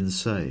declared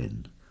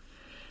insane.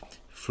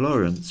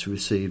 Florence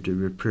received a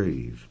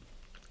reprieve.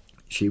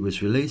 She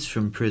was released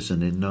from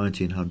prison in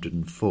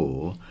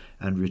 1904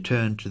 and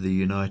returned to the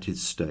United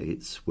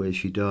States, where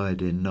she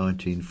died in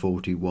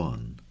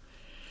 1941.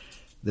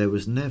 There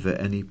was never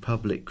any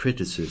public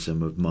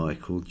criticism of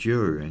Michael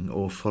during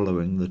or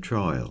following the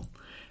trial,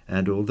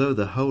 and although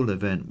the whole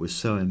event was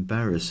so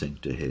embarrassing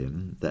to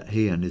him that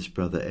he and his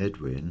brother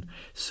Edwin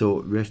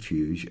sought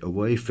refuge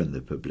away from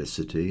the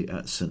publicity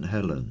at St.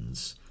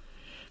 Helens,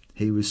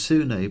 he was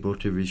soon able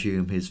to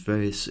resume his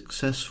very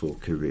successful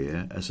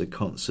career as a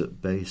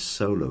concert-based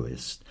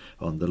soloist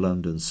on the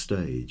London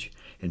stage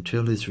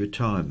until his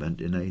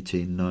retirement in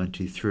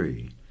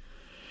 1893.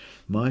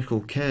 Michael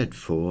cared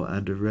for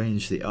and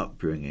arranged the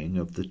upbringing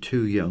of the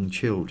 2 young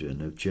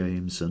children of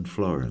James and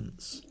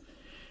Florence.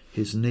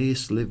 His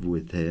niece lived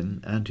with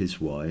him and his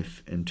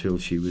wife until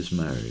she was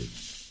married.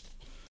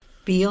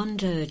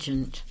 Beyond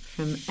Urgent,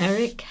 from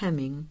Eric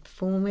Hemming,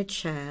 former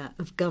Chair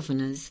of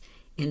Governors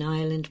in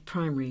Ireland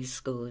Primary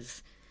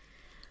Schools.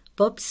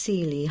 Bob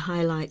Seeley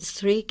highlights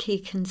 3 key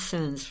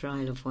concerns for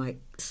Isle of Wight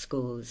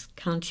schools.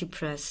 County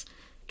Press,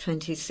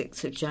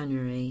 26th of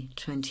January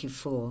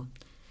 24.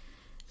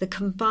 The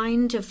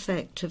combined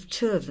effect of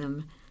 2 of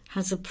them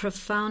has a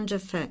profound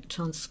effect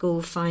on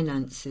school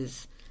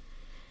finances.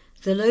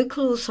 The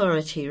local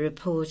authority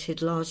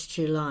reported last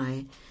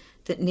July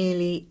that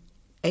nearly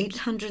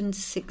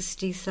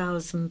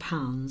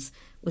 £860,000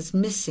 was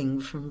missing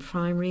from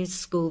primary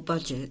school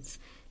budgets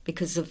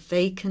because of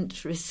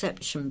vacant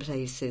reception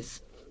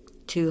places,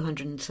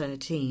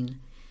 213.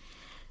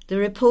 The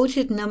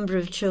reported number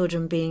of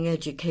children being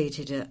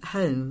educated at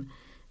home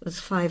was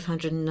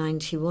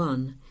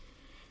 591.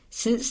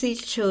 Since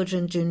these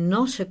children do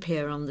not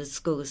appear on the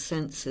school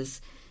census,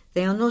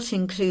 they are not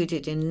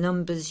included in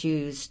numbers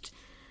used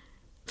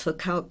for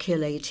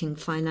calculating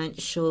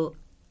financial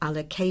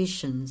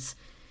allocations.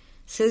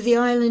 So the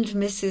island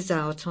misses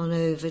out on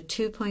over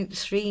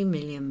 £2.3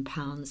 million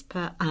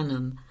per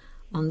annum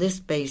on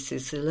this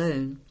basis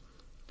alone.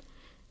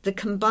 The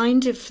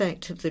combined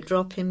effect of the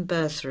drop in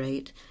birth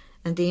rate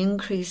and the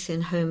increase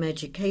in home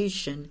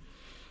education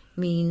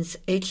means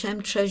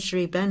HM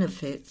Treasury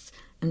benefits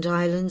and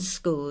island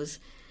schools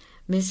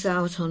miss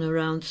out on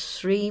around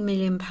 £3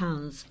 million,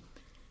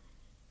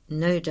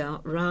 no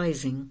doubt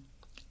rising.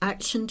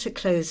 Action to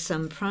close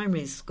some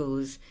primary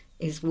schools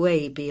is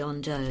way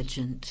beyond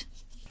urgent.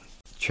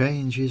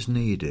 Change is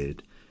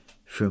needed.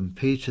 From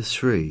Peter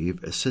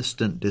Shreve,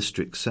 Assistant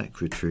District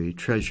Secretary,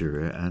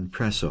 Treasurer and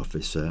Press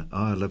Officer,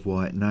 Isle of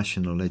Wight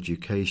National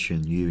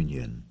Education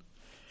Union.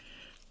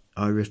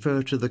 I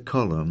refer to the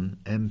column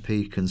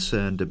MP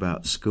concerned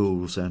about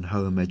schools and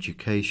home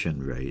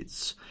education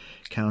rates,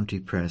 County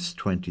Press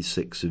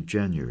 26 of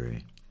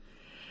January.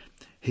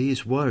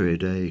 He's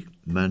worried a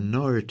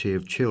minority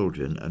of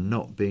children are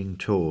not being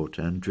taught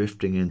and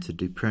drifting into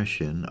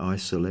depression,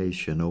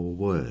 isolation or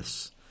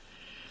worse.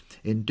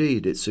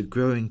 Indeed, it's a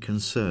growing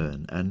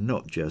concern, and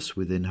not just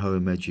within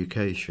home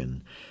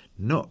education.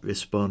 Not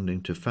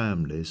responding to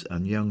families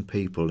and young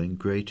people in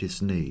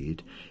greatest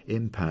need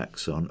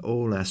impacts on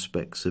all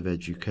aspects of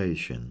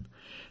education.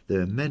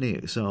 There are many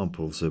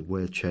examples of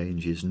where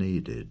change is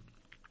needed.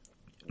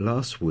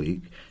 Last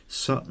week,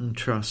 Sutton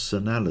Trust's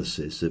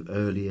analysis of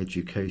early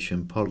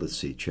education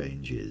policy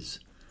changes.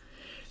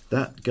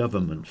 That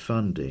government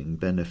funding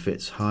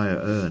benefits higher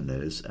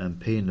earners and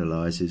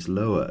penalises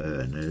lower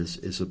earners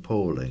is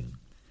appalling.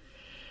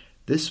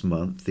 This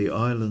month, the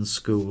Island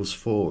Schools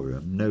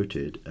Forum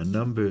noted a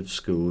number of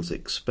schools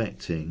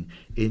expecting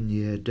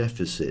in-year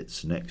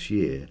deficits next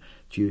year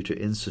due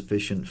to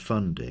insufficient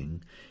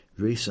funding,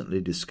 recently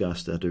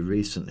discussed at a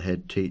recent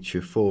Head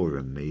Teacher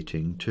Forum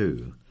meeting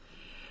too.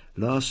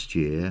 Last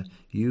year,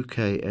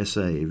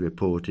 UKSA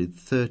reported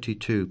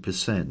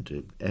 32%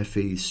 of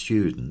FE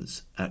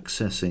students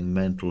accessing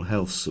mental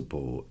health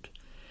support.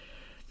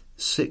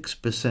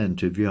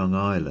 6% of young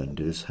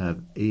islanders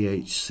have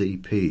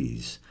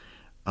EHCPs.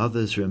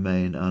 Others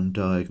remain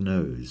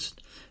undiagnosed.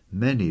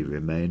 Many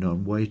remain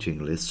on waiting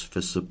lists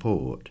for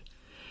support.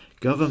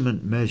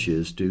 Government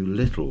measures do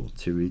little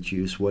to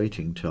reduce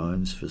waiting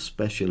times for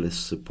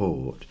specialist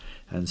support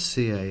and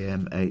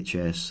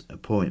CAMHS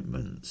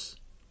appointments.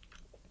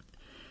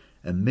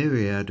 A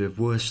myriad of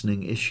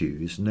worsening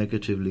issues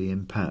negatively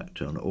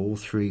impact on all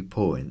 3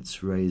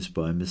 points raised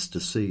by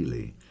Mr.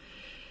 Seeley.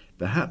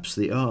 Perhaps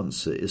the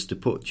answer is to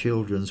put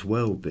children's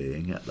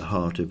well-being at the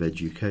heart of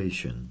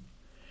education.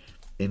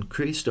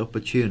 Increased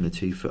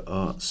opportunity for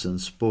arts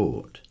and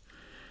sport.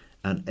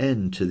 An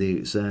end to the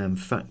exam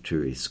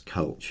factories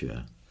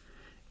culture.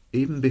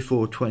 Even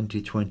before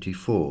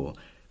 2024,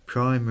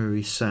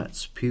 primary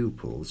SATS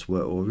pupils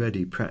were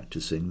already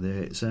practicing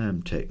their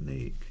exam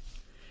technique.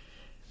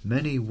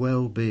 Many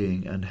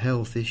well-being and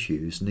health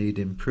issues need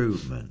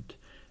improvement,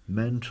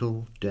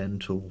 mental,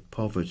 dental,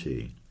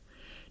 poverty.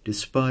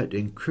 Despite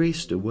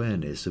increased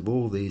awareness of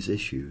all these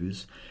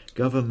issues,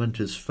 government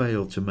has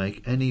failed to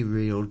make any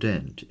real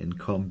dent in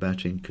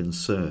combating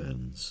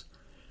concerns.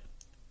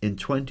 In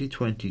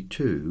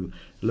 2022,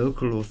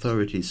 local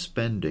authorities'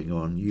 spending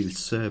on youth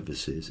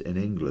services in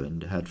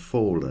England had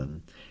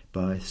fallen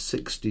by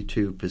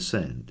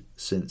 62%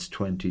 since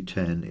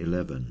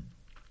 2010-11.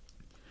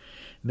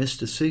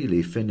 Mr.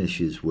 Seeley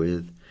finishes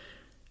with,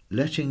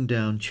 letting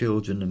down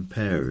children and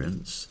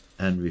parents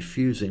and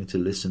refusing to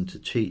listen to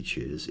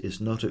teachers is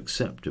not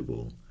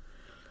acceptable.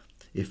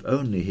 If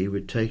only he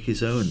would take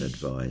his own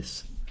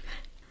advice.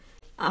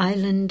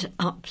 Island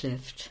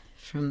Uplift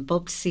from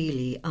Bob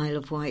Seeley, Isle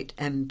of Wight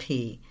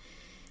MP.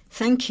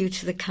 Thank you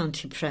to the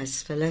County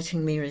Press for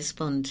letting me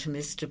respond to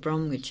Mr.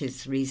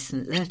 Bromwich's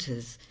recent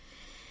letters.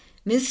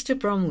 Mr.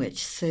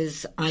 Bromwich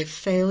says I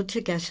failed to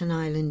get an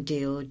island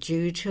deal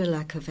due to a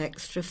lack of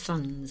extra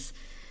funds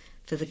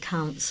for the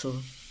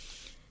council.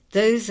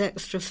 Those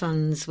extra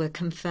funds were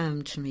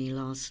confirmed to me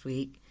last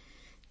week.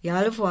 The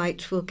Isle of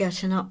Wight will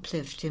get an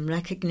uplift in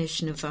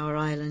recognition of our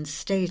island's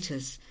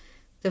status,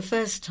 the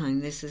first time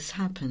this has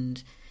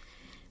happened.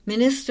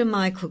 Minister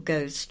Michael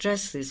Gove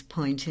stressed this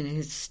point in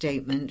his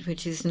statement,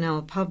 which is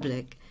now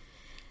public.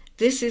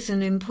 This is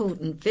an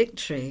important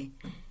victory.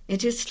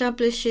 It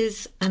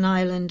establishes an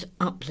island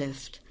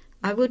uplift.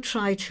 I will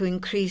try to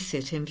increase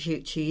it in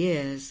future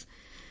years.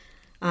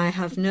 I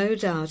have no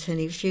doubt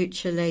any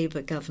future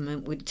Labour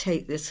government would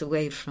take this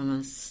away from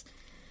us.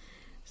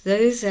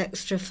 Those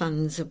extra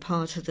funds are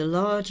part of the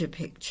larger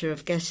picture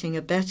of getting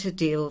a better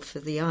deal for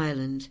the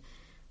island.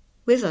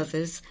 With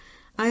others,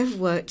 I have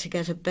worked to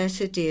get a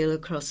better deal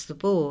across the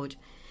board.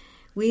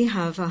 We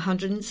have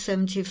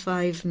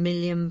 £175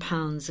 million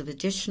of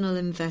additional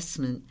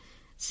investment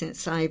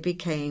since I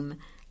became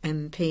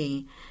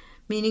MP,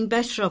 meaning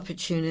better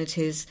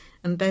opportunities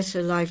and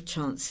better life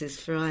chances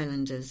for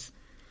islanders.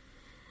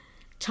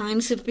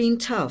 Times have been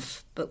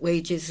tough, but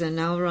wages are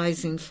now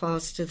rising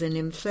faster than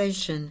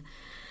inflation.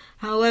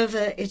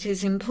 However, it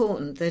is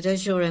important that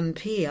as your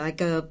MP I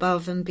go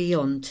above and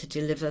beyond to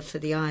deliver for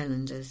the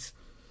islanders.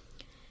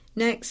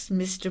 Next,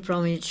 Mr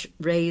Bromwich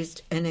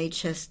raised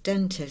NHS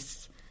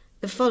dentists.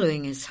 The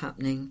following is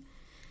happening.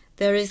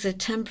 There is a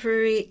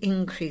temporary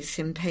increase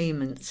in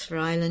payments for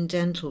island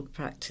dental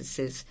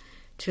practices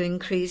to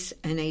increase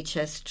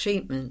NHS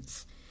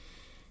treatments.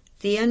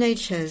 The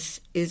NHS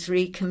is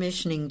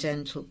recommissioning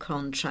dental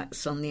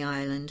contracts on the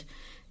island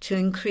to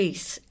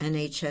increase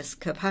NHS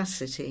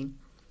capacity.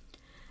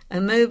 A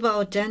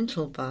mobile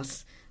dental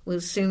bus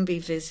will soon be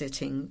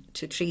visiting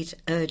to treat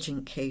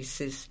urgent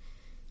cases.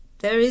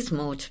 There is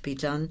more to be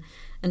done,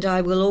 and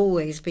I will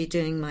always be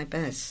doing my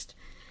best.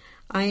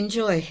 I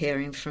enjoy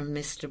hearing from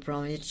Mr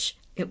Bromwich.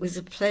 It was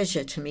a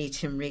pleasure to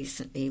meet him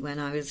recently when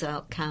I was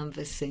out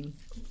canvassing.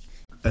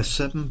 A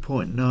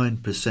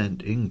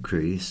 7.9%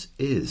 increase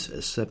is a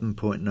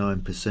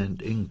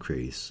 7.9%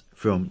 increase,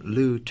 from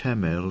Lou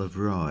Temel of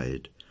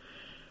Ryde.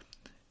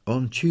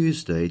 On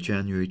Tuesday,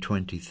 January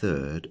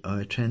 23rd,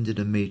 I attended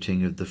a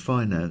meeting of the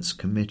Finance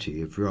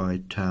Committee of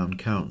Ryde Town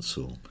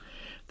Council.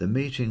 The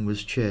meeting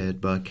was chaired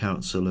by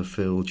Councillor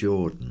Phil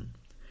Jordan.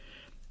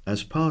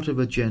 As part of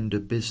agenda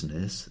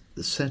business,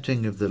 the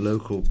setting of the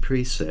local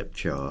precept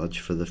charge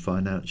for the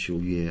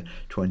financial year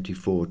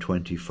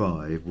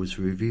 24-25 was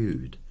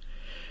reviewed.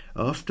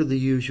 After the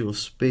usual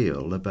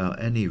spiel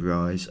about any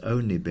rise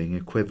only being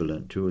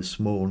equivalent to a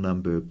small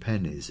number of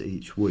pennies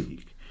each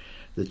week,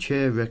 the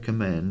Chair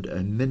recommended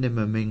a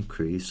minimum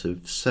increase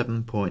of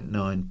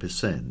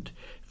 7.9%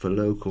 for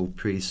local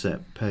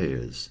precept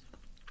payers.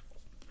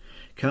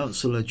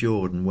 Councillor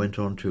Jordan went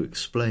on to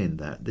explain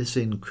that this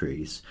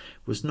increase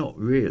was not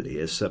really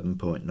a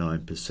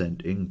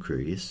 7.9%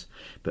 increase,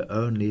 but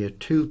only a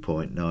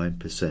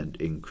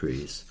 2.9%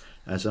 increase,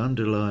 as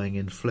underlying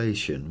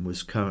inflation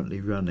was currently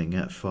running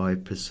at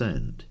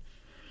 5%.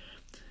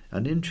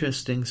 An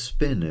interesting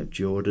spin at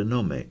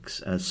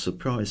Jordanomics, as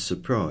surprise,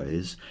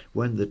 surprise,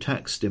 when the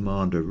tax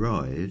demand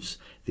arrives,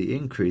 the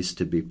increase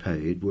to be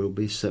paid will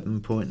be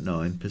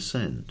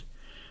 7.9%.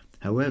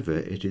 However,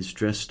 it is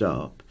dressed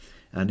up.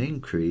 An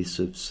increase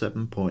of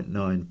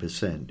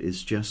 7.9%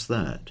 is just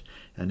that,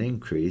 an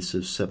increase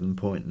of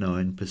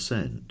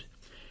 7.9%.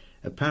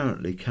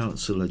 Apparently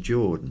Councillor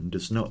Jordan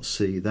does not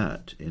see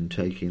that, in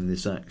taking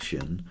this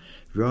action,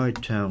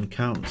 Ryde Town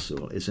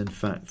Council is in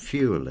fact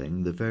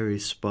fuelling the very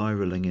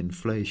spiralling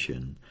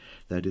inflation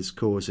that is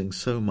causing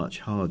so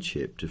much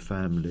hardship to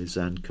families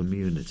and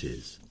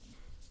communities.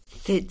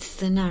 Fits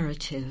the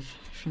narrative,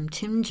 from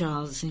Tim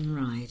Giles in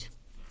Ryde.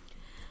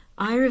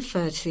 I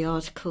refer to the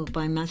article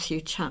by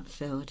Matthew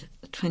Chatfield,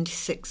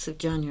 26th of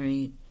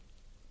January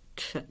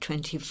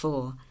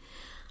 24.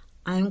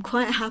 I am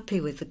quite happy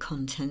with the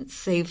contents,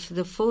 save for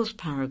the fourth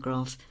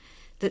paragraph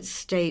that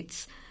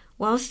states,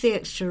 whilst the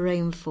extra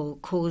rainfall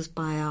caused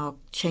by our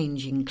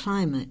changing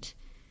climate.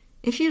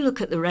 If you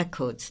look at the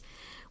records,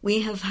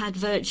 we have had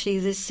virtually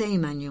the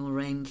same annual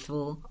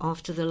rainfall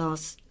after the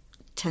last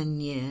 10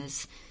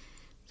 years.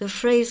 The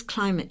phrase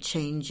climate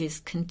change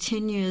is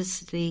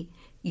continuously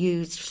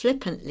used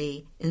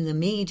flippantly in the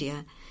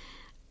media,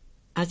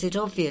 as it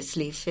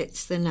obviously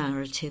fits the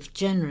narrative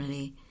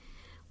generally.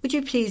 Would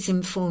you please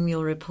inform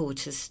your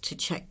reporters to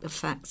check the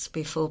facts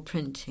before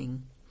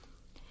printing?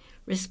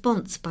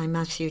 Response by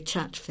Matthew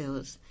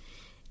Chatfield.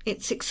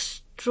 It's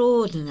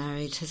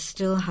extraordinary to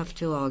still have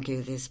to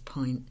argue this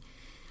point.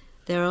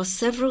 There are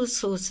several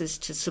sources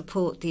to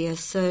support the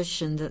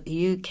assertion that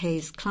the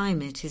UK's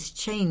climate is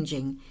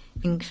changing,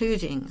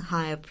 including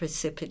higher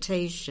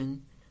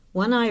precipitation.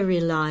 One I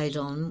relied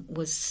on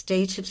was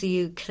State of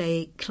the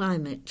UK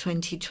Climate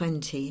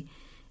 2020,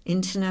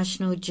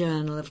 International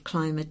Journal of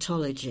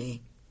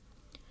Climatology.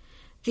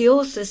 The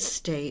authors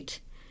state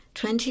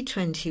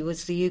 2020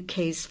 was the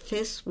UK's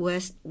fifth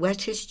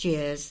wettest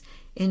years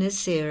in a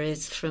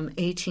series from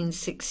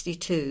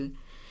 1862,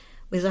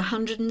 with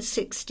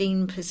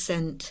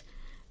 116%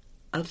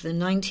 of the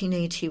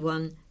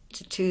 1981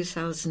 to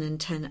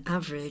 2010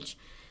 average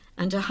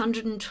and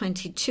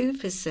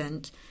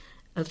 122%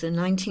 of the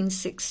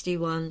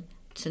 1961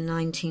 to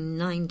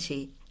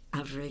 1990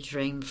 average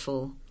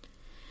rainfall.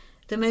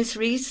 The most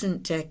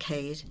recent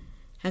decade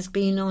has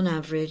been on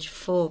average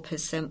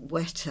 4%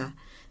 wetter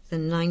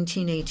than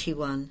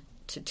 1981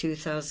 to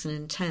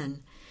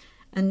 2010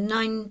 and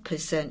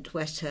 9%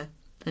 wetter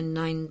than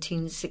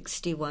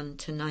 1961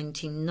 to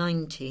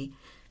 1990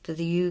 for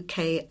the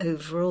UK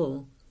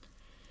overall.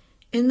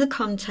 In the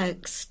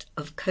context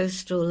of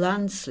coastal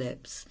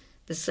landslips,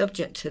 the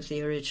subject of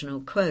the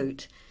original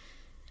quote,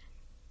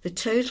 the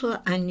total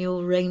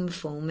annual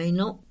rainfall may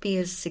not be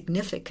as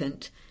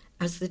significant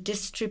as the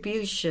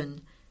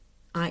distribution,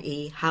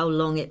 i.e. how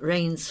long it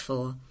rains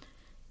for.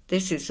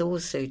 This is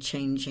also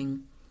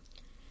changing.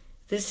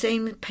 The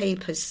same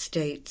paper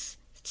states,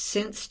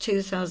 since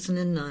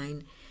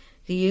 2009,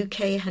 the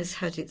UK has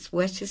had its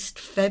wettest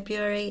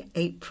February,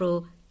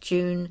 April,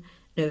 June,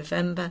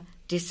 November,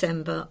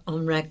 December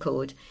on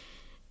record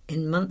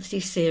in monthly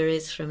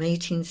series from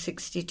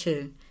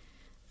 1862.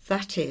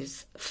 That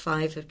is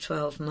 5 of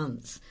 12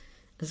 months,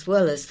 as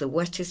well as the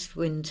wettest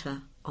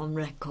winter on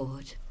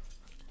record.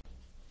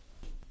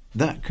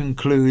 That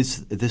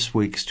concludes this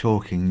week's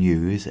Talking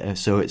News.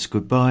 So it's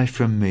goodbye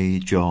from me,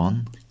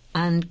 John.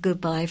 And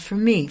goodbye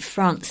from me,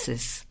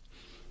 Francis.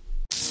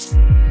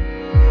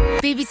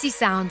 BBC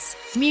Sounds.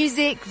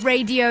 Music,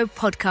 radio,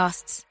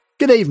 podcasts.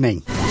 Good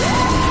evening.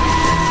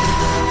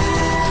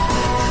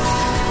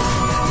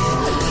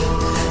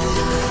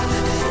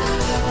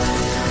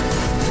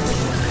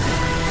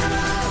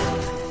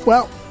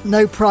 Well,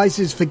 no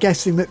prizes for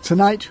guessing that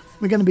tonight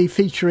we're going to be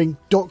featuring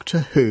Doctor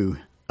Who,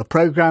 a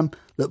programme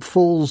that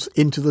falls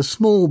into the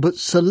small but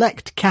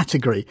select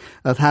category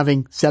of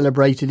having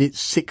celebrated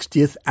its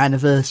 60th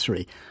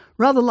anniversary.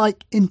 Rather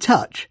like In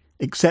Touch,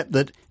 except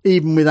that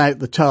even without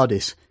the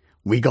TARDIS,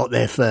 we got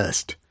there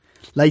first.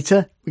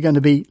 Later, we're going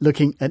to be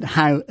looking at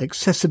how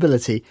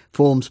accessibility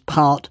forms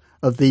part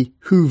of the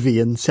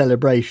Whovian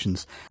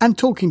celebrations and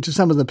talking to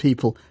some of the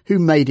people who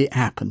made it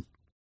happen.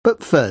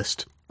 But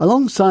first,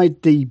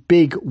 alongside the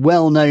big,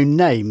 well-known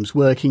names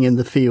working in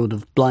the field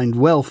of blind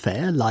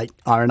welfare, like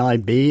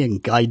RNIB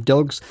and Guide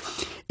Dogs,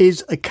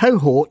 is a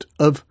cohort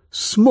of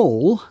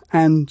small,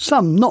 and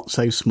some not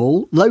so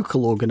small,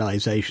 local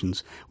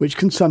organisations, which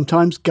can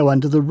sometimes go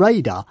under the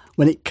radar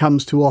when it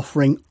comes to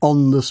offering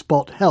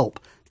on-the-spot help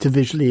to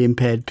visually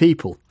impaired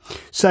people.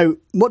 So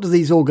what do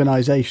these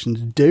organisations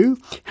do?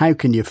 How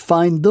can you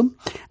find them?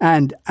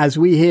 And as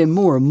we hear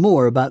more and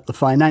more about the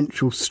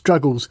financial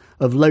struggles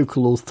of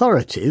local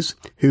authorities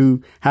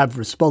who have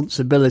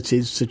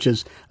responsibilities such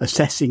as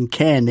assessing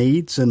care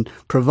needs and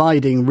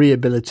providing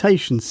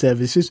rehabilitation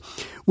services,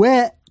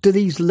 where do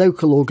these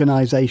local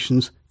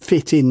organisations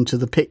fit into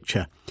the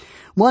picture?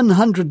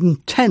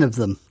 110 of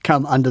them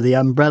come under the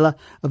umbrella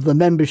of the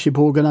membership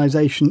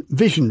organisation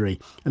Visionary,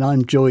 and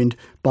I'm joined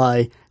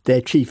by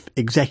their chief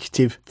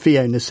executive,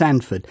 Fiona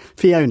Sanford.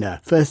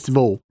 Fiona, first of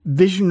all,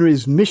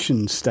 Visionary's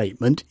mission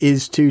statement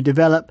is to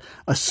develop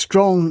a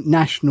strong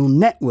national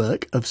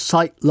network of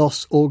sight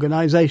loss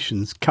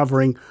organisations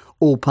covering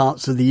all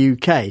parts of the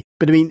UK.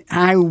 But I mean,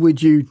 how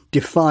would you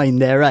define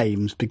their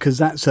aims? Because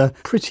that's a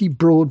pretty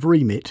broad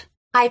remit.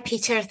 Hi,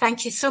 Peter.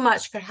 Thank you so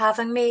much for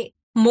having me.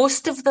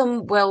 Most of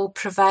them will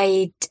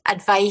provide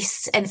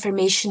advice,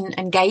 information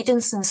and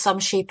guidance in some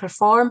shape or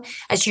form.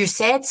 As you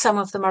said, some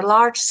of them are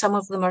large, some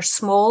of them are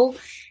small.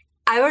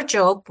 Our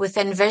job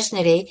within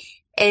Visionary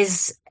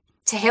is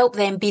to help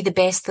them be the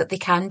best that they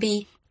can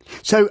be.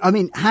 So, I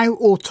mean, how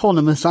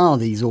autonomous are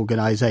these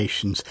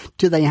organisations?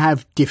 Do they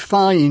have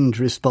defined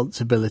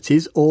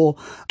responsibilities, or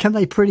can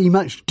they pretty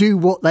much do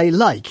what they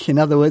like? In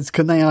other words,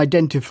 can they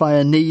identify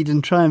a need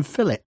and try and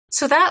fill it?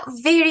 So that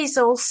varies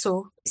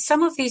also.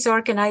 Some of these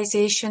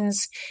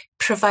organisations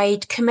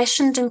provide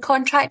commissioned and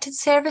contracted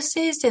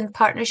services in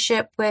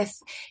partnership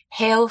with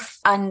health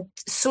and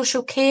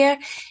social care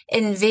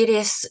in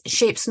various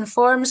shapes and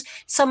forms.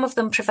 Some of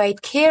them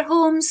provide care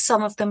homes,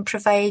 some of them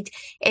provide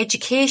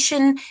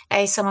education,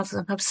 some of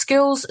them have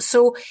schools.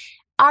 So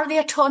are they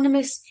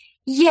autonomous?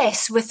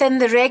 Yes, within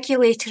the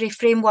regulatory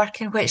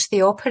framework in which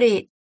they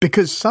operate.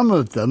 Because some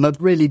of them have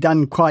really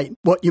done quite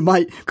what you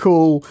might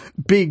call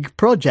big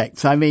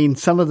projects. I mean,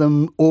 some of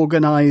them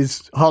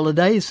organised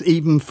holidays,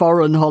 even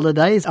foreign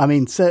holidays. I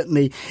mean,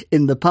 certainly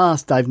in the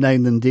past I've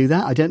known them do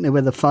that. I don't know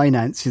whether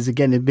finances are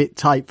getting a bit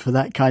tight for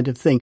that kind of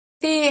thing.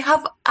 They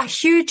have a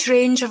huge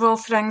range of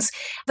offerings.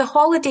 The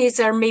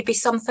holidays are maybe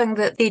something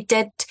that they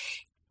did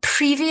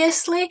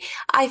previously.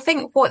 I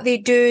think what they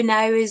do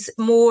now is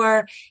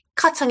more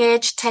cutting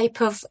edge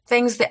type of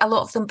things. That a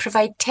lot of them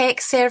provide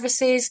tech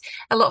services,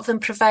 a lot of them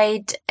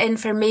provide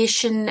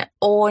information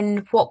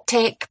on what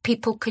tech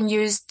people can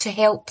use to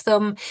help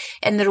them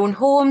in their own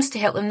homes, to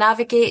help them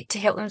navigate, to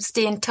help them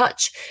stay in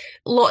touch.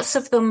 Lots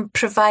of them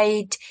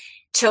provide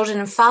children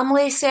and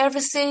family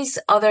services.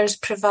 Others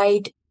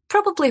provide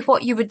probably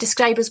what you would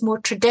describe as more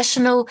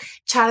traditional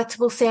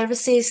charitable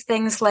services,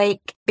 things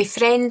like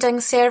befriending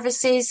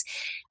services,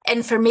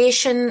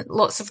 information.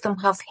 Lots of them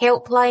have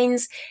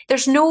helplines.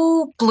 There's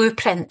no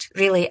blueprint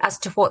really as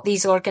to what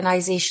these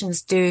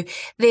organisations do.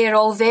 They're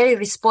all very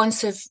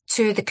responsive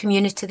to the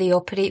community they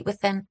operate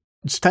within.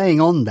 Staying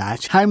on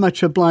that, how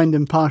much are blind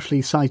and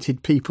partially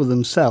sighted people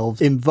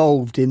themselves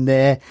involved in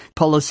their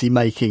policy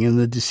making and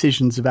the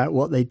decisions about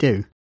what they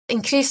do?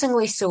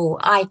 Increasingly so.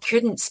 I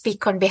couldn't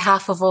speak on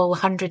behalf of all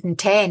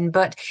 110,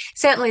 but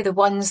certainly the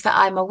ones that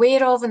I'm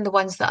aware of and the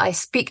ones that I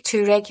speak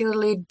to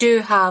regularly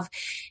do have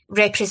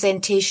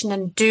representation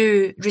and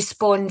do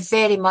respond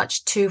very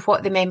much to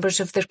what the members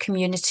of their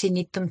community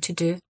need them to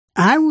do.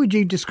 How would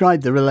you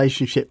describe the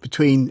relationship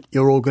between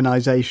your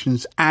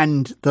organisations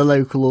and the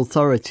local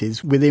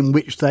authorities within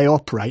which they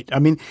operate? I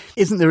mean,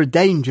 isn't there a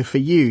danger for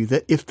you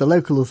that if the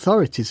local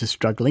authorities are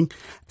struggling,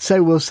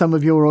 so will some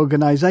of your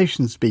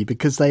organisations be,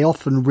 because they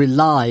often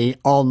rely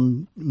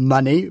on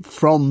money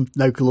from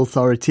local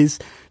authorities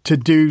to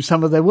do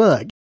some of their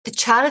work? The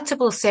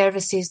charitable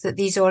services that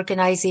these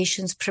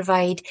organisations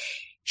provide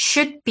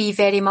should be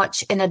very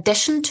much in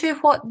addition to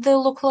what the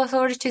local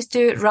authorities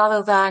do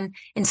rather than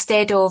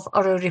instead of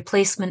or a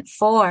replacement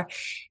for.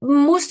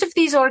 Most of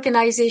these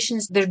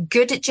organisations, they're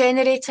good at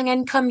generating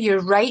income.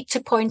 You're right to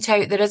point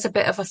out there is a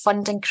bit of a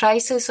funding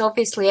crisis.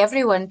 Obviously,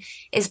 everyone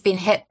is being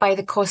hit by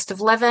the cost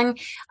of living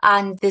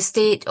and the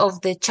state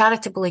of the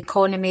charitable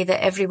economy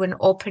that everyone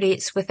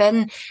operates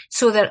within.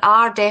 So there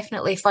are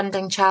definitely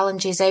funding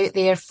challenges out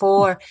there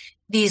for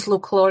these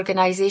local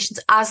organisations,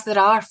 as there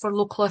are for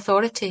local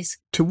authorities.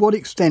 To what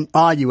extent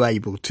are you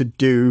able to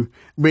do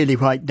really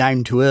right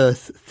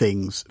down-to-earth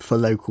things for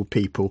local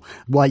people?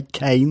 White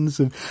canes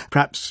and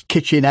perhaps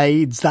kitchen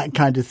aids, that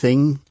kind of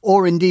thing?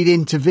 Or indeed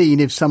intervene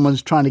if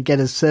someone's trying to get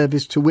a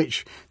service to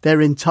which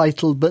they're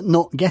entitled but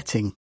not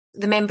getting?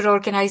 The member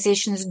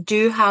organisations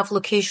do have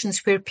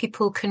locations where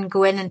people can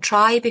go in and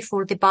try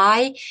before they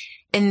buy.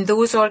 In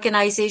those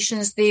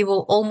organisations, they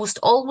will almost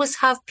always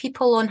have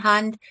people on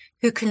hand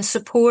who can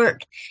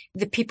support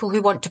the people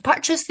who want to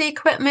purchase the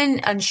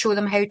equipment and show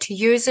them how to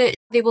use it.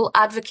 They will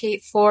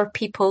advocate for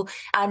people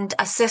and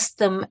assist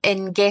them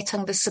in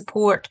getting the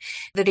support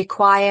they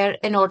require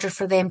in order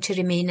for them to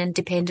remain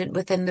independent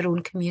within their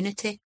own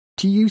community.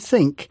 Do you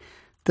think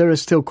there are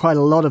still quite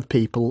a lot of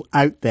people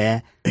out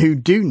there who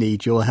do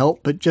need your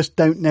help but just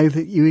don't know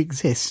that you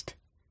exist?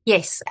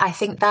 Yes, I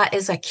think that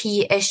is a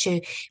key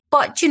issue.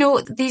 But, you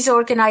know, these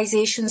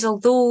organisations,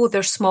 although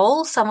they're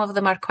small, some of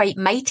them are quite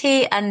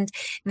mighty and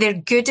they're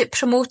good at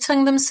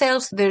promoting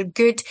themselves. They're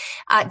good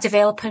at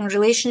developing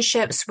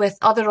relationships with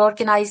other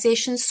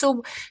organisations.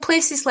 So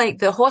places like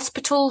the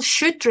hospital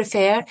should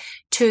refer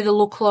to the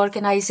local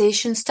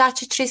organisation.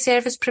 Statutory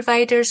service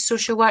providers,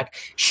 social work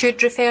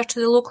should refer to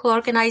the local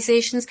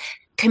organisations.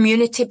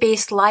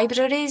 Community-based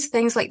libraries,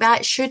 things like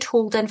that, should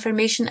hold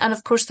information. And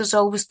of course, there's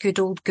always good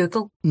old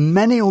Google.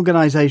 Many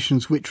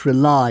organisations which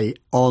rely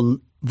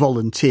on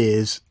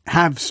volunteers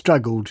have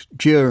struggled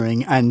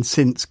during and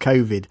since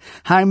COVID.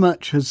 How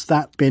much has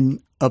that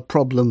been a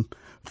problem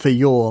for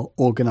your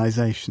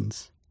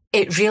organisations?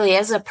 It really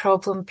is a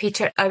problem,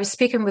 Peter. I was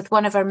speaking with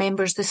one of our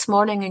members this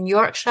morning in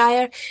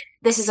Yorkshire.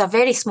 This is a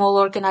very small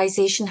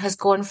organisation, has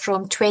gone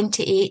from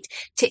 28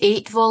 to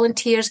 8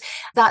 volunteers.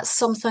 That's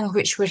something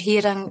which we're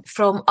hearing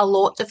from a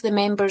lot of the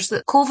members,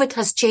 that COVID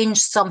has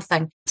changed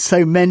something.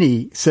 So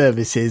many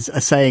services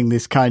are saying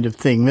this kind of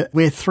thing, that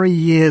we're 3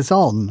 years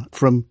on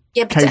from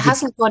Yeah, but COVID. It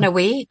hasn't gone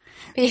away,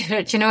 Peter,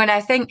 you know, and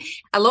I think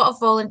a lot of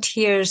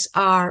volunteers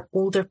are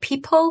older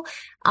people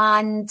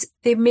and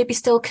they may be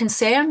still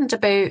concerned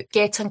about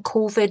getting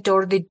COVID,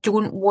 or they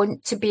don't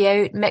want to be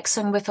out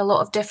mixing with a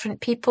lot of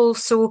different people.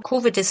 So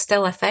COVID is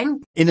still a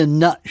thing. In a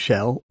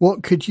nutshell,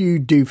 what could you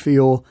do for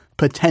your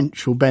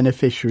potential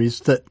beneficiaries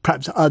that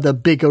perhaps other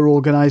bigger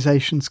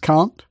organisations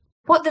can't?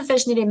 What the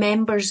visionary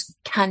members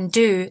can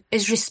do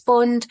is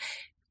respond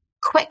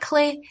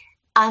quickly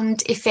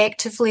and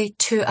effectively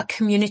to a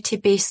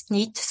community-based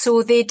need.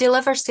 So they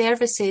deliver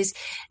services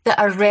that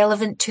are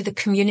relevant to the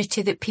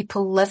community that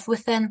people live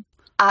within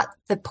at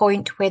the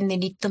point when they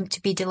need them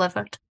to be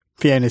delivered.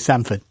 Fiona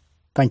Sanford,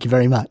 thank you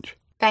very much.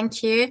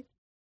 Thank you.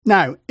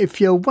 Now,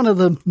 if you're one of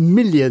the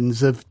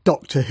millions of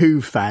Doctor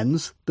Who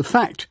fans, the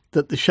fact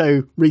that the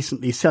show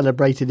recently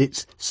celebrated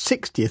its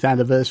 60th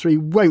anniversary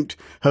won't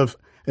have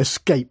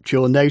escaped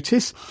your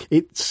notice.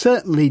 It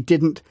certainly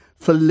didn't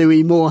for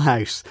Louis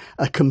Morehouse,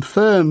 a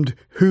confirmed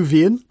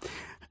Whovian,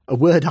 a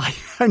word I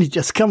only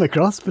just come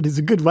across, but is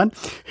a good one,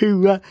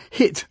 who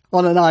hit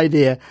on an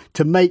idea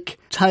to make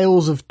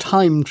tales of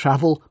time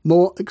travel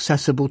more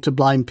accessible to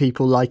blind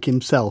people like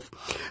himself.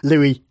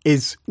 Louis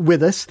is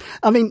with us.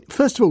 I mean,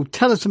 first of all,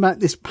 tell us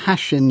about this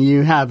passion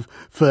you have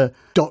for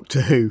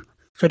Doctor Who.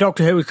 So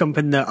Doctor Who is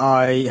something that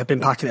I have been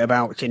passionate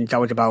about since I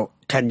was about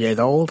 10 years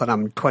old, and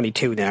I'm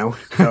 22 now,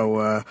 so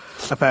a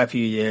fair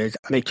few years.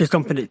 And it's just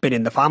something that's been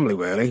in the family,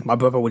 really. My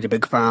brother was a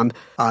big fan,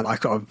 and I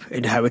sort of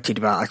inherited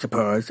that, I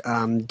suppose.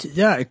 And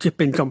yeah, it's just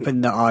been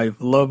something that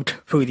I've loved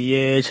through the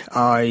years.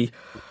 I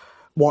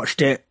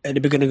watched it at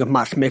the beginning of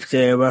Matt Smith's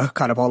era,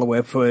 kind of all the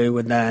way through,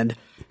 and then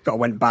sort of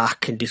went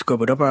back and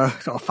discovered other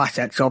sort of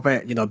facets of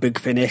it, you know, Big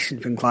Finish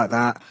and things like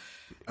that.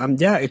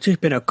 And yeah, it's just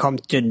been a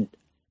constant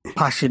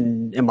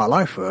passion in my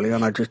life, really,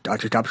 and I just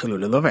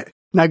absolutely love it.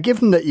 Now,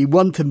 given that you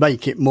want to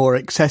make it more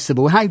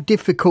accessible, how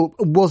difficult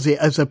was it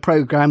as a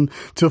programme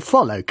to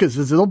follow? Because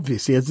there's a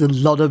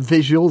lot of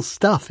visual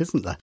stuff,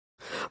 isn't there?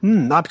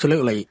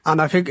 Absolutely.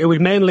 And I think it was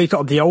mainly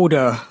sort of the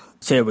older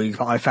series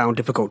that I found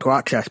difficult to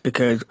access,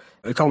 because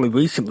it's only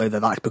recently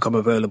that that's become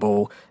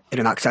available in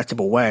an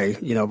accessible way,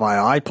 you know,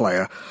 via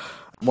iPlayer.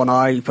 When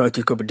I first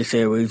discovered the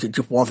series, it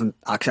just wasn't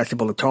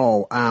accessible at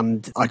all,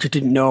 and I just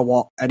didn't know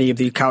what any of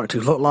these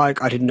characters looked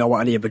like. I didn't know what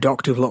any of the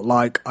Doctors looked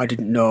like. I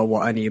didn't know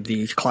what any of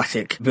these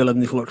classic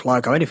villains looked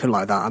like, or anything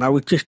like that, and I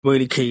was just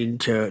really keen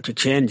to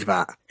change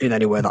that in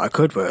any way that I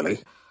could,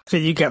 really. So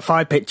you get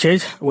 5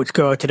 pictures, which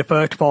go to the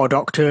first 4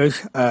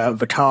 Doctors,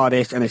 the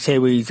TARDIS, and a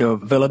series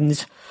of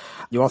villains.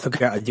 You also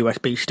get a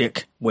USB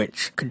stick,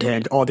 which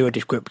contains audio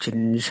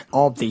descriptions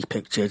of these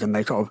pictures, and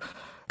they sort of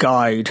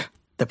guide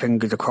the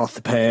fingers across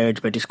the page,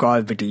 they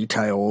describe the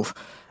details,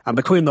 And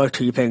between those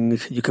two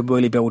things, you can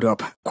really build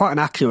up quite an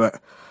accurate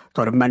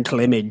sort of mental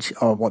image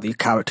of what these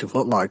characters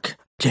look like.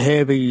 To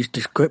hear these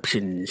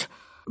descriptions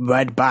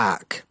read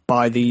back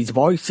by these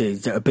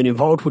voices that have been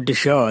involved with the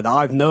show that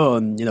I've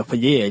known, for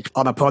years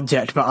on a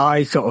project that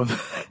I sort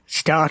of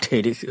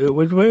started, it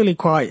was really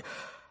quite,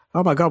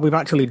 oh my God, we've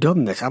actually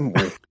done this, haven't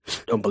we?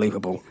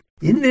 Unbelievable.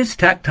 In this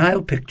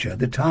tactile picture,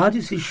 the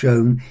TARDIS is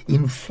shown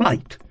in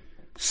flight,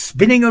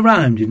 spinning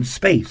around in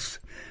space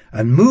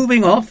and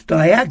moving off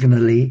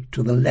diagonally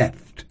to the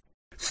left.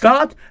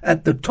 Start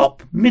at the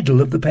top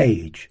middle of the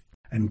page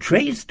and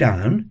trace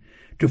down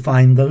to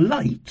find the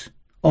light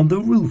on the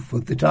roof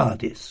of the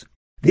TARDIS.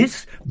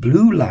 This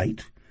blue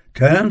light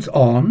turns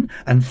on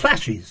and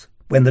flashes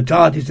when the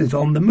TARDIS is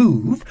on the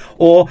move,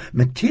 or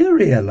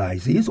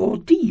materialises or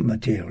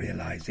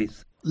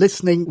dematerialises.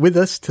 Listening with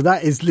us to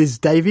that is Liz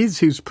Davies,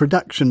 who's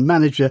production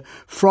manager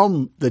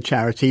from the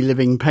charity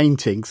Living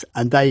Paintings,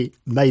 and they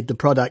made the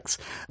products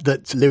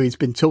that Louie's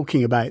been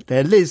talking about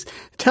there. Liz,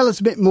 tell us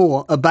a bit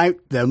more about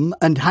them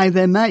and how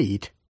they're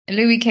made.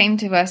 Louis came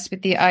to us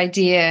with the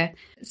idea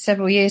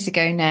several years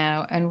ago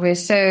now, and we're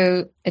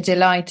so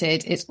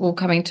delighted it's all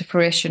coming to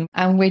fruition.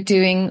 And we're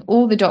doing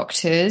all the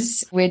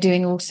Doctors. We're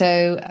doing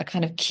also a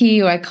kind of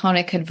key or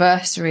iconic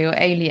adversary or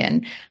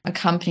alien,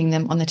 accompanying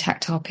them on the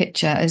tactile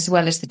picture, as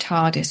well as the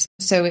TARDIS.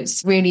 So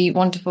it's really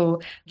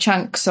wonderful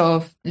chunks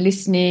of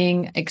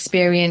listening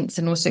experience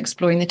and also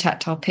exploring the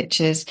tactile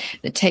pictures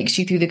that takes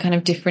you through the kind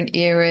of different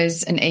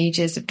eras and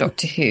ages of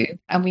Doctor Who.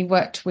 And we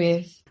worked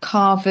with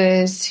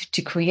carvers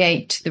to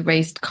create the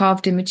raised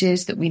carved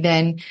images that we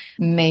then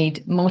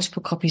made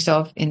multiple copies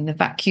of in the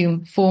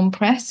vacuum form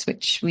press,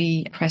 which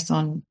we press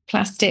on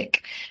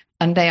plastic,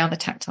 and they are the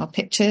tactile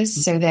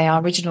pictures, so they are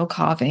original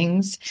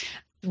carvings.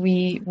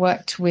 We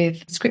worked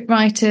with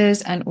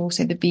scriptwriters and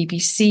also the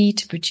BBC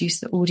to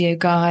produce the audio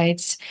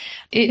guides.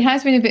 It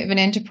has been a bit of an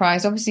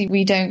enterprise. Obviously,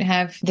 we don't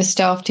have the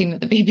staff team that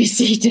the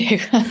BBC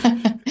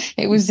do.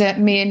 It was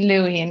me and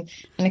Louis and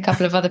a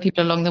couple of other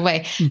people along the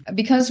way.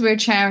 Because we're a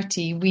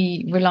charity,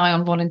 we rely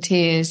on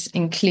volunteers,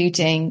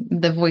 including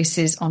the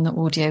voices on the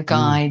audio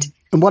guide.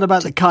 And what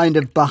about the kind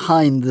of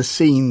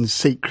behind-the-scenes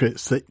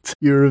secrets that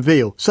you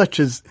reveal, such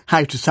as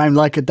how to sound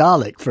like a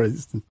Dalek, for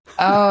instance?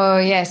 Oh,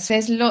 yes.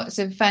 There's lots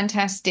of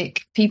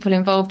fantastic people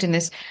involved in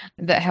this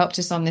that helped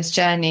us on this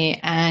journey,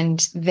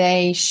 and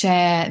they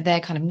share their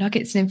kind of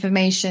nuggets of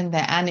information,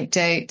 their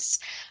anecdotes,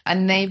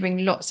 and they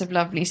bring lots of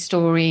lovely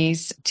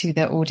stories to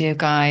their audio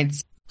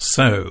guides.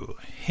 So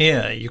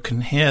here you can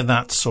hear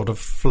that sort of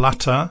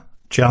flutter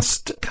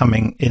just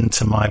coming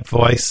into my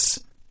voice.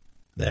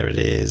 There it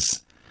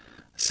is.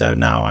 So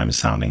now I'm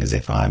sounding as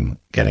if I'm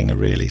getting a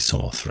really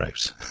sore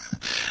throat.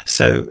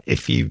 So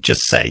if you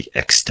just say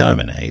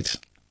exterminate,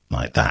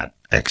 like that,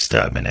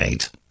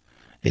 exterminate,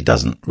 it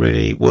doesn't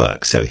really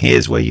work. So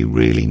here's where you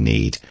really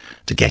need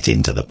to get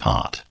into the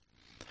part.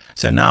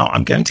 So now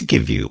I'm going to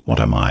give you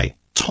what are my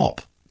top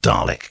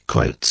Dalek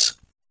quotes.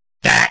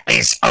 There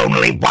is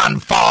only one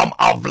form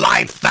of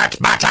life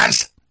that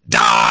matters.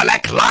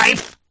 Dalek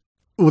life.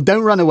 Well,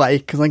 don't run away,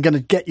 because I'm going to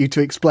get you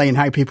to explain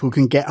how people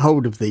can get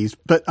hold of these.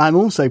 But I'm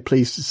also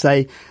pleased to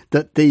say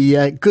that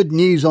the good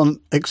news on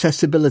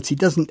accessibility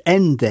doesn't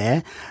end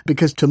there,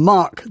 because to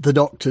mark the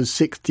Doctor's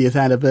 60th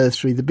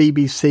anniversary, the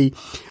BBC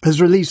has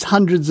released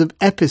hundreds of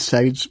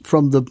episodes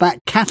from the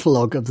back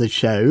catalogue of the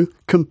show,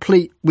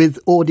 complete with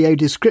audio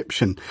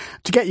description.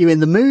 To get you in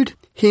the mood,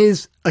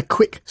 here's a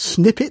quick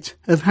snippet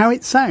of how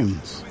it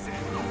sounds.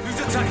 Who's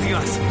attacking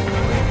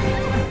us?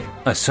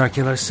 A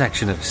circular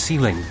section of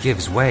ceiling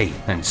gives way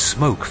and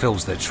smoke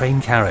fills the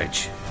train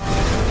carriage.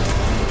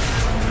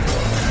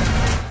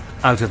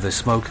 Out of the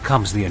smoke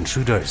comes the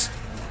intruders,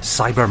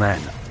 Cybermen.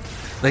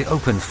 They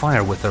open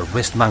fire with their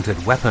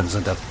wrist-mounted weapons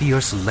and a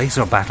fierce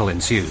laser battle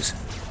ensues.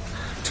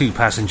 2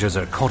 passengers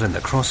are caught in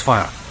the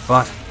crossfire,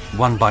 but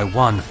one by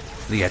one,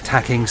 the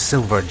attacking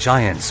silver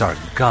giants are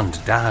gunned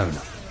down.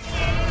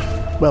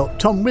 Well,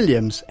 Tom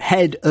Williams,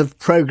 head of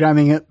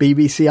programming at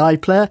BBC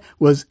iPlayer,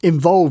 was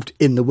involved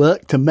in the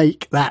work to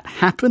make that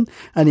happen,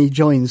 and he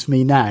joins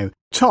me now.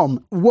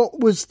 Tom, what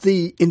was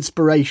the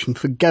inspiration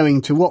for going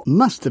to what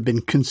must have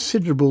been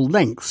considerable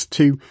lengths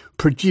to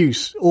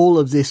produce all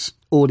of this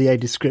audio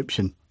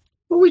description?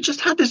 Well, we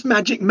just had this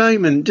magic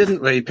moment,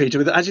 didn't we, Peter?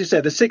 With, as you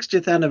said, the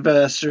 60th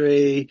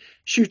anniversary,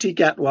 Ncuti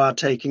Gatwa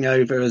taking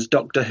over as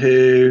Doctor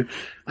Who,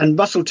 and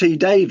Russell T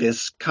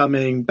Davies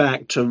coming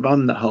back to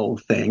run the whole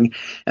thing.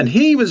 And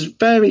he was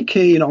very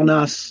keen on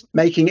us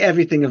making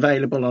everything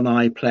available on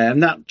iPlayer,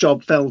 and that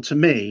job fell to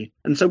me.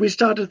 And so we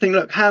started to think,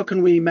 look, how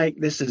can we make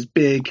this as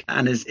big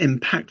and as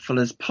impactful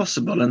as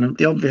possible? And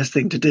the obvious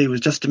thing to do was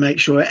just to make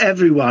sure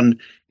everyone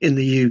in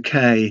the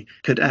UK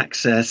could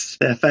access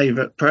their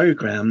favourite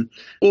programme,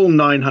 all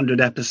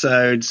 900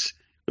 episodes,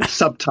 with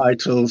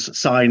subtitles,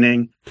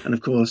 signing, and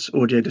of course,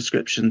 audio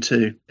description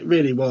too. It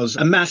really was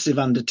a massive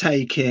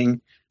undertaking,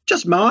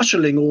 just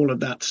marshalling all of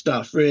that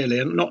stuff, really,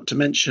 and not to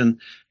mention,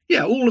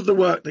 all of the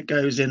work that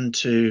goes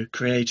into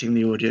creating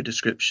the audio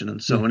description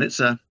and so on. It's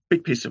a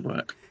big piece of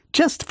work.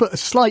 Just to put a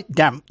slight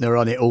dampener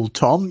on it all,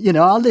 Tom, you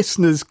know, our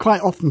listeners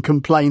quite often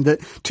complain that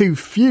too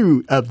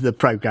few of the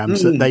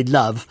programmes that they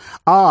love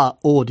are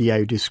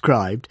audio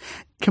described.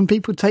 Can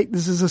people take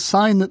this as a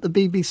sign that the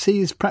BBC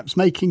is perhaps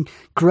making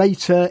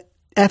greater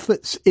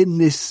efforts in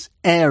this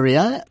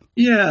area?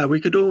 Yeah,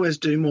 we could always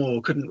do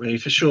more, couldn't we,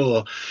 for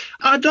sure.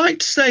 I'd like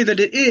to say that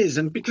it is,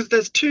 and because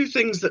there's two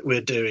things that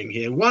we're doing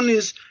here. One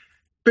is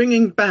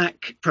bringing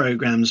back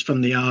programmes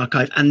from the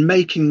archive and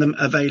making them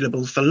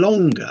available for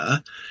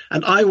longer.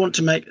 And I want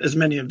to make as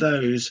many of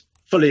those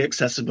fully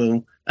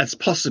accessible as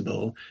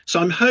possible. So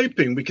I'm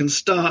hoping we can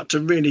start to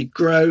really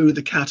grow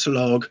the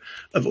catalogue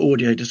of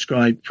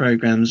audio-described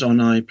programmes on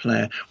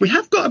iPlayer. We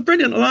have got a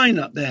brilliant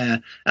lineup there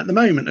at the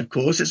moment, of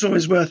course. It's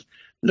always worth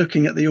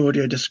looking at the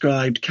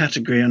audio-described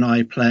category on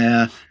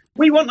iPlayer.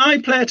 We want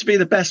iPlayer to be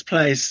the best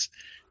place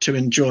to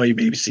enjoy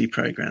BBC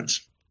programmes.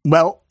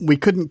 Well, we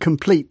couldn't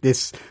complete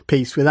this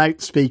piece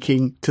without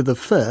speaking to the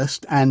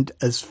first and,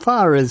 as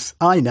far as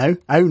I know,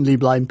 only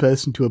blind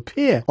person to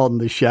appear on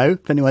the show.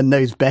 If anyone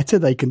knows better,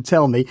 they can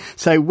tell me.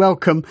 So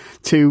welcome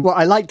to what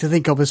I like to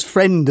think of as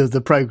friend of the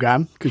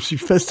programme, because she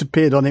first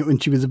appeared on it when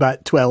she was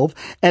about 12,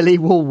 Ellie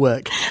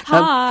Woolwork.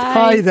 Hi.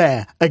 Hi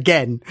there,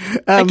 again.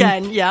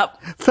 Again,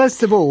 yep.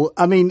 First of all,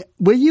 I mean,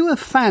 were you a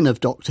fan of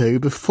Doctor Who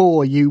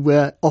before you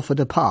were offered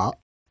a part?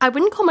 I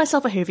wouldn't call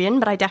myself a Whovian,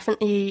 but I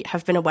definitely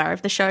have been aware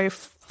of the show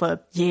for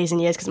years and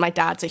years because my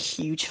dad's a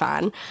huge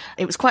fan.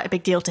 It was quite a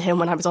big deal to him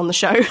when I was on the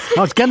show.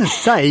 I was going to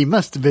say, he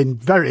must have been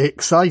very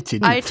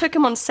excited. I took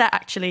him on set,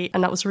 actually,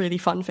 and that was really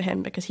fun for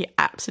him because he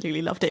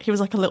absolutely loved it. He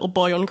was like a little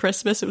boy on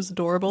Christmas. It was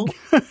adorable.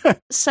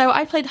 So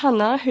I played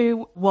Hannah,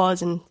 who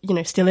was and, you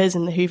know, still is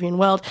in the Whovian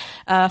world,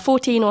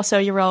 14 or so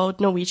year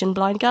old Norwegian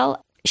blind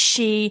girl.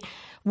 She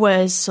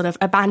was sort of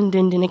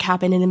abandoned in a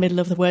cabin in the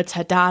middle of the woods.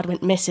 Her dad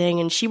went missing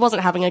and she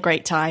wasn't having a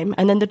great time.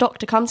 And then the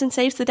Doctor comes and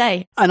saves the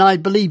day. And I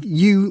believe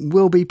you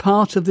will be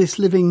part of this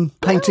Living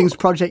Paintings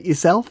project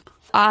yourself?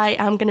 I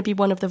am going to be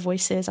one of the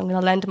voices. I'm going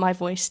to lend my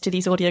voice to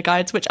these audio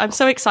guides, which I'm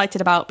so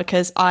excited about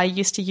because I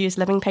used to use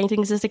Living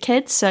Paintings as a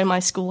kid. So my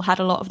school had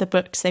a lot of the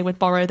books. They would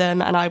borrow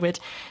them and I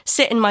would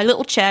sit in my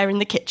little chair in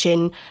the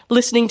kitchen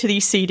listening to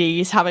these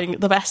CDs, having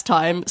the best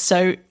time.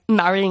 So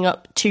marrying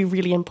up two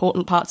really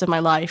important parts of my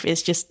life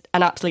is just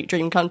an absolute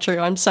dream come true.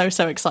 I'm so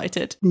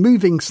excited.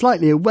 Moving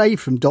slightly away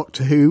from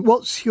Doctor Who,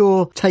 what's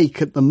your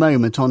take at the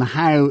moment on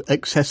how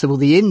accessible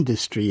the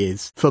industry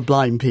is for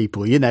blind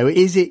people? You know,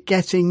 is it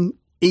getting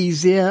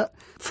easier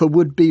for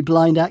would-be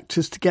blind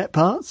actors to get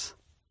parts?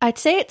 I'd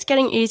say it's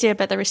getting easier,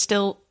 but there is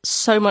still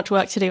so much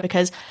work to do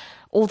because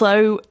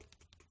although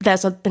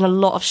there's been a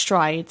lot of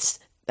strides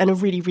and a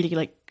really,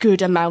 really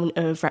good amount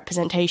of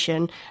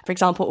representation. For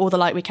example, All the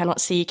Light We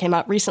Cannot See came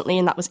out recently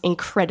and that was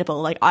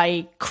incredible.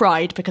 I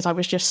cried because I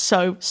was just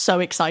so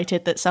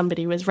excited that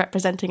somebody was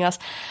representing us.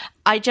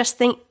 I just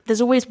think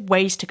there's always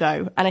ways to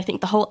go. And I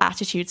think the whole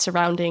attitude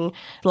surrounding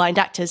blind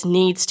actors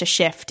needs to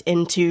shift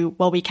into,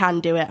 well, we can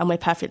do it and we're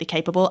perfectly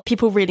capable.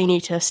 People really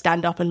need to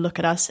stand up and look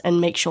at us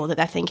and make sure that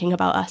they're thinking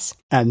about us.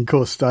 And of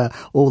course,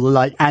 All the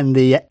Light and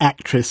the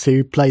actress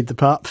who played the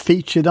part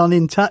featured on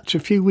In Touch a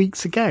few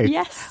weeks ago.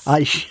 Yes.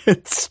 I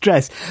should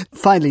stress.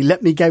 Finally,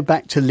 let me go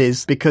back to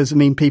Liz because, I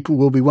mean, people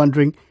will be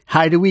wondering,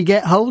 how do we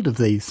get hold of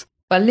these?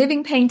 Well,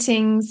 Living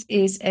Paintings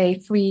is a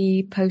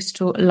free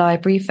postal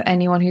library for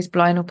anyone who's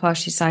blind or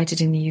partially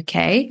sighted in the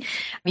UK.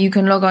 You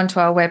can log on to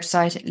our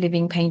website at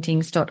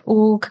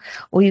livingpaintings.org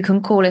or you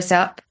can call us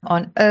up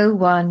on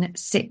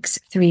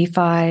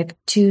 01635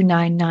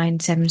 299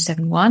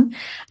 771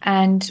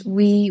 and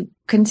we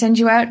can send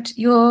you out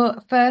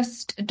your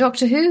first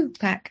Doctor Who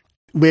pack.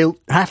 We'll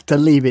have to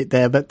leave it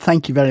there, but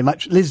thank you very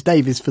much, Liz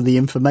Davies, for the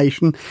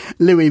information,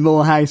 Louis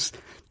Morehouse,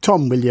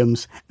 Tom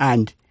Williams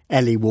and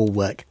Ellie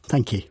Woolwork.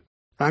 Thank you.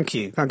 Thank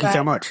you. Thank you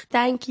so much.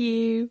 Thank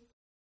you.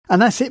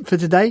 And that's it for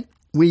today.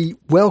 We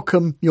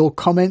welcome your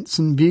comments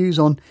and views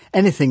on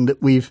anything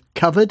that we've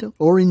covered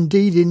or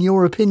indeed, in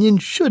your opinion,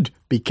 should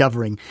be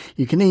covering.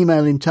 You can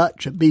email In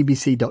Touch at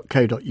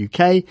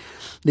bbc.co.uk,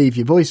 leave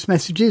your voice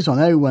messages on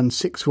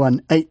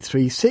 0161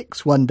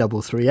 836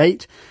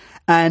 1338.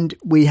 And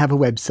we have a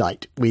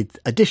website with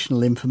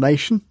additional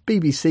information,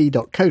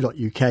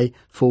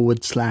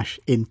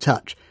 bbc.co.uk/in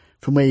touch,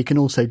 from where you can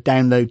also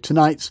download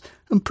tonight's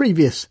and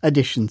previous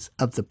editions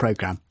of the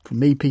programme. From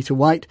me, Peter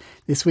Wight,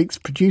 this week's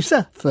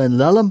producer, Fern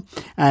Lulham,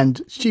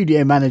 and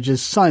studio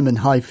managers Simon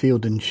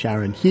Highfield and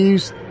Sharon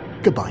Hughes.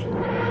 Goodbye.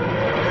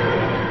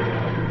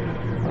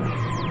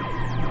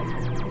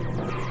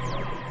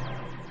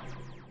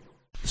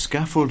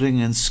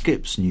 Scaffolding and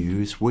Skips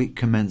News, week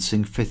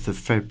commencing 5th of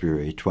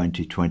February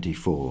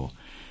 2024.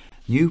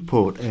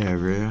 Newport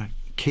area,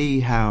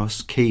 Key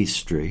House, Key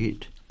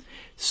Street,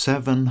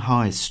 7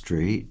 High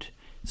Street,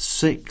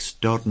 6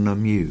 Dodner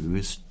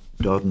Mews,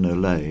 Dodner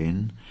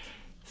Lane,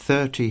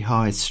 30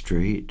 High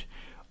Street,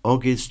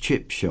 Oggie's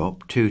Chip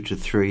Shop, 2 to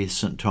 3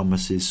 St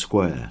Thomas's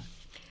Square.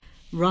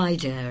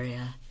 Ryde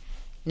area,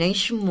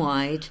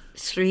 Nationwide,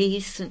 3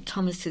 St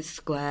Thomas's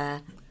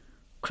Square,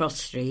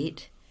 Cross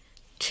Street,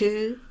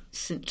 2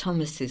 St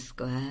Thomas's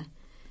Square,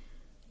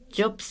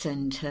 Job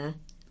Centre,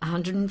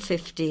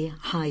 150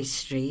 High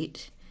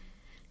Street,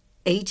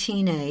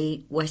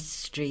 18A West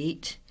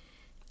Street,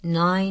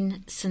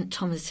 9 St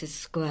Thomas's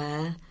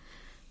Square,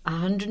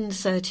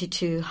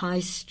 132 High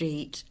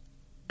Street,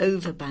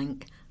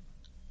 Overbank,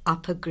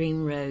 Upper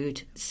Green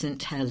Road,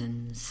 St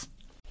Helens.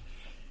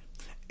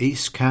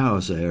 East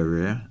Cowes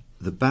area,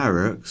 the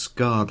Barracks,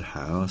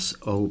 Guardhouse,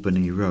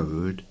 Albany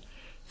Road,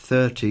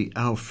 30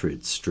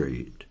 Alfred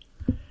Street.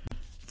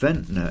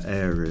 Ventnor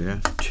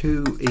area,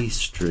 2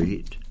 East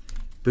Street,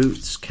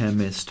 Boots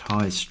Chemist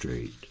High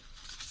Street.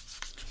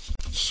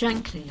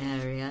 Shanklin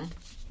area,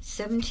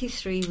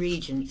 73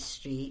 Regent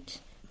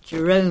Street,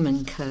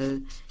 Jerome &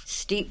 Co,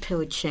 Steep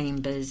Hill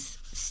Chambers,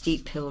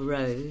 Steep Hill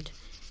Road.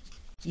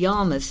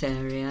 Yarmouth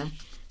area,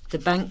 the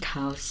Bank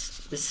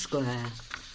House, the Square.